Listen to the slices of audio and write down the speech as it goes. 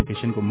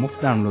Application کو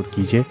مفت down load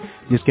کیجیے،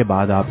 جس کے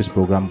بعد آپ اس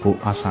پروگرام کو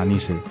آسانی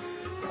سے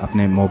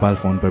اپنے موبائل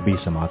فون پر بھی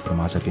سماعت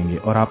فرما سکیں گے.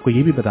 اور آپ کو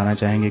یہ بھی بتانا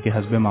چاہیں گے کہ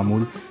حسب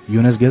معمول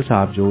یونس گل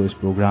صاحب جو اس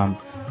پروگرام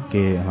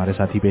کے ہمارے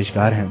ساتھی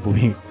پیشکار ہیں وہ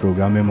بھی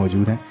پروگرام میں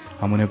موجود ہیں.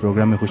 ہم انہیں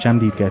پروگرام میں خوش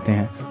آمدید کہتے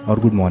ہیں اور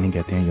گڈ مارننگ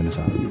کہتے ہیں. یونس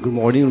صاحب گڈ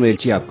مارننگ میل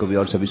جی، آپ کو بھی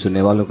اور سبھی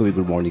سننے والوں کو بھی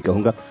گڈ مارننگ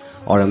کہوں گا،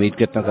 اور امید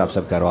کرتا ہوں کہ آپ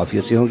سب خیر و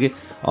عافیت سے ہوں گے،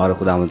 اور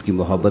خداوند کی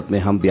محبت میں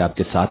ہم بھی آپ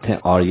کے ساتھ ہیں،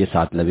 اور یہ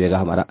ساتھ لگے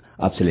گا ہمارا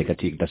آپ سے لے کر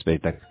ٹھیک 10 بجے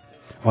تک.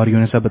 اور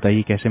یونس صاحب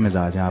بتائیے کیسے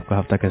مزاج ہیں آپ کا،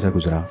 ہفتہ کیسا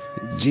گزرا؟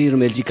 جی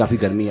رومیل جی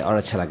کافی گرمی ہے اور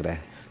اچھا لگ رہا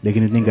ہے.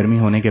 لیکن اتنی گرمی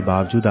ہونے کے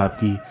باوجود آپ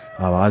کی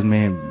آواز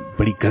میں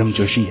بڑی گرم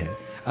جوشی ہے.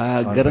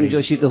 گرم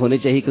جوشی تو ہونے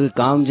چاہیے، کیونکہ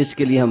کام جس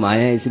کے لیے ہم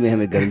آئے ہیں اس میں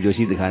ہمیں گرم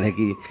جوشی دکھانے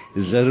کی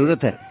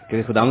ضرورت ہے،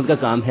 کیونکہ خداوند کا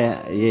کام ہے،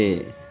 یہ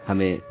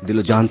ہمیں دل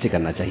و جان سے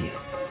کرنا چاہیے.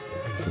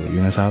 تو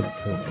یونس صاحب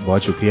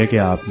بہت شکریہ کہ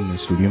آپ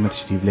اسٹوڈیو میں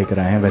تشریف لے کر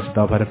آئے ہیں. ویسے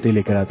تو آپ ہر ہفتے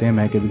لے کر آتے ہیں،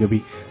 میں کبھی کبھی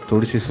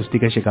تھوڑی سی سستی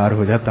کا شکار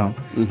ہو جاتا ہوں،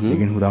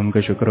 لیکن خداوند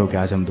کا شکر ہو کہ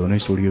آج ہم دونوں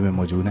اسٹوڈیو میں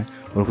موجود ہیں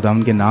اور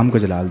خداوند کے نام کو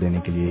جلال دینے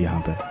کے لیے یہاں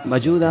پر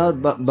موجود ہیں اور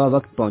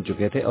وقت پہنچ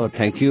چکے تھے. اور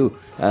تھینک یو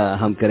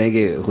ہم کریں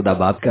گے خدا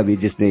باپ کا بھی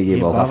جس نے یہ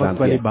موقع فراہم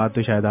کیا. والی بات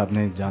تو شاید آپ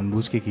نے جان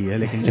بوجھ کے کی ہے،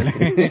 لیکن چلیں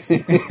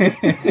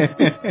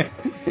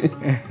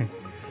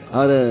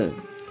اور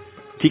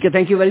ٹھیک ہے،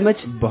 تھینک یو ویری مچ.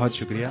 بہت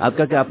شکریہ آپ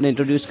کا کہ آپ نے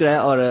انٹروڈیوس کرایا،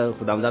 اور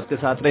خداوند آپ کے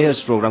ساتھ رہے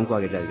اس پروگرام کو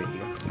آگے جاری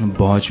رکھیے.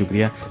 بہت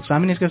شکریہ.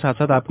 سامعین اس کے ساتھ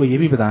ساتھ آپ کو یہ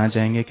بھی بتانا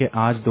چاہیں گے کہ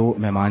آج 2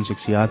 مہمان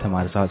شخصیات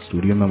ہمارے ساتھ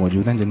اسٹوڈیو میں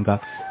موجود ہیں جن کا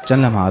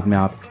چند لمحات میں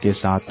آپ کے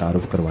ساتھ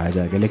تعارف کروایا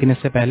جائے گا. لیکن اس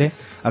سے پہلے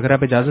اگر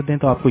آپ اجازت دیں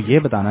تو آپ کو یہ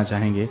بتانا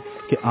چاہیں گے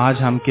کہ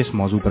آج ہم کس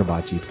موضوع پر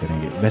بات چیت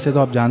کریں گے. ویسے تو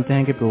آپ جانتے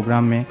ہیں کہ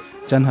پروگرام میں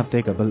چند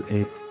ہفتے قبل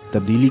ایک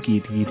تبدیلی کی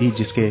تھی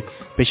جس کے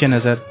پیش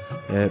نظر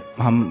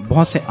ہم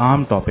بہت سے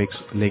عام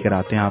ٹاپکس لے کر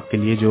آتے ہیں آپ کے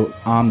لیے جو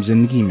عام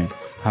زندگی میں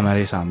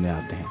ہمارے سامنے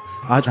آتے ہیں.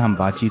 آج ہم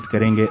بات چیت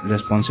کریں گے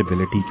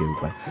ریسپانسبلٹی کے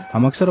اوپر.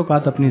 ہم اکثر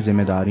اوقات اپنی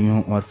ذمہ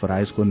داریوں اور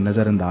فرائض کو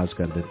نظر انداز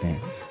کر دیتے ہیں،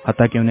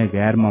 حتیٰ کہ انہیں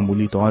غیر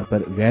معمولی طور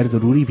پر غیر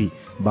ضروری بھی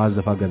بعض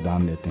دفعہ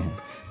گردان لیتے ہیں.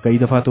 کئی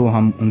دفعہ تو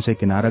ہم ان سے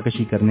کنارہ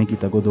کشی کرنے کی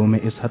تگ و دو میں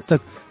اس حد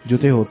تک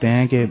جتے ہوتے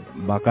ہیں کہ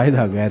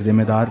باقاعدہ غیر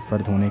ذمہ دار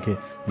فرد ہونے کے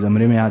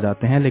زمرے میں آ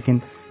جاتے ہیں. لیکن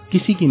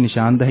کسی کی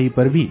نشاندہی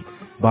پر بھی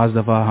بعض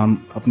دفعہ ہم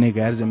اپنے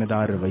غیر ذمہ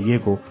دار رویے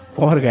کو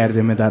اور غیر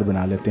ذمہ دار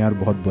بنا لیتے ہیں اور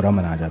بہت برا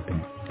منا جاتے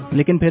ہیں.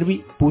 لیکن پھر بھی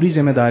پوری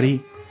ذمہ داری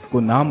کو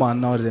نہ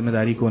ماننا اور ذمہ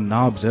داری کو نہ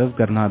آبزرو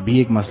کرنا بھی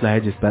ایک مسئلہ ہے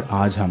جس پر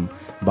آج ہم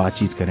بات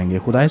چیت کریں گے.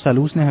 خدائے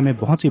سالوس نے ہمیں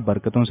بہت سی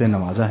برکتوں سے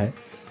نوازا ہے،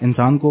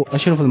 انسان کو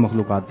اشرف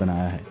المخلوقات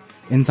بنایا ہے.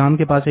 انسان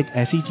کے پاس ایک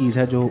ایسی چیز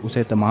ہے جو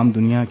اسے تمام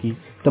دنیا کی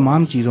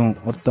تمام چیزوں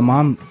اور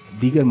تمام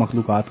دیگر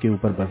مخلوقات کے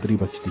اوپر برتری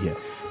بخشتی ہے،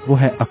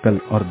 وہ ہے عقل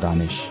اور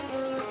دانش.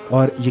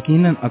 اور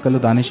یقیناً عقل و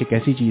دانش ایک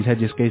ایسی چیز ہے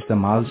جس کے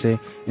استعمال سے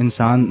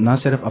انسان نہ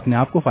صرف اپنے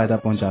آپ کو فائدہ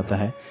پہنچاتا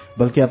ہے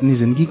بلکہ اپنی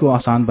زندگی کو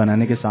آسان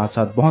بنانے کے ساتھ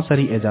ساتھ بہت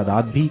ساری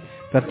ایجادات بھی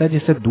کرتا ہے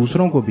جس سے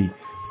دوسروں کو بھی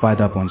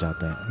فائدہ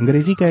پہنچاتا ہے.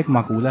 انگریزی کا ایک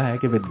مقولہ ہے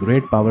کہ with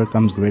great power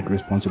comes great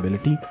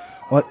responsibility،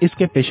 اور اس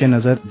کے پیش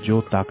نظر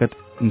جو طاقت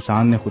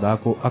انسان نے خدا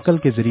کو عقل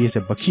کے ذریعے سے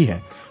بخشی ہے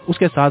اس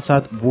کے ساتھ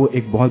ساتھ وہ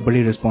ایک بہت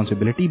بڑی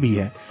رسپانسبلٹی بھی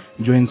ہے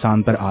جو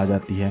انسان پر آ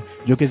جاتی ہے،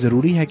 جو کہ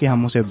ضروری ہے کہ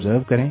ہم اسے آبزرو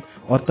کریں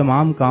اور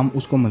تمام کام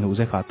اس کو ملحوظ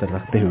خاطر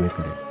رکھتے ہوئے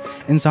کریں.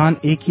 انسان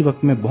ایک ہی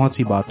وقت میں بہت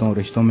سی باتوں اور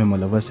رشتوں میں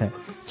ملوث ہے،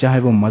 چاہے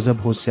وہ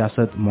مذہب ہو،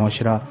 سیاست،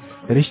 معاشرہ،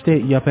 رشتے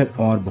یا پھر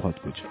اور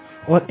بہت کچھ.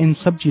 اور ان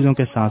سب چیزوں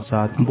کے ساتھ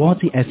ساتھ بہت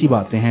سی ایسی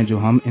باتیں ہیں جو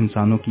ہم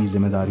انسانوں کی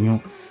ذمہ داریوں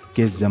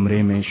کے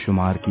زمرے میں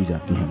شمار کی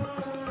جاتی ہیں.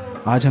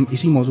 آج ہم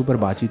اسی موضوع پر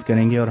بات چیت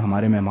کریں گے اور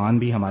ہمارے مہمان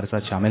بھی ہمارے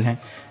ساتھ شامل ہیں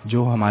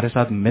جو ہمارے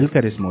ساتھ مل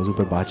کر اس موضوع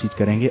پر بات چیت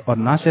کریں گے اور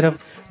نہ صرف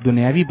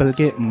دنیاوی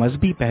بلکہ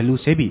مذہبی پہلو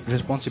سے بھی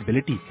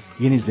رسپانسبلٹی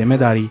یعنی ذمہ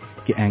داری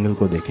کے اینگل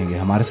کو دیکھیں گے.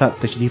 ہمارے ساتھ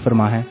تشریف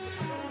فرما ہے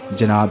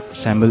جناب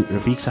سیمبل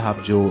رفیق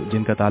صاحب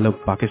جن کا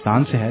تعلق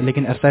پاکستان سے ہے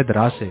لیکن عرصہ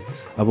دراز سے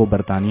اب وہ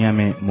برطانیہ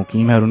میں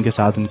مقیم ہے، اور ان کے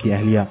ساتھ ان کی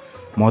اہلیہ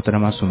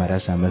محترمہ سمیرہ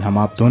سیمبل. ہم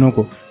آپ دونوں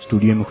کو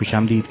اسٹوڈیو میں خوش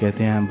آمدید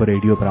کہتے ہیں. ہم پر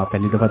ریڈیو پر آپ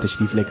پہلی دفعہ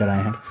تشریف لے کر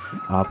آئے ہیں،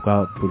 آپ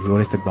کا پرزور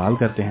استقبال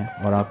کرتے ہیں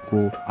اور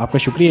آپ کا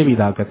شکریہ بھی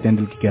ادا کرتے ہیں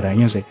دل کی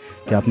گہرائیوں سے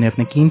کہ آپ نے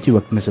اپنے قیمتی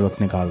وقت میں سے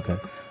وقت نکال کر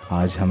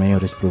آج ہمیں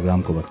اور اس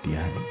پروگرام کو وقت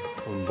دیا ہے.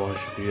 بہت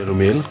شکریہ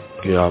رومیل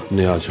کہ آپ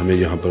نے آج ہمیں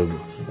یہاں پر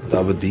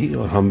دعوت دی،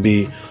 اور ہم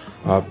بھی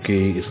آپ کی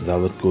اس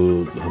دعوت کو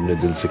ہم نے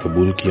دل سے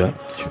قبول کیا.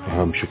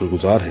 ہم شکر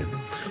گزار ہیں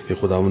کہ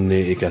خداوند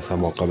نے ایک ایسا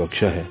موقع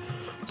بخشا ہے.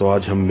 تو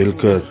آج ہم مل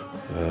کر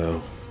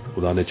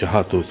خدا نے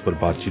چاہا تو اس پر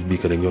بات چیت بھی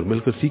کریں گے اور مل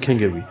کر سیکھیں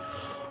گے بھی،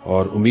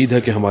 اور امید ہے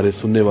کہ ہمارے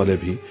سننے والے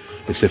بھی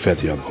اس سے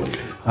فیض یاب ہوں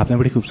گے. آپ نے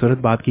بڑی خوبصورت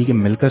بات کی کہ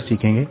مل کر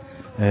سیکھیں گے.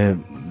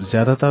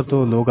 زیادہ تر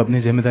تو لوگ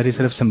اپنی ذمہ داری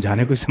صرف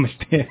سمجھانے کو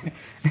سمجھتے ہیں.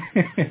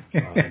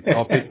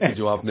 ٹاپک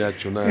جو آپ نے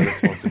آج چنا ہے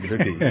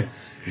ریسپانسبلٹی،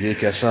 یہ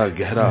ایک ایسا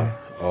گہرا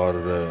اور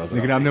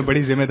لیکن آپ نے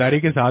بڑی ذمہ داری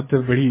کے ساتھ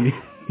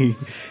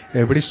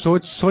بڑی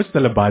سوچ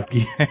طلب بات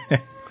کی ہے،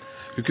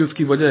 کیونکہ اس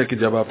کی وجہ ہے کہ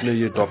جب آپ نے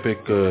یہ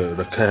ٹاپک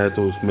رکھا ہے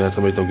تو اس میں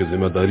سمجھتا ہوں کہ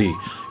ذمہ داری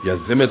یا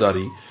ذمہ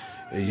داری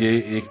یہ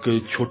ایک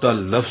چھوٹا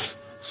لفظ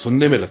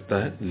سننے میں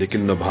لگتا ہے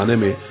لیکن نبھانے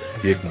میں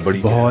یہ ایک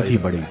بہت ہی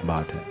بڑی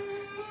بات ہے.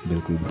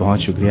 بالکل، بہت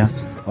شکریہ.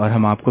 اور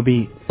ہم آپ کو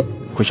بھی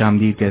خوش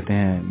آمدید کہتے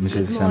ہیں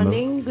Mrs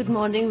symbol. Good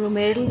morning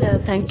Romail,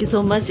 thank you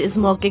so مچ اس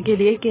موقع کے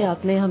لیے کہ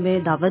آپ نے ہمیں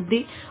دعوت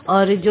دی,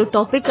 اور جو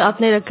ٹاپک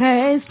آپ نے رکھا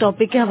ہے اس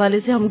ٹاپک کے حوالے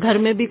سے ہم گھر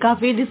میں بھی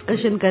کافی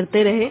ڈسکشن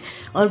کرتے رہے,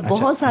 اور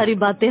بہت ساری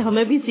باتیں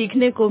ہمیں بھی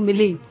سیکھنے کو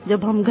ملی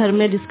جب ہم گھر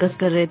میں ڈسکس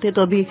کر رہے تھے.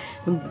 تو ابھی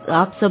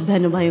آپ سب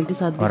بہنوں بھائیوں کے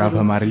ساتھ, اور اب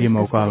ہمارے لیے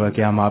موقع ہوگا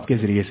کہ ہم آپ کے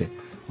ذریعے سے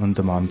ان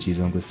تمام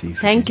چیزوں کو سیکھ.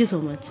 تھینک یو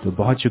سو مچ. تو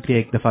بہت شکریہ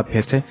ایک دفعہ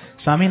پھر سے.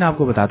 سامعین, آپ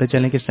کو بتاتے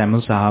چلیں کہ سیمل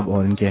صاحب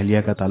اور ان کی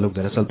اہلیہ کا تعلق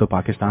دراصل تو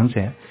پاکستان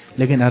سے ہے,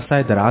 لیکن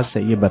عرصہ دراز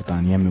سے یہ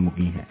برطانیہ میں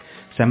مقیم ہے.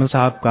 سیمل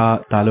صاحب کا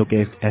تعلق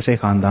ایک ایسے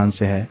خاندان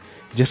سے ہے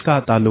جس کا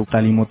تعلق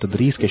تعلیم و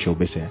تدریس کے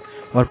شعبے سے ہے,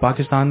 اور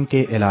پاکستان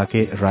کے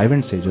علاقے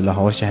رائیونڈ سے جو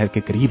لاہور شہر کے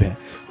قریب ہے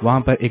وہاں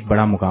پر ایک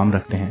بڑا مقام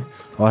رکھتے ہیں.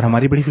 اور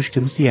ہماری بڑی خوش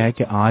قسمتی ہے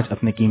کہ آج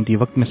اپنے قیمتی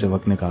وقت میں سے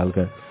وقت نکال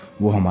کر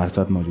وہ ہمارے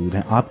ساتھ موجود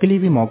ہیں. آپ کے لیے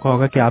بھی موقع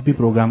ہوگا کہ آپ بھی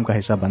پروگرام کا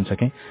حصہ بن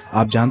سکیں.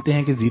 آپ جانتے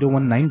ہیں کہ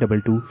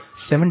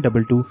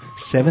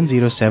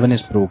 01922722707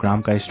 اس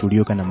پروگرام کا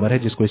اسٹوڈیو کا نمبر ہے,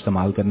 جس کو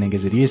استعمال کرنے کے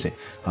ذریعے سے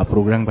آپ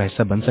پروگرام کا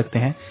حصہ بن سکتے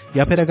ہیں.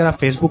 یا پھر اگر آپ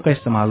فیس بک کا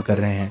استعمال کر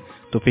رہے ہیں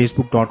تو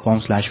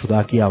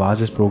facebook.com/خدا کی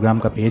آواز اس پروگرام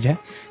کا پیج ہے,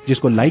 جس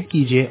کو لائک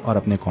کیجئے اور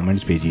اپنے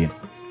کامنٹس بھیجیے.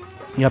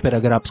 یا پھر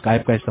اگر آپ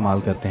اسکائپ کا استعمال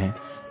کرتے ہیں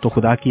تو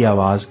خدا کی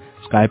آواز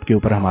اسکائپ کے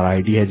اوپر ہمارا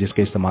آئی ڈی ہے, جس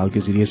کے استعمال کے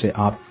ذریعے سے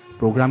آپ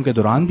پروگرام کے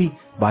دوران بھی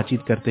بات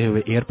چیت کرتے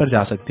ہوئے ایئر پر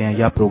جا سکتے ہیں,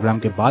 یا پروگرام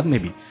کے بعد میں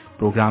بھی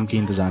پروگرام کی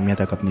انتظامیہ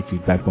تک اپنی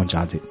فیڈ بیک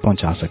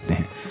پہنچا سکتے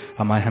ہیں.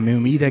 ہمیں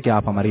امید ہے کہ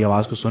آپ ہماری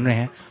آواز کو سن رہے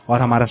ہیں اور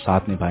ہمارا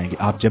ساتھ نبھائیں گے.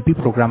 آپ جب بھی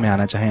پروگرام میں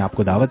آنا چاہیں آپ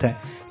کو دعوت ہے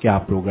کہ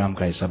آپ پروگرام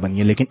کا حصہ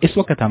بنیے, لیکن اس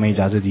وقت ہمیں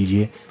اجازت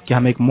دیجیے کہ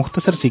ہم ایک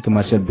مختصر سی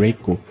کمرشل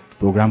بریک کو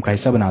پروگرام کا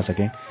حصہ بنا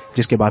سکیں,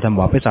 جس کے بعد ہم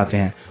واپس آتے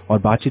ہیں اور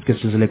بات چیت کے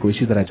سلسلے کو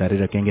اسی طرح جاری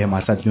رکھیں گے.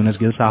 ہمارے ساتھ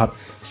یونس گل صاحب,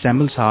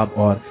 سیمبل صاحب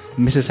اور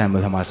مسز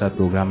سیمبل ہمارے ساتھ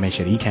پروگرام میں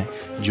شریک ہیں,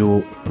 جو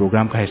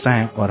پروگرام کا حصہ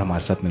ہیں اور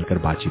ہمارے ساتھ مل کر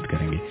بات چیت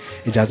کریں گے.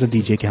 اجازت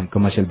دیجیے کہ ہم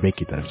کمرشل بریک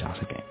کی طرف جا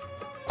سکیں.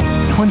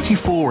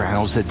 24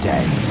 hours a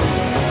day,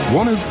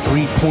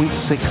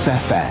 103.6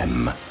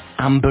 FM,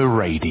 Amber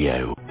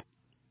Radio.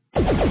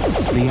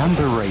 The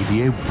Amber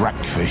Radio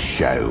Breakfast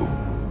Show.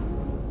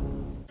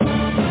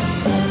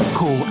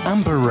 Call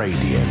Amber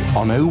Radio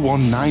on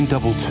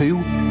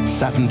 01922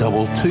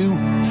 722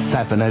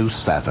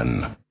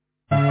 707.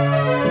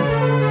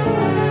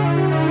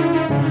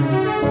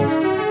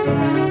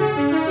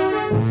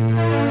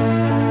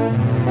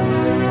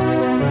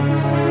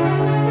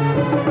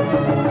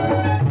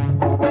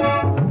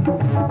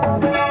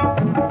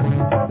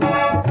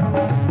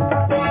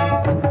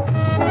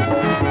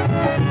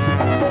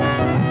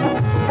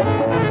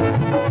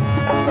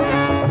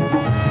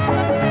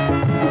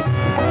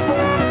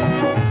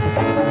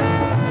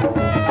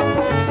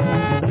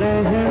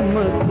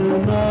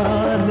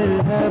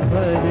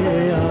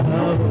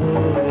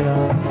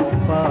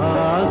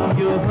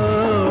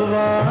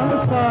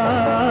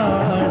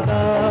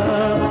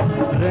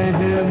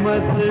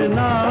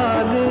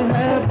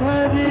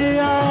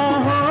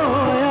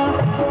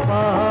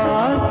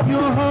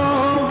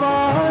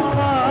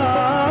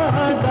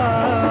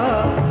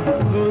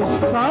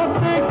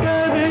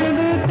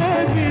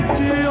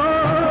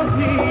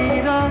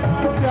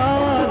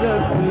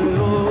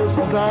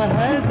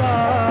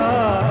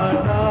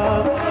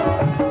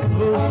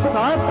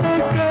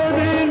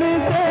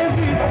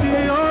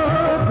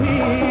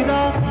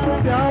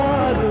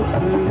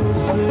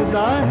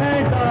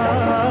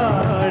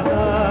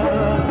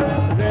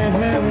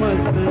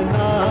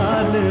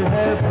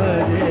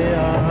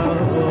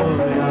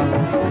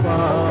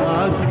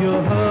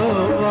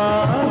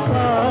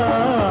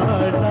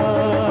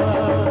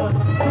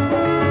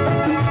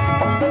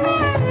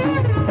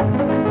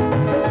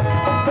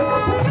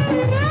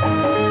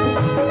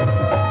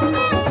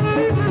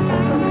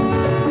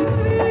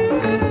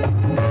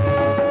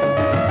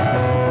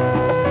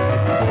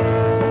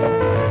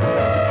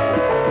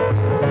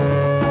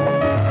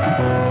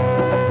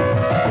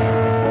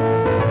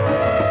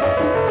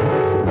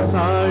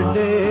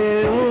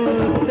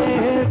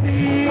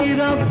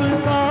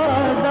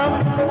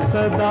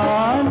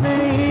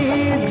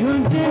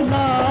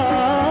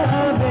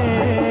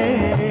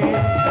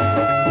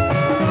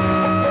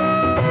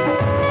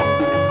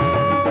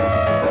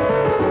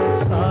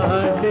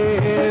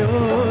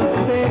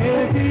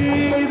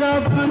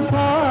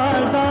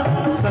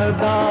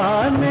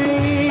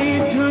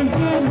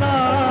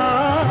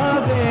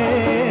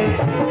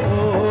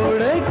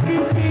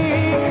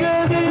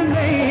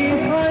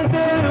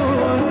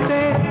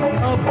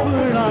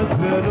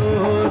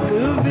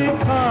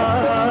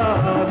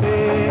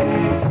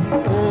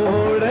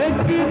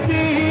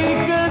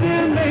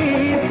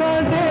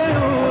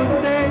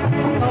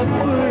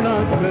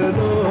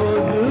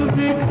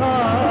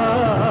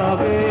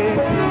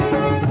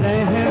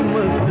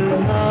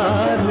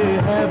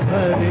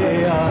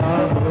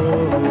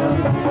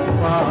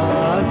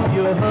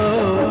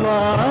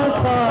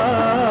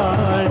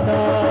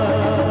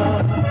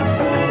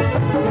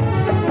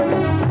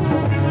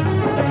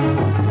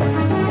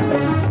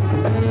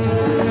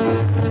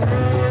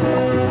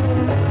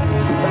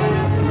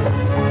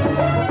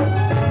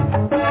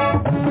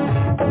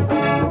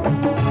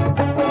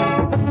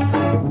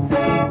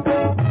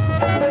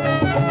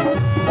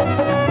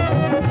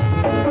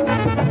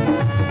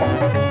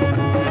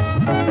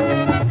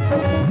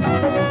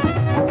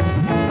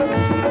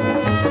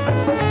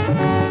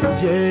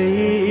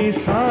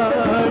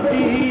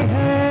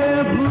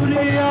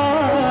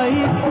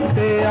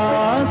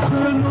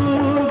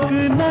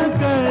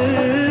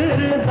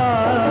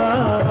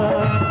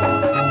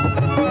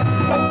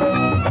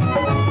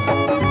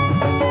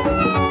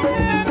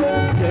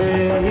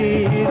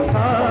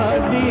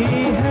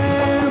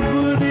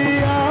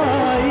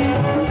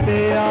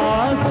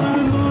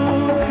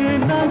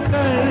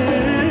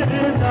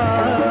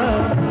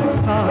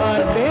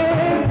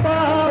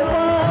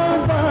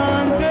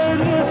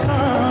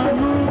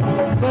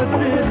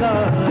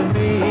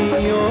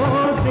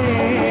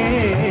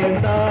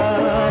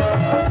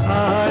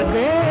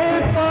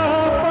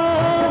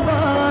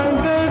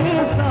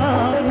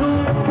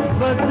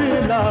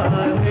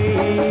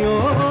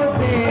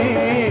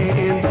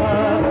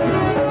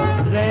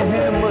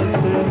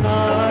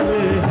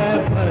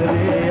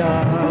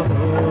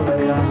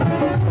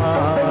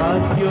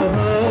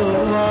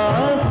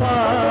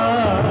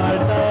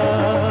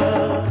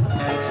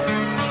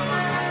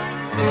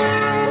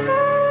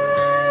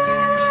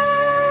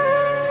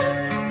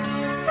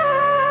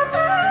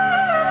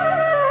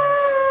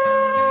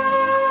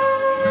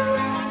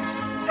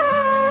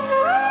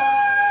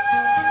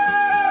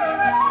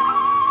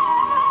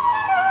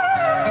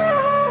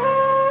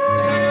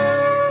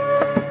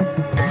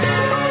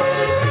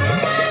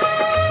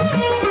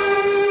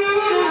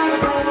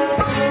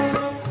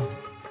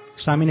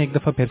 سامعین ایک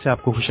دفعہ پھر سے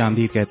آپ کو خوش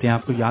آمدید کہتے ہیں.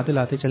 آپ کو یاد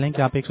دلاتے چلیں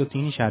کہ آپ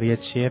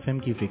 103.6 FM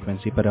کی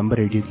فریکوینسی پر امبر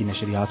ریڈیو کی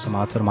نشریات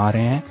سماعت فرما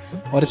رہے ہیں,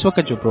 اور اس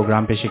وقت جو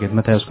پروگرام پیش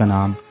خدمت ہے اس کا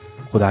نام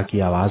خدا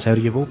کی آواز ہے, اور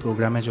یہ وہ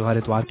پروگرام ہے جو ہر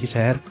اتوار کی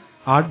سحر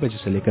 8 بجے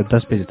سے لے کر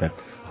 10 بجے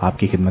تک آپ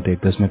کی خدمت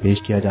اقدس میں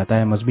پیش کیا جاتا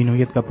ہے. مذہبی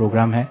نوعیت کا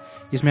پروگرام ہے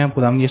جس میں ہم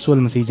خداوند یسوع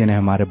المسیح جنہیں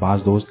ہمارے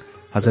بعض دوست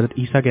حضرت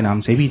عیسیٰ کے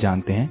نام سے بھی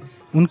جانتے ہیں,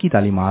 ان کی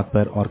تعلیمات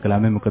پر اور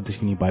کلام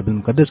مقدس یعنی بائبل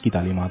مقدس کی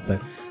تعلیمات پر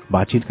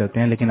بات چیت کرتے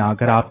ہیں. لیکن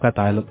اگر آپ کا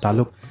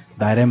تعلق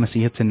دائرہ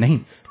مسیحیت سے نہیں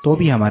تو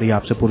بھی ہماری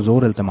آپ سے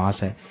پرزور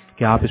التماس ہے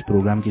کہ آپ اس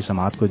پروگرام کی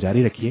سماعت کو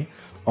جاری رکھیے,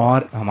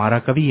 اور ہمارا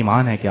کبھی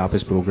ایمان ہے کہ آپ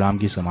اس پروگرام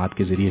کی سماعت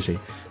کے ذریعے سے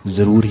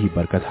ضرور ہی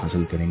برکت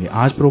حاصل کریں گے.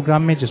 آج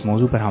پروگرام میں جس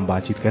موضوع پر ہم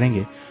بات چیت کریں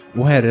گے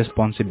وہ ہے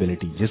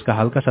ریسپانسبلٹی, جس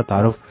کا ہلکا سا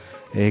تعارف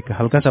ایک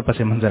ہلکا سا پس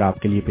منظر آپ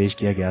کے لیے پیش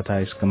کیا گیا تھا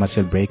اس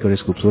کمرشل بریک اور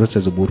اس خوبصورت سے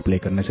زبور پلے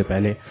کرنے سے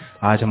پہلے.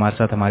 آج ہمارے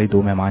ساتھ ہماری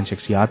 2 مہمان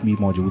شخصیات بھی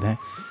موجود ہیں,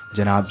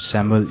 جناب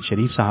سیمول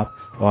شریف صاحب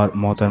اور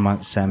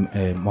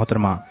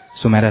محترمہ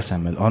سمیرہ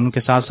سیمول, اور ان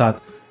کے ساتھ ساتھ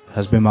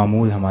حسب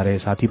معمول ہمارے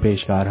ساتھی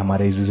پیشکار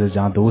ہمارے عزیز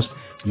جان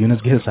دوست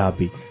یونس گل صاحب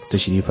بھی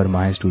تشریف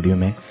فرما ہے اسٹوڈیو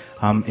میں.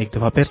 ہم ایک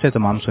دفعہ پھر سے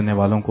تمام سننے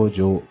والوں کو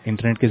جو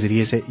انٹرنیٹ کے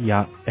ذریعے سے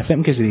یا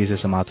FM کے ذریعے سے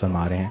سماعت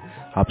فرما رہے ہیں,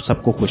 آپ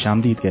سب کو خوش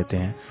آمدید کہتے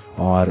ہیں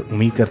اور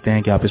امید کرتے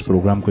ہیں کہ آپ اس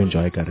پروگرام کو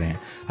انجوائے کر رہے ہیں.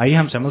 آئیے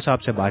ہم سیمول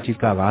صاحب سے بات چیت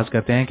کا آغاز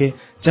کرتے ہیں کہ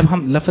جب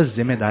ہم لفظ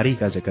ذمہ داری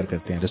کا ذکر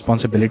کرتے ہیں,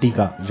 رسپانسبلٹی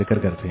کا ذکر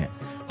کرتے ہیں,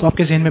 تو آپ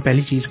کے ذہن میں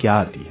پہلی چیز کیا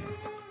آتی ہے؟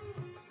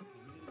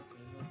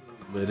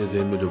 میرے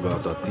ذہن میں جو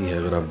بات آتی ہے,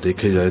 اگر آپ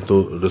دیکھے جائے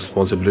تو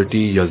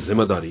رسپانسبلٹی یا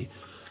ذمہ داری,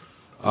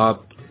 آپ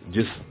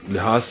جس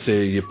لحاظ سے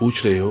یہ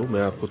پوچھ رہے ہو,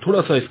 میں آپ کو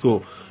تھوڑا سا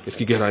اس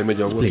کی گہرائی میں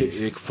جاؤں گا کہ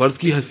ایک فرد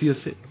کی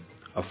حیثیت سے,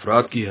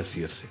 افراد کی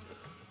حیثیت سے,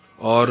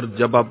 اور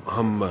جب اب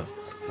ہم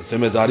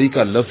ذمہ داری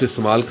کا لفظ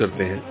استعمال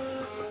کرتے ہیں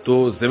تو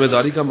ذمہ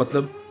داری کا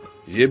مطلب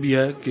یہ بھی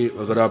ہے کہ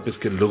اگر آپ اس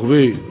کے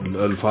لغوی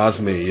الفاظ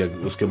میں یا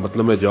اس کے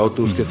مطلب میں جاؤ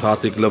تو اس کے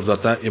ساتھ ایک لفظ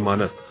آتا ہے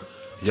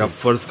امانت یا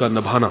فرض کا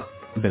نبھانا.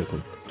 بالکل.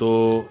 تو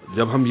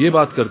جب ہم یہ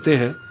بات کرتے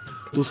ہیں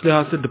تو اس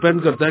لحاظ سے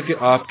ڈپینڈ کرتا ہے کہ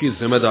آپ کی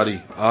ذمہ داری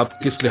آپ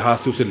کس لحاظ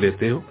سے اسے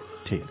لیتے ہو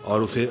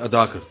اور اسے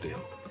ادا کرتے ہو.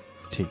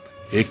 ٹھیک.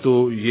 ایک تو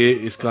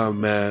یہ اس کا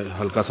میں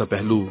ہلکا سا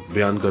پہلو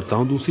بیان کرتا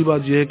ہوں. دوسری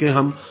بات یہ ہے کہ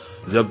ہم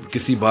جب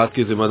کسی بات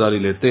کی ذمہ داری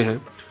لیتے ہیں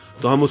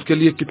تو ہم اس کے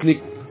لیے کتنی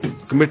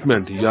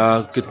کمٹمنٹ یا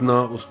کتنا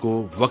اس کو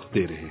وقت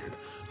دے رہے ہیں,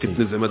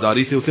 کتنی ذمہ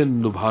داری سے اسے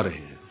نبھا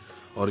رہے ہیں,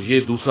 اور یہ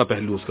دوسرا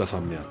پہلو اس کا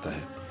سامنے آتا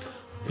ہے.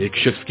 ایک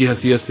شخص کی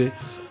حیثیت سے,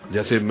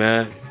 جیسے میں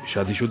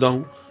شادی شدہ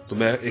ہوں تو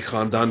میں ایک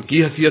خاندان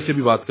کی حیثیت سے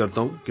بھی بات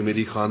کرتا ہوں کہ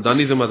میری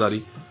خاندانی ذمہ داری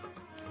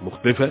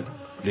مختلف ہے,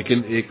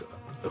 لیکن ایک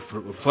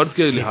فرد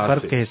کے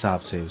لحاظ کے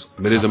حساب سے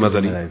میری ذمہ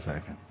داری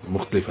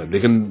مختلف ہے.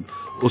 لیکن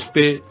اس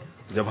پہ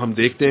جب ہم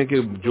دیکھتے ہیں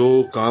کہ جو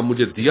کام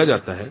مجھے دیا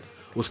جاتا ہے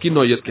اس کی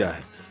نوعیت کیا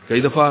ہے,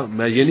 کئی دفعہ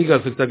میں یہ نہیں کر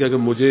سکتا کہ اگر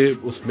مجھے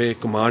اس میں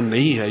کمانڈ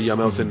نہیں ہے یا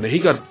میں اسے نہیں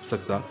کر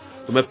سکتا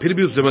تو میں پھر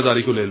بھی اس ذمہ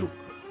داری کو لے لوں,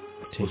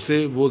 اس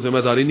سے وہ ذمہ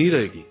داری نہیں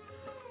رہے گی,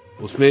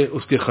 اس میں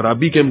اس کے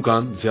خرابی کے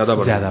امکان زیادہ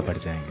بڑھ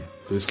جائیں گے.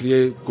 تو اس لیے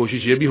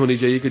کوشش یہ بھی ہونی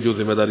چاہیے کہ جو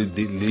ذمہ داری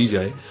لی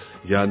جائے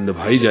یا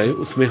نبھائی جائے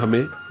اس میں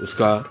ہمیں اس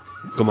کا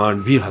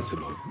کمانڈ بھی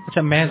حاصل ہو.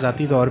 اچھا, میں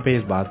ذاتی طور پہ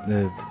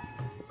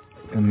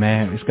میں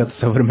اس کا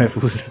تصور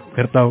محفوظ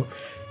کرتا ہوں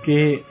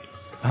کہ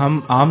ہم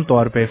عام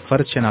طور پہ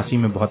فرد شناسی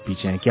میں بہت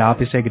پیچھے ہیں. کیا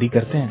آپ اسے ایگری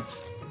کرتے ہیں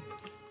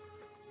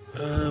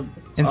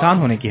انسان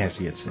ہونے کی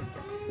حیثیت سے؟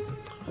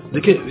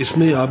 دیکھیں, اس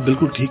میں آپ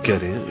بالکل ٹھیک کہہ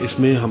رہے ہیں. اس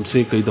میں ہم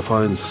سے کئی دفعہ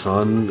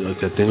انسان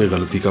کہتے ہیں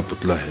غلطی کا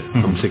پتلا ہے,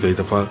 ہم سے کئی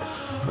دفعہ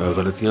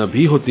غلطیاں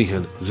بھی ہوتی ہیں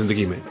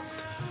زندگی میں,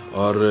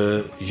 اور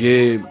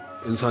یہ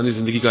انسانی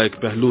زندگی کا ایک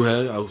پہلو ہے,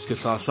 اس کے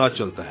ساتھ ساتھ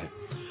چلتا ہے.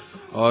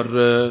 اور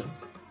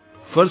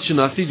فرد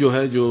شناسی جو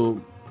ہے, جو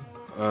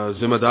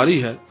ذمہ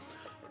داری ہے,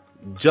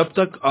 جب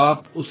تک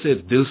آپ اسے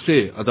دل سے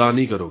ادا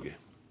نہیں کرو گے,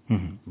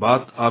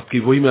 بات آپ کی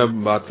وہی میں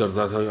بات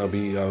کرتا تھا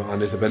ابھی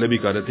آنے سے پہلے بھی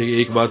کہہ رہے تھے کہ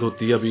ایک بات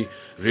ہوتی ہے, ابھی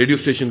ریڈیو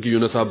اسٹیشن کی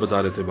یونس صاحب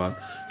بتا رہے تھے بات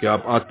کہ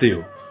آپ آتے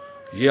ہو,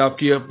 یہ آپ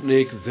کی اپنے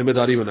ایک ذمہ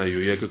داری بنائی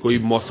ہوئی ہے کہ کوئی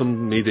موسم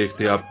نہیں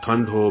دیکھتے, آپ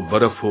ٹھنڈ ہو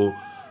برف ہو,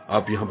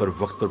 آپ یہاں پر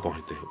وقت پر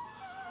پہنچتے ہو.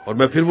 اور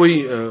میں پھر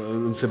وہی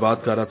ان سے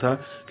بات کر رہا تھا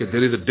کہ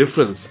there is a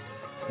difference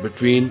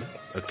between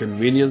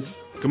convenience,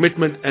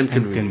 commitment and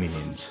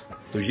convenience.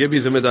 تو یہ بھی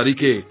ذمہ داری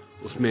کے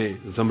اس میں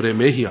زمرے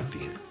میں ہی آتی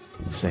ہے.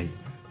 صحیح.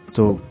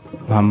 تو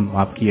ہم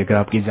اگر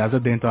آپ کی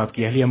اجازت دیں تو آپ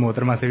کی اہلیہ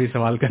محترمہ سے بھی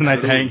سوال کرنا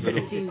چاہیں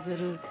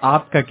گے.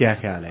 آپ کا کیا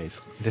خیال ہے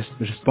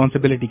اس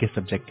رسپانسبلٹی کے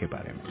سبجیکٹ کے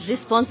بارے میں؟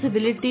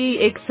 رسپانسبلٹی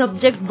ایک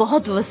سبجیکٹ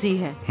بہت وسیع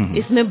ہے,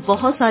 اس میں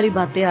بہت ساری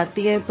باتیں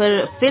آتی ہیں, پر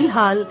فی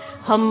الحال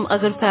ہم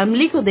اگر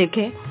فیملی کو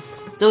دیکھیں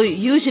تو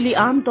یوزلی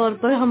عام طور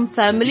پر ہم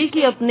فیملی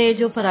کی اپنے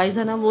جو فرائض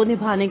ہیں نا وہ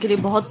نبھانے کے لیے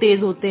بہت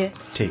تیز ہوتے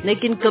ہیں,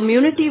 لیکن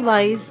کمیونٹی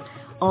وائز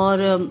اور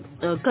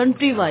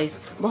کنٹری وائز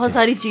بہت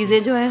ساری چیزیں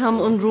جو ہیں ہم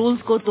ان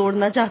رولز کو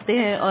توڑنا چاہتے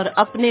ہیں اور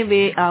اپنے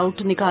وے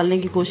آؤٹ نکالنے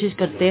کی کوشش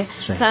کرتے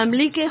ہیں.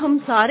 فیملی کے ہم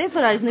سارے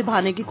فرائض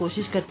نبھانے کی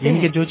کوشش کرتے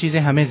ہیں, کہ جو چیزیں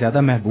ہمیں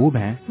زیادہ محبوب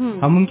ہیں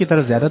ہم ان کی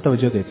طرف زیادہ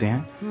توجہ دیتے ہیں,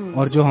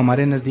 اور جو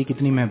ہمارے نزدیک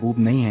اتنی محبوب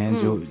نہیں ہیں,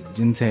 جو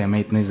جن سے ہمیں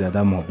اتنی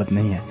زیادہ محبت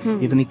نہیں ہے,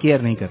 اتنی کیئر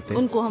نہیں کرتے,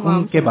 ان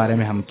کے بارے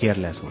میں ہم کیئر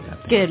لیس ہو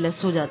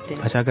جاتے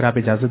ہیں. اچھا, اگر آپ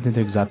اجازت دیں تو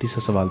ایک ذاتی سا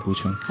سوال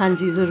پوچھوں. ہاں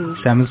جی ضرور.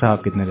 شامل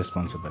صاحب کتنے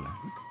ریسپانسبل ہیں؟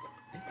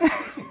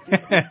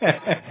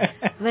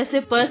 ویسے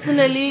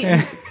پرسنلی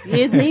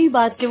یہ نہیں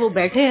بات کہ وہ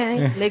بیٹھے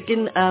ہیں,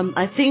 لیکن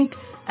I think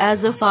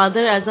as a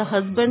father, as a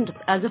husband,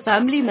 as a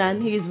family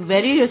man he is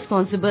very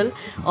responsible.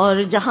 اور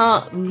جہاں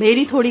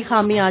میری تھوڑی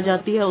خامی آ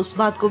جاتی ہے اس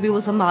بات کو بھی وہ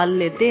سنبھال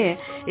لیتے ہیں.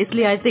 اس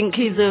لیے I think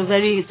he is a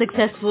very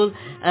successful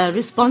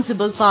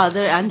responsible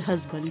father and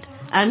husband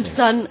and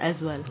sun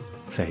as well.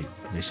 صحیح,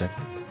 بے شک.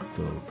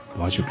 تو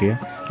بہت شکریہ.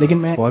 لیکن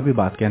میں اور بھی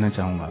بات کہنا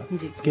چاہوں گا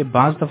کہ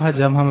بعض دفعہ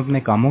جب ہم اپنے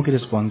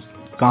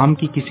کام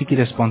کی کسی کی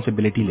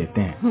ریسپانسبلٹی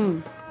لیتے ہیں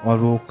اور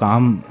وہ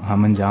کام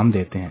ہم انجام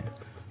دیتے ہیں,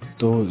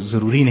 تو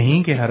ضروری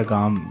نہیں کہ ہر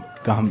کام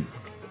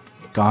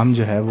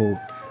جو ہے وہ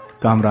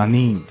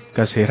کامرانی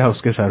کا سہرا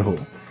اس کے سر ہو.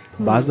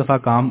 بعض دفعہ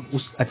کام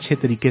اس اچھے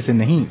طریقے سے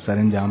نہیں سر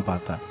انجام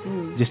پاتا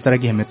جس طرح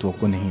کی ہمیں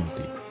توقع نہیں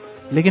ہوتی,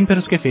 لیکن پھر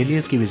اس کے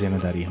فیلیئرز کی بھی ذمہ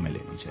داری ہمیں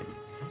لینی چاہیے.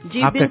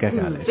 جی آپ کا کیا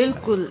خیال ہے؟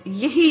 بالکل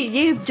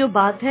یہ جو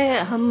بات ہے,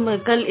 ہم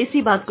کل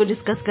اسی بات کو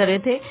ڈسکس کر رہے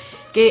تھے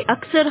کہ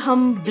اکثر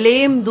ہم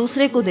بلیم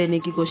دوسرے کو دینے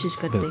کی کوشش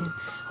کرتے ہیں,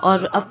 اور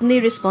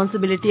اپنی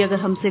رسپانسبلٹی اگر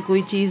ہم سے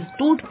کوئی چیز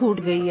ٹوٹ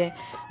پھوٹ گئی ہے,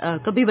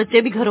 کبھی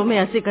بچے بھی گھروں میں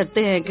ایسے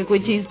کرتے ہیں کہ کوئی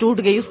چیز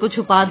ٹوٹ گئی اس کو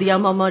چھپا دیا,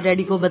 ماما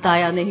ڈیڈی کو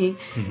بتایا نہیں.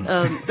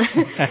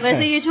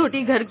 ویسے یہ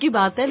چھوٹی گھر کی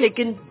بات ہے,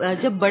 لیکن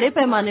جب بڑے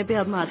پیمانے پہ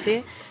ہم آتے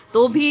ہیں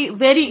تو بھی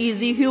very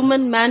easy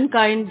human main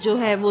kind جو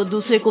ہے وہ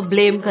دوسرے کو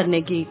بلیم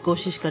کرنے کی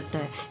کوشش کرتا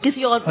ہے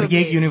کسی اور یہ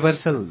ایک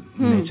یونیورسل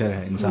نیچر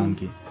ہے انسان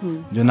کی,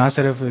 جو نہ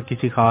صرف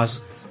کسی خاص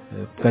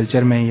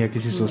کلچر میں یا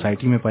کسی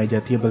سوسائٹی میں پائی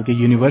جاتی ہے بلکہ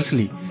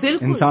یونیورسلی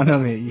انسانوں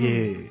میں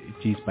یہ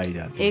چیز پائی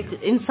جاتی ہے, ایک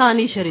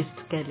انسانی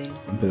شرست کہہ لیں.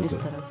 بالکل.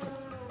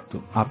 تو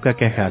آپ کا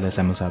کیا خیال ہے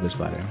سیمل صاحب اس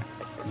بارے میں؟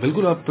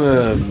 بالکل,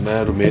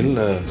 میں رومیل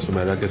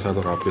سمیرا کے ساتھ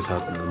اور آپ کے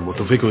ساتھ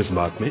متفق ہوں اس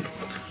بات میں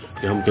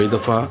کہ ہم کئی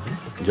دفعہ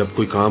جب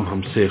کوئی کام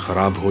ہم سے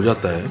خراب ہو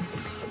جاتا ہے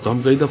تو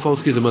ہم کئی دفعہ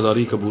اس کی ذمہ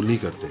داری قبول نہیں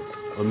کرتے,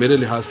 اور میرے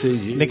لحاظ سے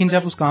یہ, لیکن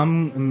جب اس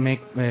کام میں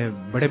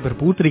بڑے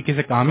بھرپور طریقے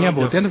سے کامیاب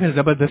ہوتے ہیں تو پھر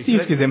زبردستی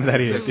اس کی ذمہ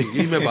داری رہتی ہے.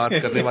 یہی میں بات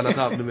کرنے والا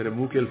تھا, آپ نے میرے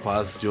منہ کے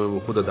الفاظ جو وہ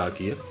خود ادا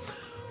کیے.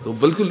 تو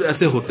بالکل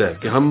ایسے ہوتا ہے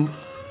کہ ہم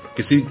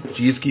کسی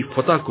چیز کی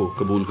فتح کو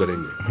قبول کریں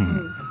گے,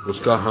 اس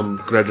کا ہم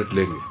کریڈٹ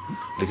لیں گے,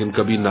 لیکن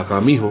کبھی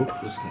ناکامی ہو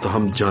تو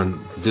ہم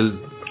دل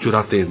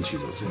چراتے ہیں ان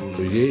چیزوں سے.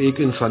 تو یہ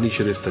ایک انسانی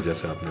شرست ہے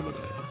جیسے آپ نے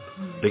بتایا,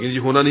 لیکن یہ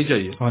ہونا نہیں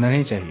چاہیے.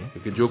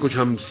 کیونکہ جو کچھ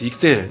ہم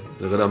سیکھتے ہیں,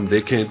 اگر ہم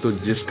دیکھیں تو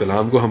جس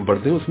کلام کو ہم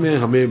پڑھتے ہیں اس میں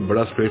ہمیں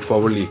بڑا اسٹریٹ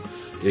فارورڈلی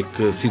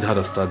ایک سیدھا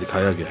رستہ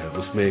دکھایا گیا ہے,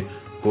 اس میں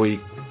کوئی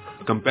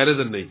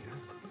کمپیریزن نہیں ہے.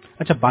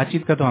 اچھا, بات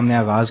چیت کا تو ہم نے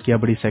آغاز کیا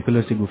بڑی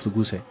سیکولر سی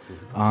گفتگو سے,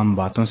 عام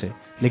باتوں سے,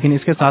 لیکن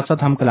اس کے ساتھ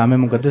ساتھ ہم کلام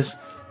مقدس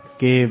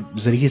کے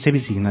ذریعے سے بھی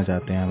سیکھنا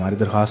چاہتے ہیں. ہماری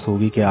درخواست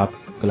ہوگی کہ آپ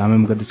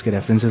کلام مقدس کے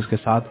ریفرنسز کے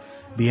ساتھ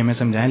بھی ہمیں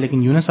سمجھائیں.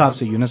 لیکن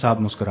یونس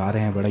صاحب مسکرا رہے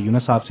ہیں بڑا.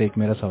 یونس صاحب سے ایک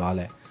میرا سوال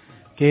ہے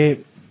کہ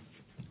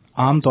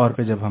عام طور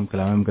پہ جب ہم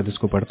کلام مقدس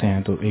کو پڑھتے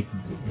ہیں تو ایک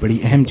بڑی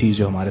اہم چیز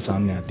جو ہمارے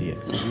سامنے آتی ہے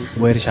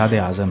وہ ارشاد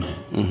اعظم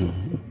ہے,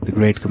 دی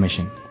گریٹ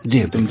کمیشن.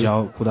 جی, تم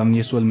جاؤ. خداوند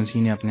یسوع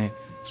المسیح نے اپنے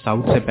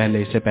ساؤتھ سے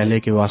پہلے, اس سے پہلے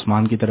کہ وہ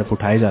آسمان کی طرف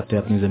اٹھائے جاتے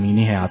اپنی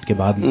زمینی حیات کے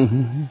بعد میں,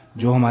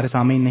 جو ہمارے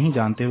سامعین نہیں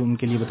جانتے ان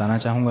کے لیے بتانا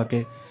چاہوں گا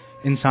کہ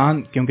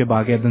انسان کیونکہ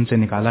باغ عدن سے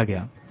نکالا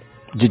گیا,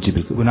 جی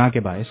بالکل, گناہ کے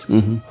باعث,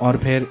 اور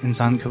پھر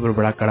انسان کے اوپر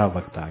بڑا کڑا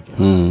وقت آ گیا,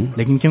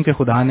 لیکن کیونکہ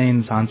خدا نے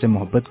انسان سے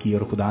محبت کی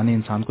اور خدا نے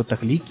انسان کو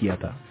تخلیق کیا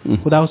تھا,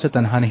 خدا اسے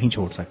تنہا نہیں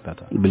چھوڑ سکتا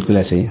تھا. بالکل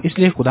ایسے ہی. اس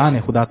لیے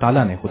خدا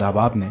تعالیٰ نے, خدا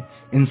باپ نے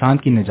انسان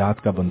کی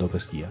نجات کا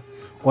بندوبست کیا,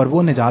 اور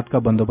وہ نجات کا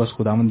بندوبست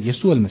خداوند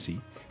یسوع المسیح,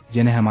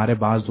 جنہیں ہمارے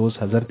بعض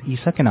دوست حضرت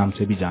عیسیٰ کے نام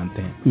سے بھی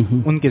جانتے ہیں,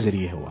 ان کے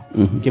ذریعے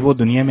ہوا کہ وہ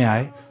دنیا میں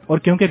آئے, اور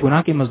کیونکہ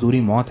گناہ کی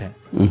مزدوری موت ہے,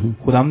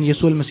 خداوند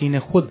یسوع المسیح نے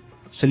خود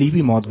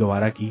صلیبی موت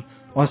گوارا کی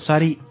اور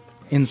ساری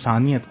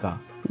انسانیت کا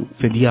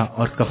فدیہ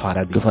اور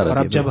کفارہ دیا. اور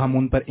اب جب ہم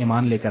ان پر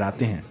ایمان لے کر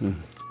آتے ہیں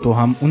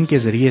تو ہم ان کے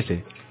ذریعے سے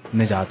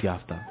نجات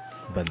یافتہ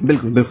بن.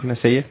 بالکل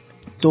صحیح ہے.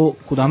 تو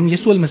خداوند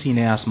یسوع المسیح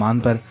نے آسمان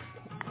پر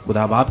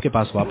خدا باپ کے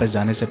پاس واپس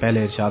جانے سے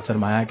پہلے ارشاد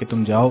فرمایا کہ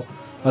تم جاؤ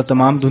اور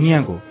تمام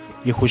دنیا کو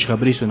یہ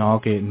خوشخبری سناؤ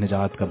کہ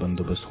نجات کا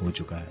بندوبست ہو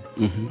چکا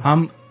ہے.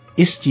 ہم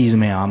اس چیز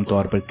میں عام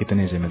طور پر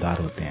کتنے ذمہ دار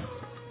ہوتے ہیں,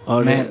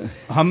 اور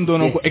ہم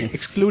دونوں کو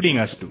ایکسکلوڈنگ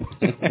اس ٹو.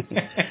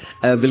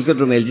 بالکل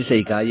رومیل جی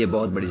صحیح کہا, یہ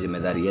بہت بڑی ذمہ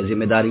داری ہے.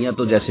 ذمہ داریاں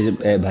تو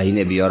جیسے بھائی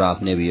نے بھی اور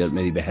آپ نے بھی اور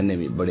میری بہن نے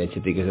بھی بڑے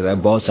اچھے طریقے سے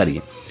بہت ساری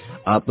ہیں.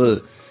 آپ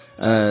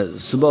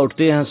صبح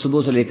اٹھتے ہیں,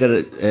 صبح سے لے کر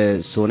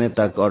سونے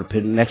تک اور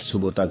پھر نیکسٹ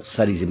صبح تک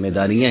ساری ذمہ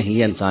داریاں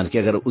ہی انسان کی,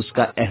 اگر اس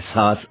کا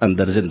احساس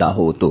اندر زندہ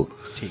ہو تو.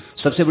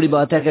 سب سے بڑی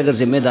بات ہے کہ اگر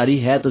ذمہ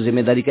داری ہے تو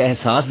ذمہ داری کا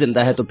احساس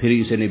زندہ ہے تو پھر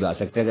اسے نبھا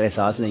سکتے. اگر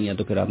احساس نہیں ہے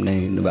تو پھر آپ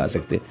نہیں نبھا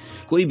سکتے.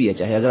 کوئی بھی ہے,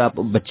 چاہے اگر آپ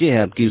بچے ہیں,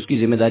 آپ کی اس کی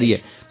ذمہ داری ہے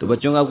تو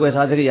بچوں کا آپ کو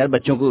احساس ہے کہ یار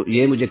بچوں کو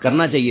یہ مجھے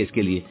کرنا چاہیے اس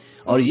کے لیے,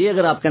 اور یہ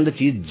اگر آپ کے اندر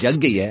چیز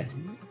جگ گئی ہے,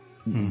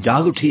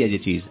 جاگ اٹھی ہے یہ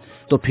چیز,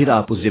 تو پھر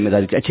آپ اس ذمہ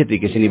داری کو اچھے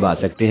طریقے سے نبھا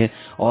سکتے ہیں.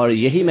 اور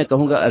یہی میں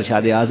کہوں گا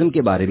ارشاد اعظم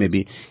کے بارے میں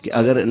بھی کہ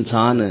اگر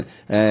انسان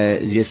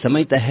یہ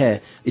سمجھتا ہے,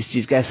 اس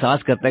چیز کا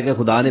احساس کرتا ہے کہ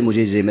خدا نے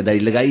مجھے ذمہ داری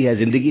لگائی ہے,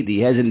 زندگی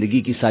دی ہے,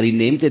 زندگی کی ساری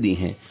نعمتیں دی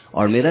ہیں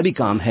اور میرا بھی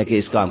کام ہے کہ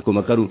اس کام کو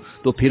میں کروں,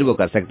 تو پھر وہ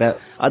کر سکتا ہے.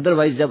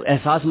 ادروائز جب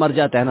احساس مر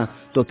جاتا ہے نا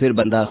تو پھر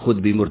بندہ خود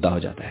بھی مردہ ہو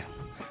جاتا ہے.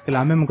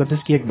 کلام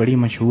مقدس کی ایک بڑی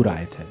مشہور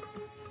آیت ہے,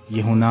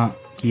 یوحنا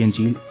کی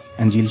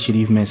انجیل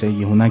شریف میں سے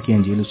یوحنا کی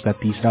انجیل اس کا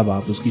 3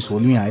 باب اس کی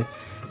 16ویں آیت,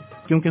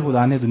 کیونکہ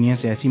خدا نے دنیا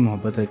سے ایسی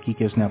محبت رکھی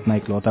کہ اس نے اپنا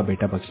اکلوتا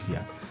بیٹا بخش دیا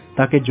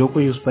تاکہ جو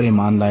کوئی اس پر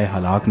ایمان لائے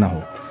ہلاک نہ ہو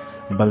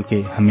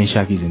بلکہ ہمیشہ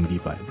کی زندگی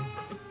پائے.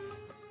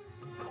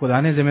 خدا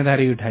نے ذمہ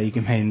داری اٹھائی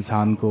کہ میں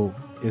انسان کو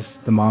اس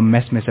تمام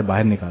میس میں سے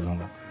باہر نکالوں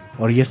گا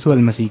اور یسوع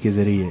المسیح کے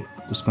ذریعے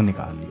اس کو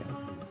نکال لیا.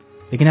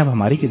 لیکن اب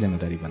ہماری کی ذمہ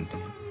داری بنتی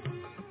ہے.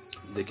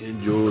 دیکھیں,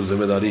 جو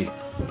ذمہ داری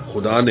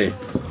خدا نے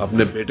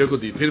اپنے بیٹے کو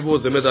دی, پھر وہ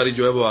ذمہ داری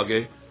جو ہے وہ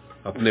آگے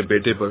اپنے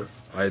بیٹے پر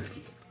عائد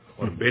کی,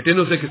 اور بیٹے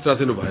نے اسے کس طرح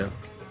سے نبھایا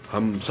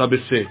ہم سب اس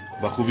سے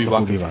بخوبی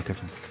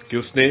واقف ہیں کہ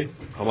اس نے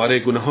ہمارے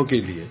گناہوں کے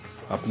لیے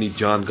اپنی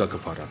جان کا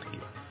کفارہ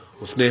کیا.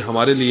 اس نے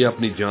ہمارے لیے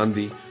اپنی جان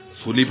دی,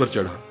 سولی پر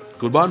چڑھا,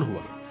 قربان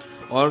ہوا.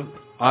 اور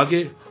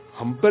آگے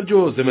ہم پر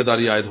جو ذمہ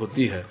داری عائد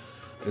ہوتی ہے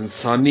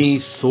انسانی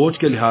سوچ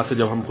کے لحاظ سے,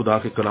 جب ہم خدا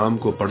کے کلام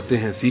کو پڑھتے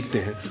ہیں,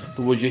 سیکھتے ہیں,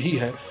 تو وہ یہی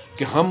ہے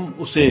کہ ہم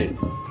اسے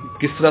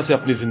کس طرح سے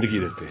اپنی زندگی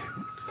دیتے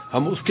ہیں,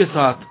 ہم اس کے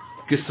ساتھ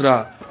کس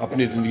طرح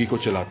اپنی زندگی کو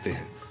چلاتے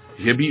ہیں.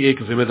 یہ بھی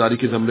ایک ذمہ داری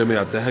کے زمرے میں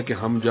آتا ہے کہ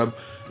ہم جب,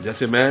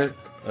 جیسے میں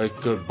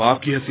ایک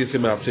باپ کی حیثیت سے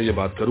میں آپ سے یہ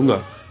بات کروں گا,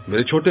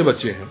 میرے چھوٹے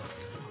بچے ہیں,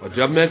 اور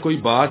جب میں کوئی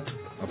بات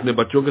اپنے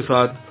بچوں کے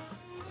ساتھ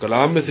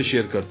کلام میں سے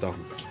شیئر کرتا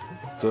ہوں,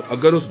 تو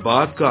اگر اس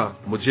بات کا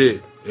مجھے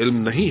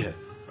علم نہیں ہے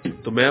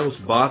تو میں اس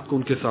بات کو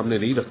ان کے سامنے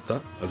نہیں رکھتا.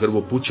 اگر وہ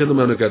پوچھے تو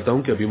میں انہیں کہتا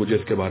ہوں کہ ابھی مجھے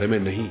اس کے بارے میں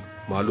نہیں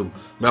معلوم,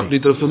 میں اپنی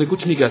طرف سے انہیں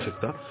کچھ نہیں کہہ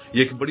سکتا. یہ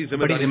ایک بڑی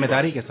ذمہ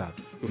داری کے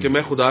ساتھ, کیونکہ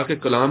میں خدا کے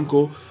کلام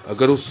کو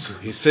اگر اس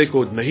حصے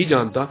کو نہیں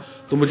جانتا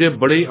تو مجھے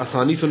بڑی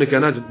آسانی سے انہیں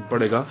کہنا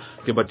پڑے گا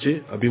کہ بچے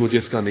ابھی مجھے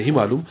اس کا نہیں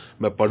معلوم,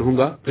 میں پڑھوں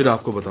گا پھر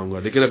آپ کو بتاؤں گا.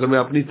 لیکن اگر میں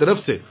اپنی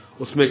طرف سے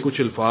اس میں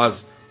کچھ الفاظ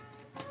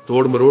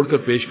توڑ مروڑ کر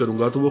پیش کروں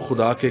گا تو وہ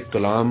خدا کے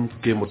کلام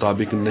کے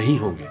مطابق نہیں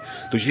ہوں گے.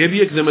 تو یہ بھی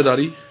ایک ذمہ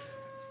داری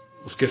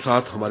اس کے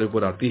ساتھ ہمارے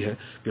اوپر آتی ہے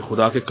کہ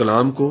خدا کے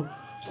کلام کو,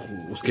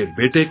 اس کے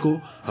بیٹے کو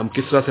ہم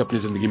کس طرح سے اپنی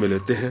زندگی میں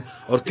لیتے ہیں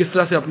اور کس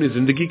طرح سے اپنی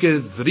زندگی کے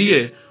ذریعے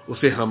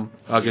اسے ہم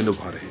آگے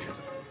نبھا رہے ہیں.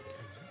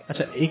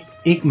 اچھا,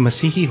 ایک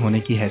مسیحی ہونے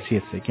کی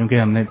حیثیت سے, کیونکہ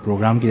ہم نے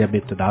پروگرام کی جب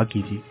ابتدا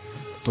کی تھی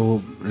تو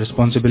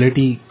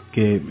رسپانسبلٹی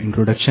کے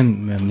انٹروڈکشن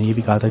میں ہم نے یہ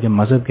بھی کہا تھا کہ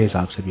مذہب کے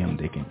حساب سے بھی ہم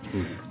دیکھیں,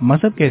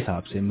 مذہب کے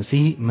حساب سے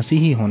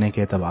مسیحی ہونے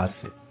کے اعتبار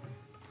سے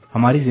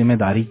ہماری ذمہ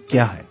داری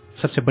کیا ہے,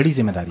 سب سے بڑی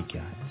ذمہ داری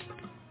کیا ہے؟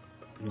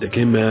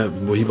 دیکھیں, میں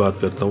وہی بات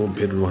کرتا ہوں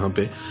پھر وہاں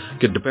پہ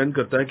کہ ڈپینڈ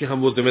کرتا ہے کہ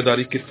ہم وہ ذمہ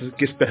داری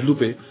کس پہلو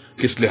پہ,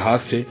 کس لحاظ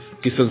سے,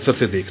 کس عنصر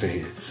سے دیکھ رہے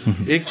ہیں.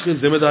 ایک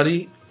ذمہ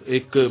داری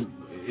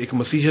ایک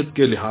مسیحیت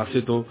کے لحاظ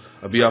سے تو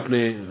ابھی آپ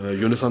نے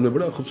یونس صاحب نے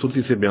بڑا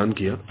خوبصورتی سے بیان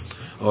کیا,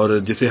 اور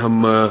جسے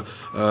ہم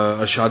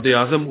ارشاد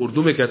اعظم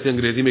اردو میں کہتے ہیں,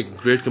 انگریزی میں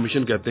گریٹ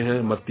کمیشن کہتے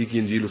ہیں, متی کی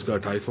انجیل اس کا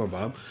 28واں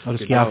باب اور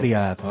اس کی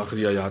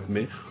آخری آیات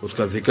میں اس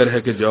کا ذکر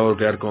ہے کہ جاؤ اور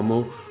غیر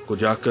قوموں کو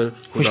جا کر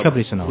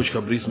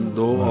خوشخبری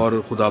دو, اور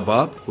خدا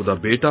باپ, خدا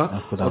بیٹا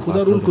اور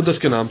خدا روح القدس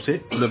کے نام سے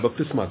انہیں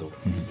بپتسمہ دو.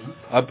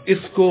 اب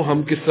اس کو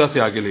ہم کس طرح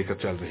سے آگے لے کر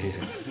چل رہے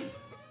ہیں,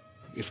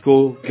 اس کو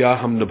کیا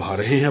ہم نبھا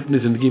رہے ہیں اپنی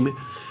زندگی میں,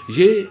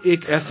 یہ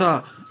ایک ایسا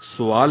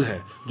سوال ہے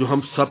جو ہم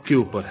سب کے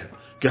اوپر ہے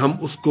کہ ہم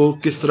اس کو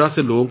کس طرح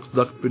سے لوگوں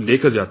تک لے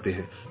کر جاتے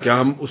ہیں. کیا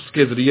ہم اس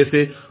کے ذریعے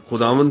سے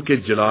خداوند کے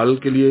جلال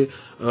کے لیے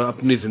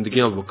اپنی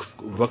زندگیاں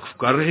وقف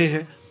کر رہے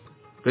ہیں.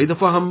 کئی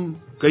دفعہ ہم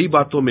کئی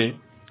باتوں میں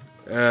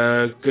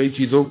کئی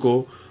چیزوں کو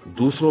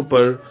دوسروں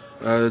پر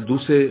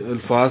دوسرے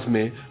الفاظ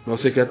میں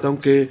اسے کہتا ہوں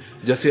کہ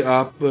جیسے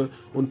آپ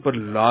ان پر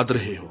لاد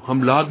رہے ہو,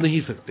 ہم لاد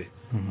نہیں سکتے.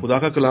 خدا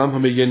کا کلام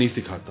ہمیں یہ نہیں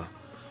سکھاتا.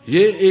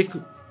 یہ ایک,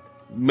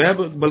 میں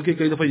بلکہ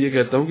کئی دفعہ یہ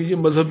کہتا ہوں کہ یہ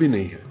مذہب بھی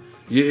نہیں ہے,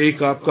 یہ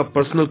ایک آپ کا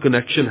پرسنل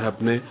کنیکشن ہے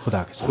اپنے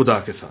خدا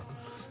کے ساتھ.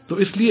 تو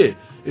اس لیے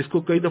اس کو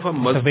کئی دفعہ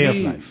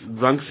مذہبی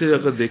رنگ سے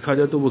اگر دیکھا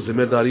جائے تو وہ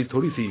ذمہ داری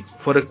تھوڑی سی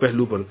فرق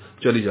پہلو پر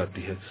چلی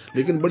جاتی ہے,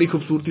 لیکن بڑی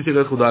خوبصورتی سے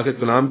اگر خدا کے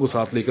کلام کو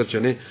ساتھ لے کر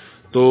چلیں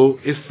تو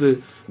اس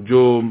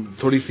جو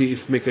تھوڑی سی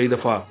اس میں کئی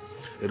دفعہ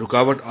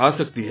رکاوٹ آ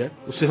سکتی ہے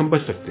اس سے ہم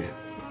بچ سکتے ہیں.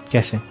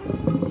 کیسے؟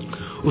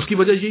 اس کی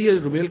وجہ یہی ہے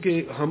رمیل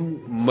کہ ہم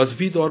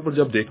مذہبی طور پر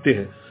جب دیکھتے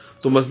ہیں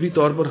تو مذہبی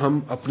طور پر ہم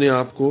اپنے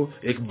آپ کو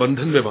ایک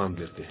بندھن میں باندھ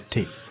لیتے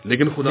ہیں,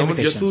 لیکن خداوند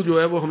یسوع جو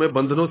ہے وہ ہمیں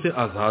بندھنوں سے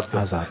آزاد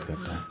کرتا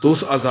ہے. تو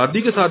اس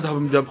آزادی کے ساتھ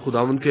ہم جب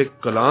خداوند کے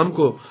کلام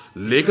کو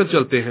لے کر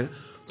چلتے ہیں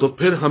تو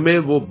پھر ہمیں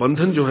وہ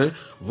بندھن جو ہیں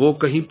وہ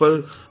کہیں پر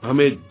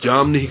ہمیں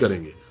جام نہیں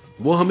کریں گے,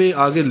 وہ ہمیں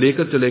آگے لے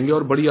کر چلیں گے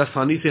اور بڑی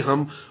آسانی سے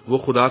ہم وہ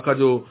خدا کا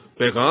جو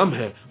پیغام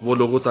ہے وہ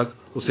لوگوں تک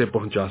اسے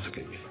پہنچا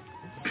سکیں گے.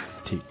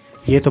 ٹھیک,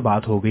 یہ تو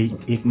بات ہو گئی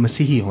ایک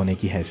مسیحی ہونے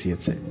کی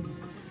حیثیت سے.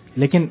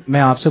 لیکن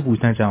میں آپ سے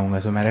پوچھنا چاہوں گا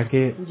سمیرا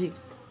کہ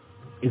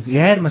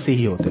غیر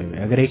مسیحی ہوتے ہوئے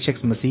اگر ایک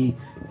شخص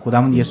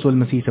خداوند یسوع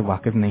المسیح سے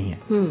واقف نہیں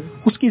ہے,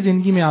 اس کی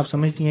زندگی میں آپ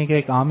سمجھتی ہیں کہ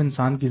ایک عام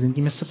انسان کی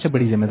زندگی میں سب سے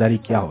بڑی ذمہ داری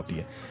کیا ہوتی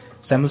ہے,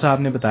 تیمور صاحب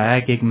نے بتایا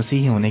ہے کہ ایک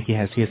مسیحی ہونے کی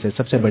حیثیت سے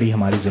سب سے بڑی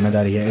ہماری ذمہ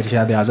داری ہے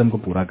ارشاد اعظم کو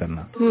پورا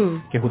کرنا،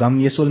 کہ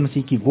خداوند یسوع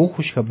المسیح کی وہ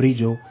خوشخبری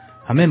جو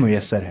ہمیں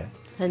میسر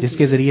ہے، جس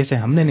کے ذریعے سے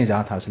ہم نے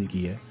نجات حاصل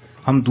کی ہے،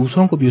 ہم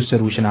دوسروں کو بھی اس سے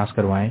روشناس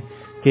کروائیں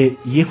کہ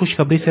یہ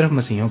خوشخبری صرف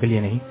مسیحیوں کے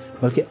لیے نہیں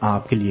بلکہ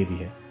آپ کے لیے بھی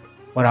ہے،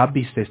 اور آپ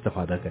بھی اس سے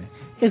استفادہ کریں۔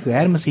 ایک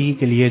غیر مسیحی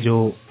کے لیے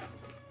جو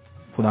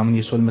خداوند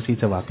یسوع المسیح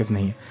سے واقف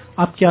نہیں ہے،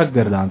 آپ کیا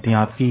گردانتی ہیں؟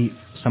 آپ کی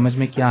سمجھ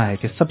میں کیا ہے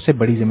کہ سب سے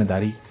بڑی ذمہ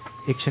داری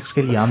ایک شخص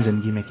کے لیے عام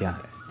زندگی میں کیا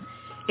ہے؟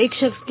 ایک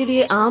شخص کے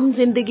لیے عام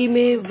زندگی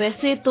میں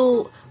ویسے تو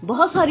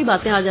بہت ساری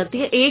باتیں آ جاتی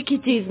ہیں، ایک ہی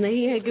چیز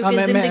نہیں ہے،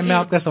 کیونکہ میں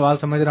آپ کا سوال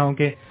سمجھ رہا ہوں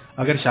کہ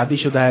اگر شادی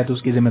شدہ ہے تو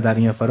اس کی ذمہ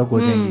داریاں فرق ہو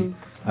جائیں گی،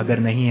 اگر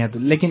نہیں ہے تو،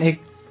 لیکن ایک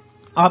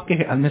آپ کے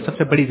خیال میں سب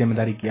سے بڑی ذمہ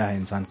داری کیا ہے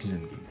انسان کی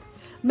زندگی میں؟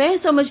 میں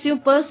سمجھتی ہوں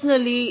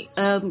پرسنلی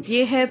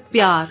یہ ہے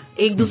پیار،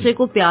 ایک دوسرے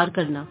کو پیار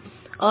کرنا۔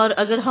 اور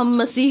اگر ہم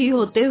مسیحی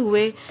ہوتے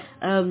ہوئے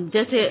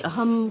جیسے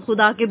ہم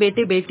خدا کے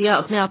بیٹے بیٹیاں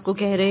اپنے آپ کو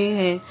کہہ رہے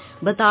ہیں،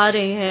 بتا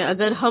رہے ہیں،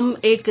 اگر ہم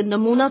ایک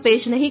نمونہ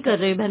پیش نہیں کر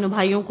رہے بہنوں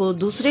بھائیوں کو،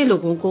 دوسرے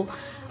لوگوں کو،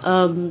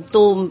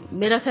 تو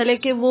میرا خیال ہے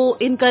کہ وہ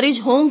انکریج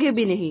ہوں گے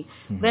بھی نہیں۔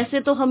 ویسے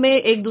تو ہمیں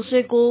ایک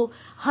دوسرے کو،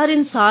 ہر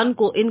انسان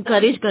کو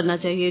انکریج کرنا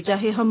چاہیے،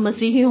 چاہے ہم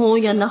مسیحی ہوں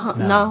یا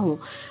نہ ہوں۔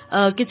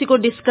 کسی کو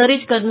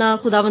ڈسکریج کرنا،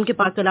 خداوند کے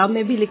پاک کلام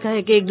میں بھی لکھا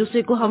ہے کہ ایک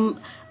دوسرے کو ہم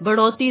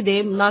بڑھوتی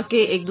دیں، نہ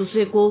کہ ایک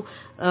دوسرے کو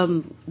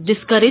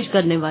ڈسکریج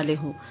کرنے والے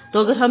ہوں۔ تو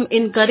اگر ہم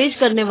انکریج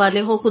کرنے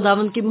والے ہوں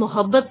خداوند کی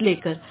محبت لے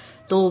کر،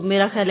 تو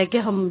میرا خیال ہے کہ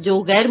ہم جو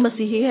غیر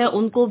مسیحی ہیں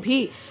ان کو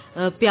بھی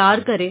پیار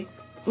کریں،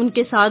 ان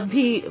کے ساتھ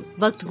بھی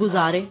وقت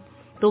گزاریں،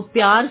 تو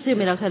پیار سے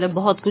میرا خیال ہے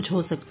بہت کچھ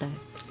ہو سکتا ہے۔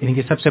 یعنی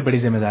کہ سب سے بڑی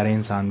ذمہ داری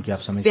انسان کی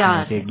آپ سمجھتے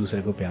ہیں کہ ایک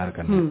دوسرے کو پیار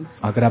کرنا۔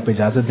 اگر آپ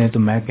اجازت دیں تو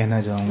میں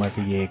کہنا چاہوں گا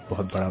کہ یہ ایک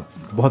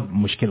بہت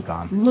مشکل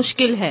کام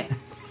ہے۔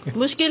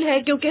 مشکل ہے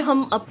کیونکہ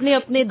ہم اپنے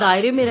اپنے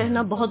دائرے میں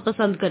رہنا بہت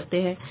پسند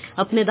کرتے ہیں،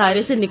 اپنے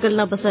دائرے سے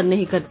نکلنا پسند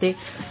نہیں کرتے۔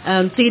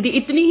 سیدھی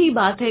اتنی ہی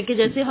بات ہے کہ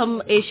جیسے ہم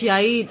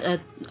ایشیائی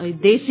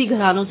دیسی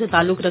گھرانوں سے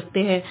تعلق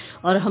رکھتے ہیں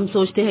اور ہم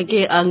سوچتے ہیں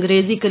کہ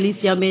انگریزی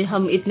کلیسیا میں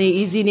ہم اتنے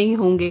ایزی نہیں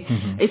ہوں گے،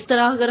 اس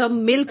طرح اگر ہم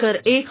مل کر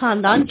ایک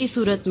خاندان کی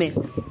صورت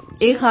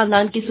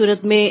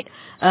میں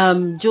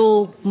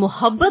جو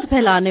محبت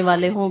پھیلانے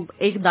والے ہوں،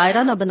 ایک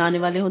دائرہ نہ بنانے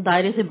والے ہوں،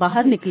 دائرے سے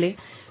باہر نکلے،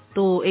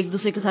 تو ایک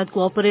دوسرے کے ساتھ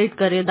کوآپریٹ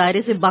کرے،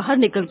 دائرے سے باہر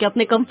نکل کے،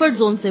 اپنے کمفرٹ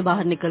زون سے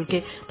باہر نکل کے،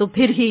 تو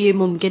پھر ہی یہ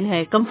ممکن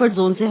ہے۔ کمفرٹ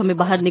زون سے ہمیں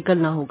باہر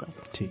نکلنا ہوگا۔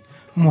 ٹھیک،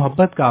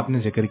 محبت کا آپ نے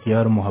ذکر کیا،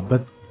 اور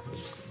محبت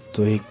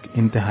تو ایک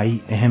انتہائی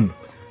اہم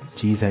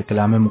چیز ہے۔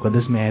 کلام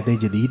مقدس میں عہد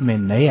جدید میں،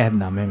 نئے عہد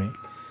نامے میں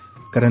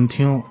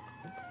کرنتھیوں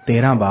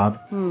 13 باب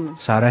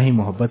سارا ہی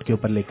محبت کے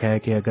اوپر لکھا ہے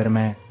کہ اگر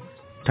میں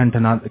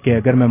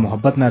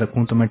محبت نہ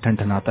رکھوں تو میں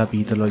ٹھنٹھناتا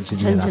پیتل اور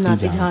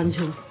جھنجھناتی جھانجھ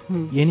ہوں۔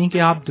 یعنی کہ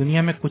آپ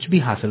دنیا میں کچھ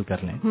بھی حاصل کر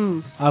لیں،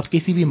 آپ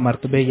کسی بھی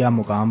مرتبے یا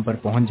مقام پر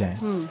پہنچ جائیں،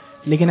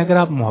 لیکن اگر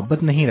آپ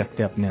محبت نہیں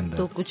رکھتے اپنے اندر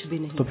تو کچھ بھی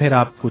نہیں، تو پھر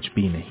آپ کچھ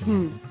بھی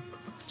نہیں۔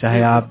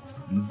 چاہے آپ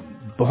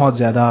بہت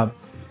زیادہ،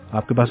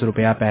 آپ کے پاس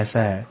روپیہ پیسہ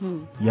ہے،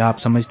 یا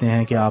آپ سمجھتے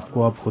ہیں کہ آپ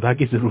کو اب خدا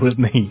کی ضرورت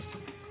نہیں،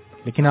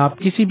 لیکن آپ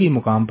کسی بھی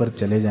مقام پر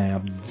چلے جائیں،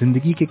 آپ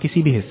زندگی کے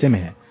کسی بھی حصے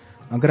میں ہیں،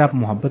 اگر آپ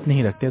محبت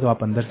نہیں رکھتے تو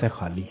آپ اندر سے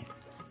خالی ہیں۔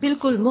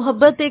 بالکل،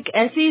 محبت ایک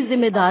ایسی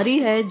ذمہ داری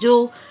ہے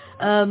جو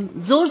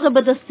زور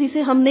زبردستی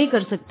سے ہم نہیں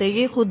کر سکتے۔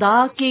 یہ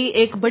خدا کی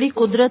ایک بڑی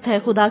قدرت ہے،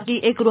 خدا کی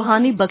ایک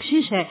روحانی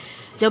بخشش ہے۔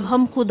 جب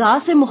ہم خدا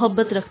سے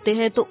محبت رکھتے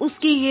ہیں تو اس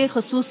کی یہ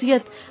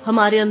خصوصیت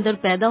ہمارے اندر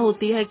پیدا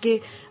ہوتی ہے کہ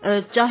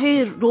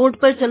چاہے روڈ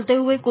پر چلتے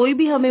ہوئے کوئی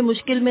بھی ہمیں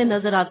مشکل میں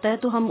نظر آتا ہے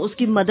تو ہم اس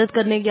کی مدد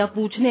کرنے یا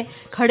پوچھنے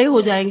کھڑے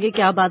ہو جائیں گے،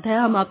 کیا بات ہے،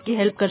 ہم آپ کی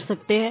ہیلپ کر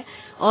سکتے ہیں۔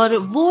 اور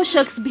وہ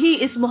شخص بھی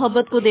اس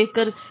محبت کو دیکھ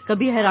کر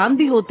کبھی حیران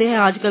بھی ہوتے ہیں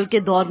آج کل کے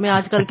دور میں،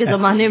 آج کل کے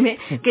زمانے میں،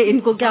 کہ ان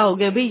کو کیا ہو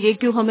گیا بھئی، یہ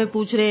کیوں ہمیں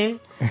پوچھ رہے ہیں۔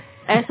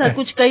 ایسا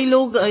کچھ کئی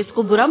لوگ اس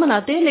کو برا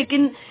مناتے ہیں،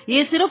 لیکن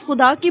یہ صرف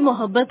خدا کی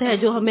محبت ہے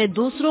جو ہمیں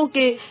دوسروں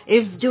کے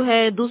جو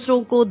ہے، دوسروں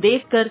کو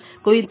دیکھ کر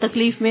کوئی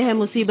تکلیف میں ہے،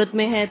 مصیبت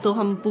میں ہے، تو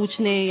ہم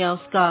پوچھنے یا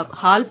اس کا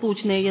حال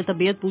پوچھنے یا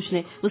طبیعت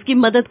پوچھنے، اس کی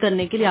مدد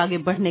کرنے کے لیے، آگے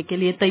بڑھنے کے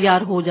لیے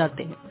تیار ہو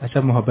جاتے ہیں۔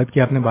 اچھا، محبت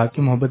کی آپ نے بات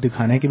کی، محبت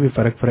دکھانے کے بھی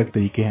فرق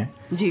طریقے ہیں۔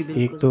 جی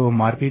بالکل۔ ایک تو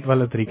مار پیٹ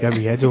والا طریقہ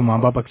بھی ہے جو ماں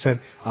باپ اکثر،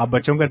 آپ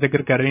بچوں کا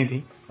ذکر کر رہی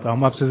تھی تو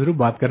ہم آپ سے ضرور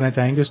بات کرنا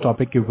چاہیں گے اس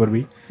ٹاپک کے اوپر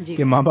بھی،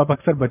 کہ ماں باپ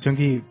اکثر بچوں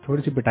کی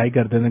تھوڑی سی پٹائی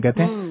کرتے ہیں،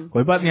 کہتے ہیں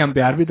کوئی بات نہیں، ہم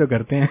پیار بھی تو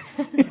کرتے ہیں۔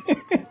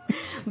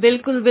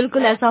 بالکل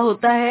بالکل ایسا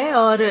ہوتا ہے،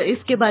 اور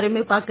اس کے بارے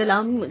میں پاک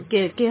کلام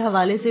کے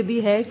حوالے سے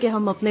بھی ہے کہ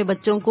ہم اپنے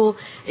بچوں کو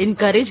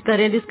انکریج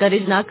کریں،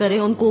 ڈسکریج نہ کریں،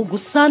 ان کو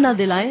غصہ نہ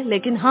دلائیں،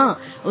 لیکن ہاں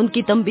ان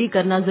کی تنبیہ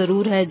کرنا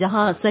ضرور ہے،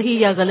 جہاں صحیح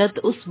یا غلط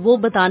وہ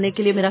بتانے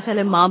کے لیے میرا خیال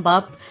ہے ماں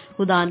باپ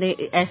خدا نے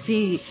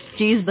ایسی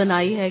چیز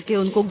بنائی ہے کہ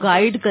ان کو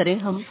گائیڈ کریں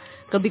ہم۔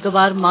 کبھی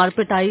کبھار مار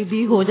پٹائی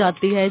بھی ہو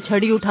جاتی ہے،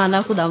 چھڑی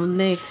اٹھانا خدا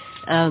نے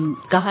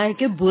کہا ہے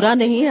کہ برا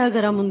نہیں ہے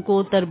اگر ہم ان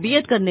کو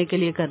تربیت کرنے کے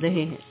لیے کر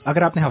رہے ہیں۔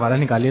 اگر آپ نے حوالہ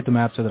نکالیے تو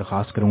میں آپ سے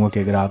درخواست کروں گا کہ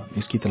اگر آپ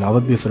اس کی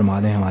تلاوت بھی فرما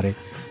دیں ہمارے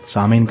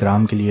سامعین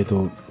کرام کے لیے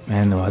تو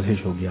میں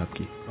نوازش ہوگی آپ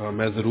کی۔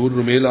 میں ضرور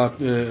رومیل،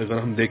 اگر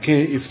ہم دیکھیں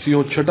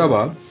افسیوں 6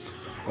 باب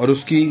اور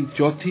اس کی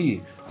 4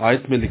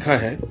 آیت میں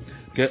لکھا ہے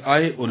کہ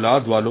آئے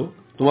اولاد والو،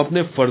 تم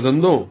اپنے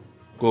فرزندوں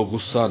کو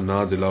غصہ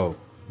نہ دلاؤ،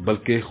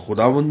 بلکہ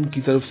خداوند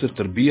کی طرف سے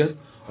تربیت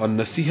اور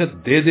نصیحت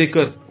دے دے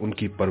کر ان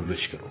کی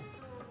پرورش کرو.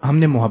 ہم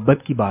نے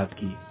محبت کی بات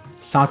کی,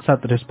 ساتھ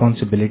ساتھ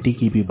رسپانسبلٹی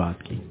کی بھی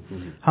بات کی.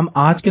 ہم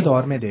آج کے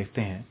دور میں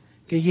دیکھتے ہیں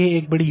کہ یہ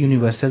ایک بڑی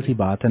یونیورسل سی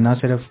بات ہے, نہ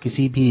صرف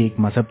کسی بھی ایک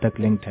مذہب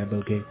تک لنکڈ ہے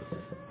بلکہ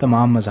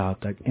تمام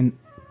مذاہب تک.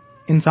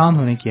 انسان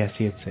ہونے کی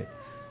حیثیت سے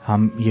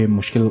ہم یہ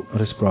مشکل اور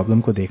اس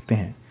پرابلم کو دیکھتے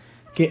ہیں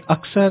کہ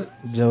اکثر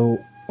جو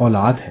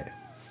اولاد ہے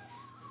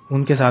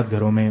ان کے ساتھ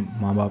گھروں میں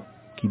ماں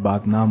باپ کی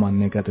بات نہ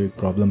ماننے کا تو ایک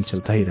پرابلم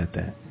چلتا ہی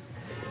رہتا ہے.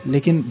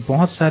 لیکن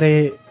بہت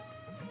سارے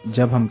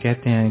جب ہم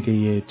کہتے ہیں کہ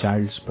یہ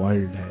چائلڈ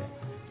اسپوائلڈ ہے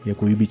یا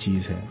کوئی بھی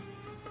چیز ہے,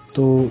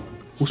 تو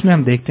اس میں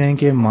ہم دیکھتے ہیں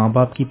کہ ماں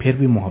باپ کی پھر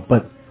بھی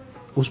محبت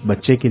اس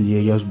بچے کے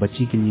لیے یا اس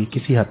بچی کے لیے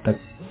کسی حد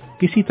تک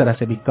کسی طرح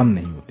سے بھی کم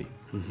نہیں ہوتی.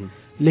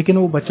 لیکن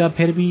وہ بچہ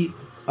پھر بھی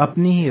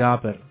اپنی ہی راہ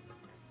پر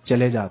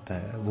چلے جاتا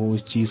ہے. وہ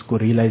اس چیز کو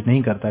ریئلائز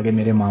نہیں کرتا کہ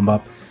میرے ماں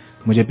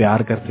باپ مجھے پیار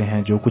کرتے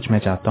ہیں, جو کچھ میں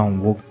چاہتا ہوں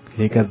وہ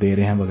لے کر دے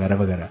رہے ہیں وغیرہ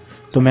وغیرہ,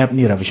 تو میں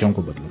اپنی روشوں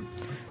کو بدلوں.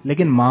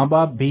 لیکن ماں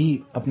باپ بھی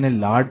اپنے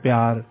لاڈ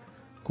پیار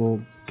کو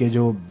کے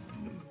جو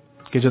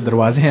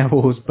دروازے ہیں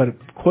وہ اس پر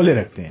کھولے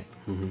رکھتے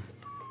ہیں,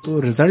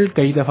 تو رزلٹ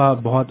کئی دفعہ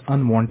بہت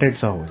انوانٹیڈ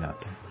سا ہو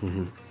جاتا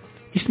ہے.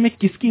 اس میں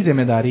کس کی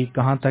ذمہ داری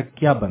کہاں تک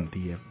کیا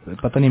بنتی ہے؟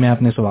 پتہ نہیں میں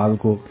اپنے سوال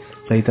کو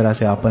صحیح طرح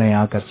سے آپ پر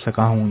یہاں کر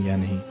سکا ہوں یا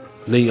نہیں.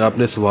 نہیں, آپ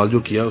نے سوال جو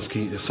کیا اس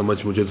کی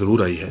سمجھ مجھے ضرور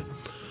آئی ہے.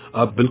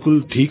 آپ بالکل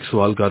ٹھیک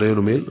سوال کر رہے ہیں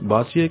رومیل.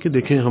 بات یہ ہے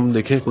کہ ہم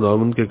دیکھیں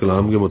خداوند کے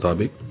کلام کے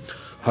مطابق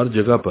ہر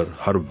جگہ پر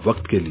ہر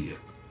وقت کے لیے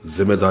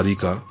ذمہ داری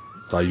کا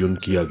تعین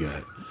کیا گیا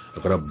ہے.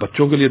 اگر آپ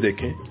بچوں کے لیے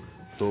دیکھیں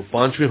تو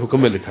 5ویں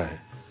حکم میں لکھا ہے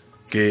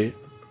کہ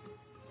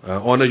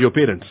آنر یور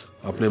پیرنٹس,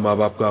 اپنے ماں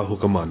باپ کا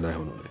حکم ماننا ہے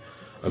انہوں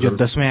نے. جو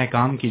 10ویں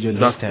احکام کی جو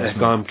لسٹ ہے,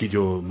 احکام کی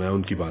جو میں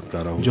ان کی بات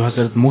کر رہا ہوں, جو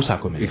حضرت موسیٰ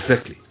کو ملی.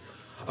 ایگزیکٹلی.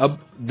 اب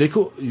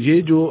دیکھو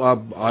یہ جو آپ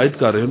عائد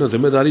کر رہے ہو نا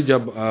ذمہ داری,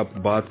 جب آپ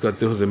بات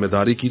کرتے ہو ذمہ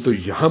داری کی, تو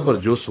یہاں پر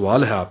جو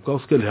سوال ہے آپ کا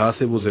اس کے لحاظ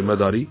سے وہ ذمہ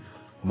داری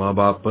ماں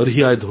باپ پر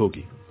ہی عائد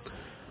ہوگی.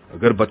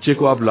 اگر بچے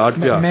کو آپ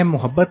لاڈ پیار, میں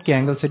محبت کے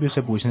اینگل سے بھی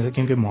اسے پوچھنے سے,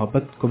 کیونکہ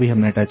محبت کو بھی ہم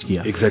نے ٹچ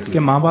کیا کہ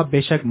ماں باپ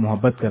بے شک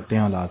محبت کرتے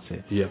ہیں اولاد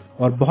سے,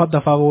 اور بہت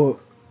دفعہ وہ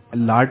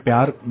لاڈ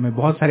پیار میں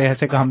بہت سارے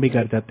ایسے کام بھی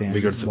کر جاتے ہیں,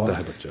 بگڑ سکتا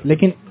ہے بچہ.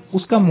 لیکن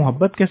اس کا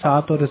محبت کے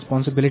ساتھ اور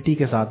رسپانسبلٹی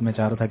کے ساتھ میں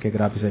چاہ رہا تھا کہ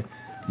اگر آپ اسے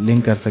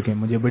لنک کر سکیں.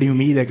 مجھے بڑی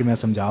امید ہے کہ میں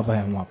سمجھا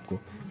پایا ہوں آپ کو.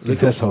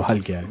 سوال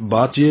کیا ہے؟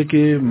 بات یہ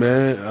کہ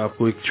میں آپ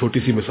کو ایک چھوٹی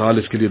سی مثال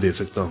اس کے لیے دے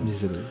سکتا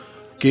ہوں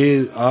کہ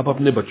آپ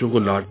اپنے بچوں کو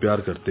لاڈ پیار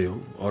کرتے ہو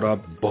اور آپ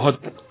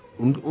بہت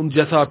ان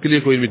جیسا آپ کے لیے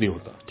کوئی بھی نہیں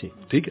ہوتا,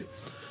 ٹھیک ہے,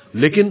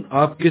 لیکن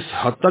آپ کس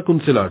حد تک ان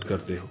سے لاڈ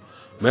کرتے ہو.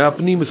 میں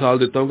اپنی مثال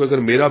دیتا ہوں کہ اگر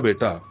میرا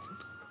بیٹا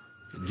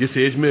جس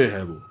ایج میں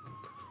ہے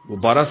وہ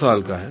 12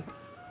 سال کا ہے,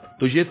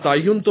 تو یہ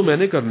تعین تو میں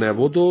نے کرنا ہے,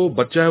 وہ تو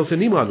بچہ ہے, اسے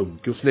نہیں معلوم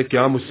کہ اس نے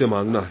کیا مجھ سے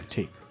مانگنا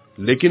ہے,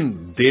 لیکن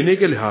دینے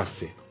کے لحاظ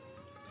سے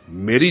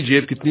میری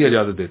جیب کتنی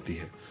اجازت دیتی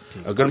ہے.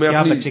 اگر میں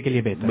بچے کے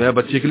لیے بہتر, میں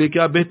بچے کے لیے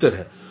کیا بہتر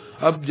ہے.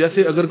 اب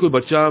جیسے اگر کوئی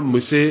بچہ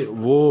مجھ سے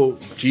وہ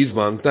چیز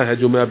مانگتا ہے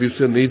جو میں ابھی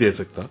اسے نہیں دے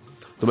سکتا,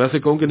 تو میں اسے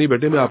کہوں کہ نہیں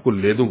بیٹے میں آپ کو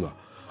لے دوں گا.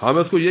 ہاں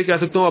میں اس کو یہ کہہ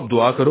سکتا ہوں آپ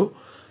دعا کرو,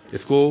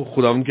 اس کو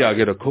خداوند کے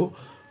آگے رکھو,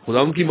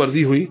 خداوند کی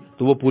مرضی ہوئی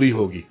تو وہ پوری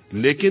ہوگی.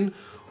 لیکن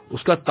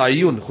اس کا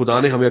تعین خدا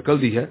نے ہمیں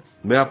عقل دی ہے,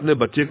 میں اپنے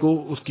بچے کو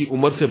اس کی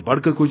عمر سے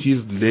بڑھ کر کوئی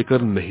چیز لے کر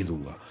نہیں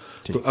دوں گا.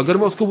 تو اگر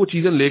میں اس کو وہ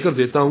چیزیں لے کر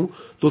دیتا ہوں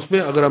تو اس میں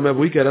اگر میں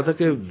وہی کہہ رہا تھا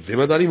کہ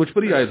ذمہ داری مجھ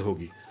پر ہی عائد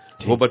ہوگی.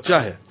 وہ بچہ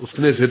ہے, اس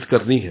نے ضد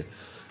کرنی ہے,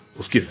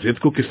 اس کی ضد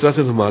کو کس طرح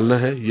سے سنبھالنا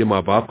ہے یہ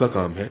ماں باپ کا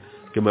کام ہے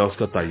کہ میں اس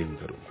کا تعین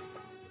کروں.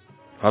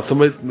 آپ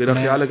سمجھ, میرا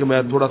خیال ہے کہ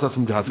میں تھوڑا سا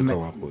سمجھا سکتا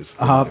ہوں آپ کو.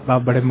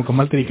 آپ بڑے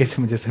مکمل طریقے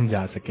سے مجھے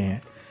سمجھا سکے ہیں,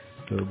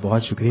 تو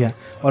بہت شکریہ.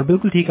 اور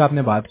بالکل ٹھیک آپ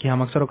نے بات کی.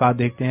 ہم اکثر اوقات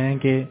دیکھتے ہیں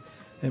کہ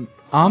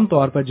عام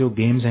طور پر جو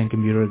گیمز ہیں,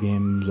 کمپیوٹر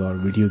گیمز اور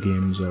ویڈیو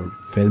گیمز اور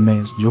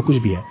فلمیں جو کچھ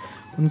بھی ہے,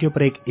 ان کے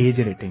اوپر ایک ایج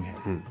ریٹنگ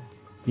ہے.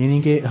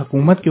 یعنی کہ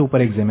حکومت کے اوپر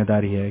ایک ذمہ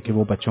داری ہے کہ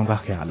وہ بچوں کا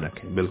خیال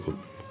رکھے. بالکل.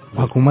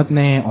 حکومت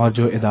نے اور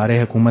جو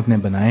ادارے حکومت نے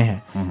بنائے ہیں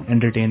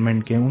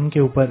انٹرٹینمنٹ کے, ان کے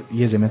اوپر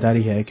یہ ذمہ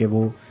داری ہے کہ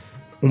وہ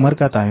عمر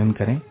کا تعین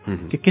کریں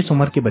کہ کس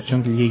عمر کے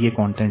بچوں کے لیے یہ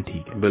کانٹینٹ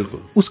ٹھیک ہے. بالکل.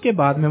 اس کے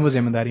بعد میں وہ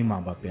ذمہ داری ماں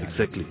باپ پہ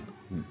ہے.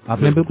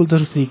 آپ نے بالکل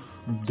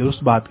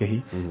درست بات کہی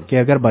کہ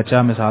اگر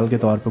بچہ مثال کے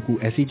طور پر کوئی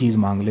ایسی چیز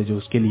مانگ لے جو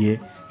اس کے لیے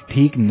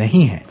ٹھیک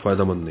نہیں ہے,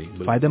 فائدہ مند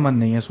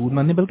نہیں ہے, سود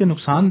مند نہیں بلکہ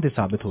نقصان دہ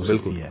ثابت ہو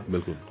سکتی ہے,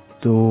 بالکل,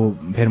 تو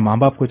پھر ماں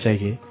باپ کو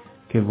چاہیے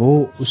کہ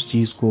وہ اس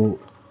چیز کو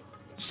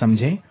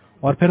سمجھیں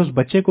اور پھر اس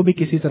بچے کو بھی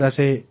کسی طرح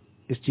سے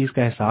اس چیز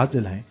کا احساس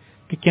دلائیں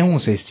کہ کیوں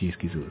اسے اس چیز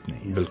کی ضرورت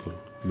نہیں ہے. بالکل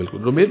بالکل.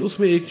 رومیل, اس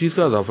میں ایک چیز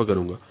کا اضافہ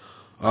کروں گا.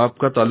 آپ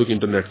کا تعلق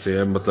انٹرنیٹ سے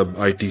ہے, مطلب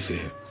آئی ٹی سے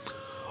ہے,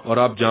 اور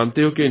آپ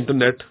جانتے ہو کہ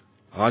انٹرنیٹ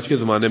آج کے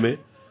زمانے میں,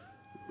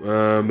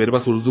 میرے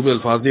پاس اردو میں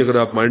الفاظ نہیں, اگر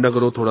آپ مائنڈ نہ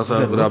کرو تھوڑا سا,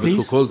 اگر آپ اس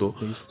کو کھول دو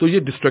تو یہ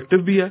ڈسٹرکٹیو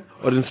بھی ہے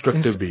اور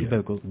انسٹرکٹیو بھی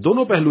ہے.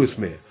 دونوں پہلو اس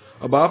میں ہے.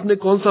 اب آپ نے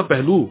کون سا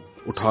پہلو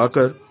اٹھا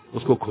کر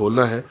اس کو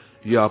کھولنا ہے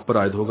یہ آپ پر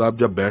عائد ہوگا. آپ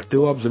جب بیٹھتے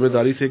ہو, آپ ذمہ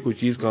داری سے کوئی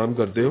چیز کام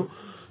کرتے ہو,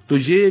 تو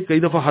یہ کئی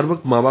دفعہ ہر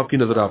وقت ماں باپ کی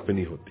نظر آپ پہ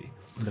نہیں ہوتی.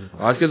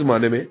 آج کے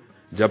زمانے میں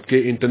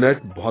جبکہ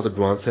انٹرنیٹ بہت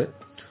ایڈوانس ہے,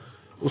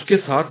 اس کے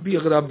ساتھ بھی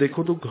اگر آپ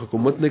دیکھو تو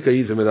حکومت نے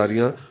کئی ذمہ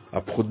داریاں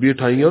آپ خود بھی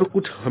اٹھائی ہیں اور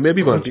کچھ ہمیں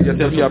بھی بانٹی,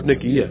 جیسے ابھی آپ نے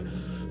کی ہے.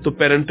 تو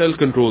پیرنٹل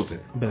کنٹرولز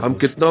ہیں, ہم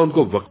کتنا ان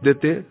کو وقت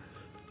دیتے ہیں,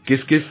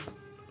 کس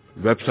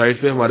ویب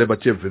سائٹ پہ ہمارے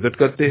بچے وزٹ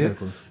کرتے ہیں.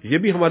 یہ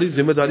بھی ہماری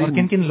ذمہ داری.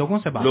 کن کن لوگوں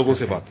سے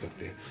بات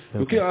کرتے ہیں,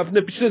 کیونکہ آپ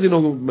نے پچھلے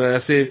دنوں میں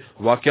ایسے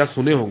واقعات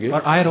سنے ہوں گے,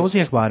 اور آئے روز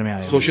ہی اخبار میں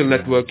آئے. سوشل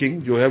نیٹ ورکنگ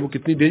جو ہے وہ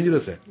کتنی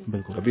ڈینجرس ہے.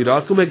 ابھی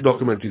رات کو میں ایک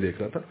ڈاکیومنٹری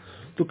دیکھ رہا تھا,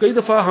 تو کئی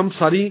دفعہ ہم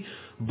ساری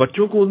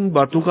بچوں کو ان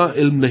باتوں کا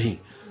علم نہیں.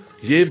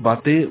 یہ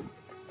باتیں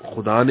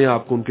خدا نے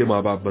آپ کو ان کے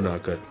ماں باپ بنا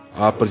کر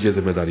آپ پر یہ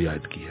ذمہ داری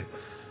عائد کی ہے.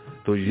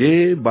 تو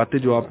یہ باتیں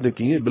جو آپ نے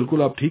کی ہیں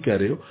بالکل آپ ٹھیک کہہ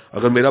رہے ہو.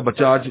 اگر میرا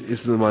بچہ آج اس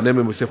زمانے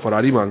میں مجھ سے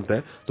فراری مانگتا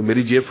ہے تو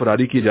میری جیب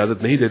فراری کی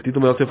اجازت نہیں دیتی, تو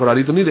میں اسے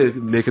فراری تو نہیں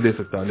لے کے دے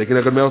سکتا. لیکن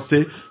اگر میں اس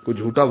سے کوئی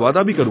جھوٹا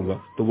وعدہ بھی کروں گا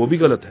تو وہ بھی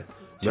غلط ہے.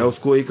 میں اس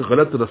کو ایک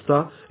غلط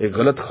رستہ, ایک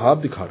غلط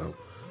خواب دکھا رہا ہوں.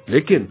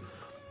 لیکن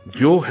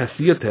جو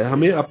حیثیت ہے,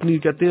 ہمیں اپنی,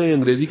 کہتے ہیں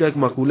انگریزی کا ایک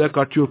مقولہ ہے,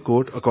 cut your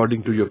quote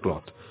according to your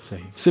cloth.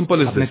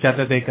 Simple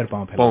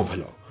پاؤں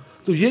پھیلاؤ.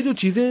 تو یہ جو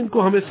چیزیں ان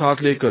کو ہمیں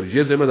ساتھ لے کر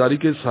یہ ذمہ داری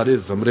کے سارے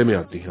زمرے میں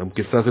آتی ہیں, ہم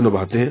کس طرح سے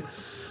نبھاتے ہیں.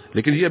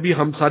 لیکن یہ ابھی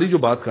ہم ساری جو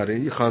بات کر رہے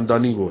ہیں یہ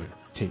خاندانی وہ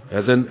ہے,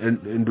 ایز این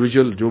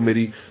انڈیویجول جو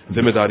میری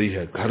ذمہ داری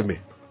ہے گھر میں,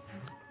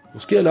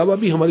 اس کے علاوہ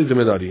بھی ہماری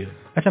ذمہ داری ہے.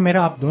 اچھا,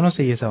 میرا آپ دونوں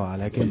سے یہ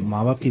سوال ہے کہ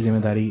ماں باپ کی ذمہ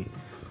داری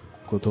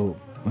کو تو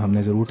ہم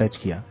نے ضرور ٹچ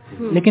کیا,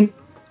 لیکن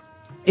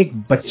ایک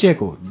بچے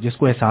کو جس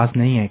کو احساس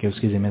نہیں ہے کہ اس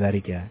کی ذمہ داری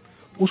کیا ہے,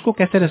 اس کو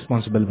کیسے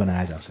ریسپانسبل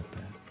بنایا جا سکتا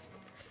ہے؟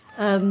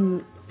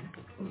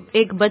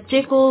 ایک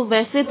بچے کو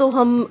ویسے تو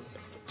ہم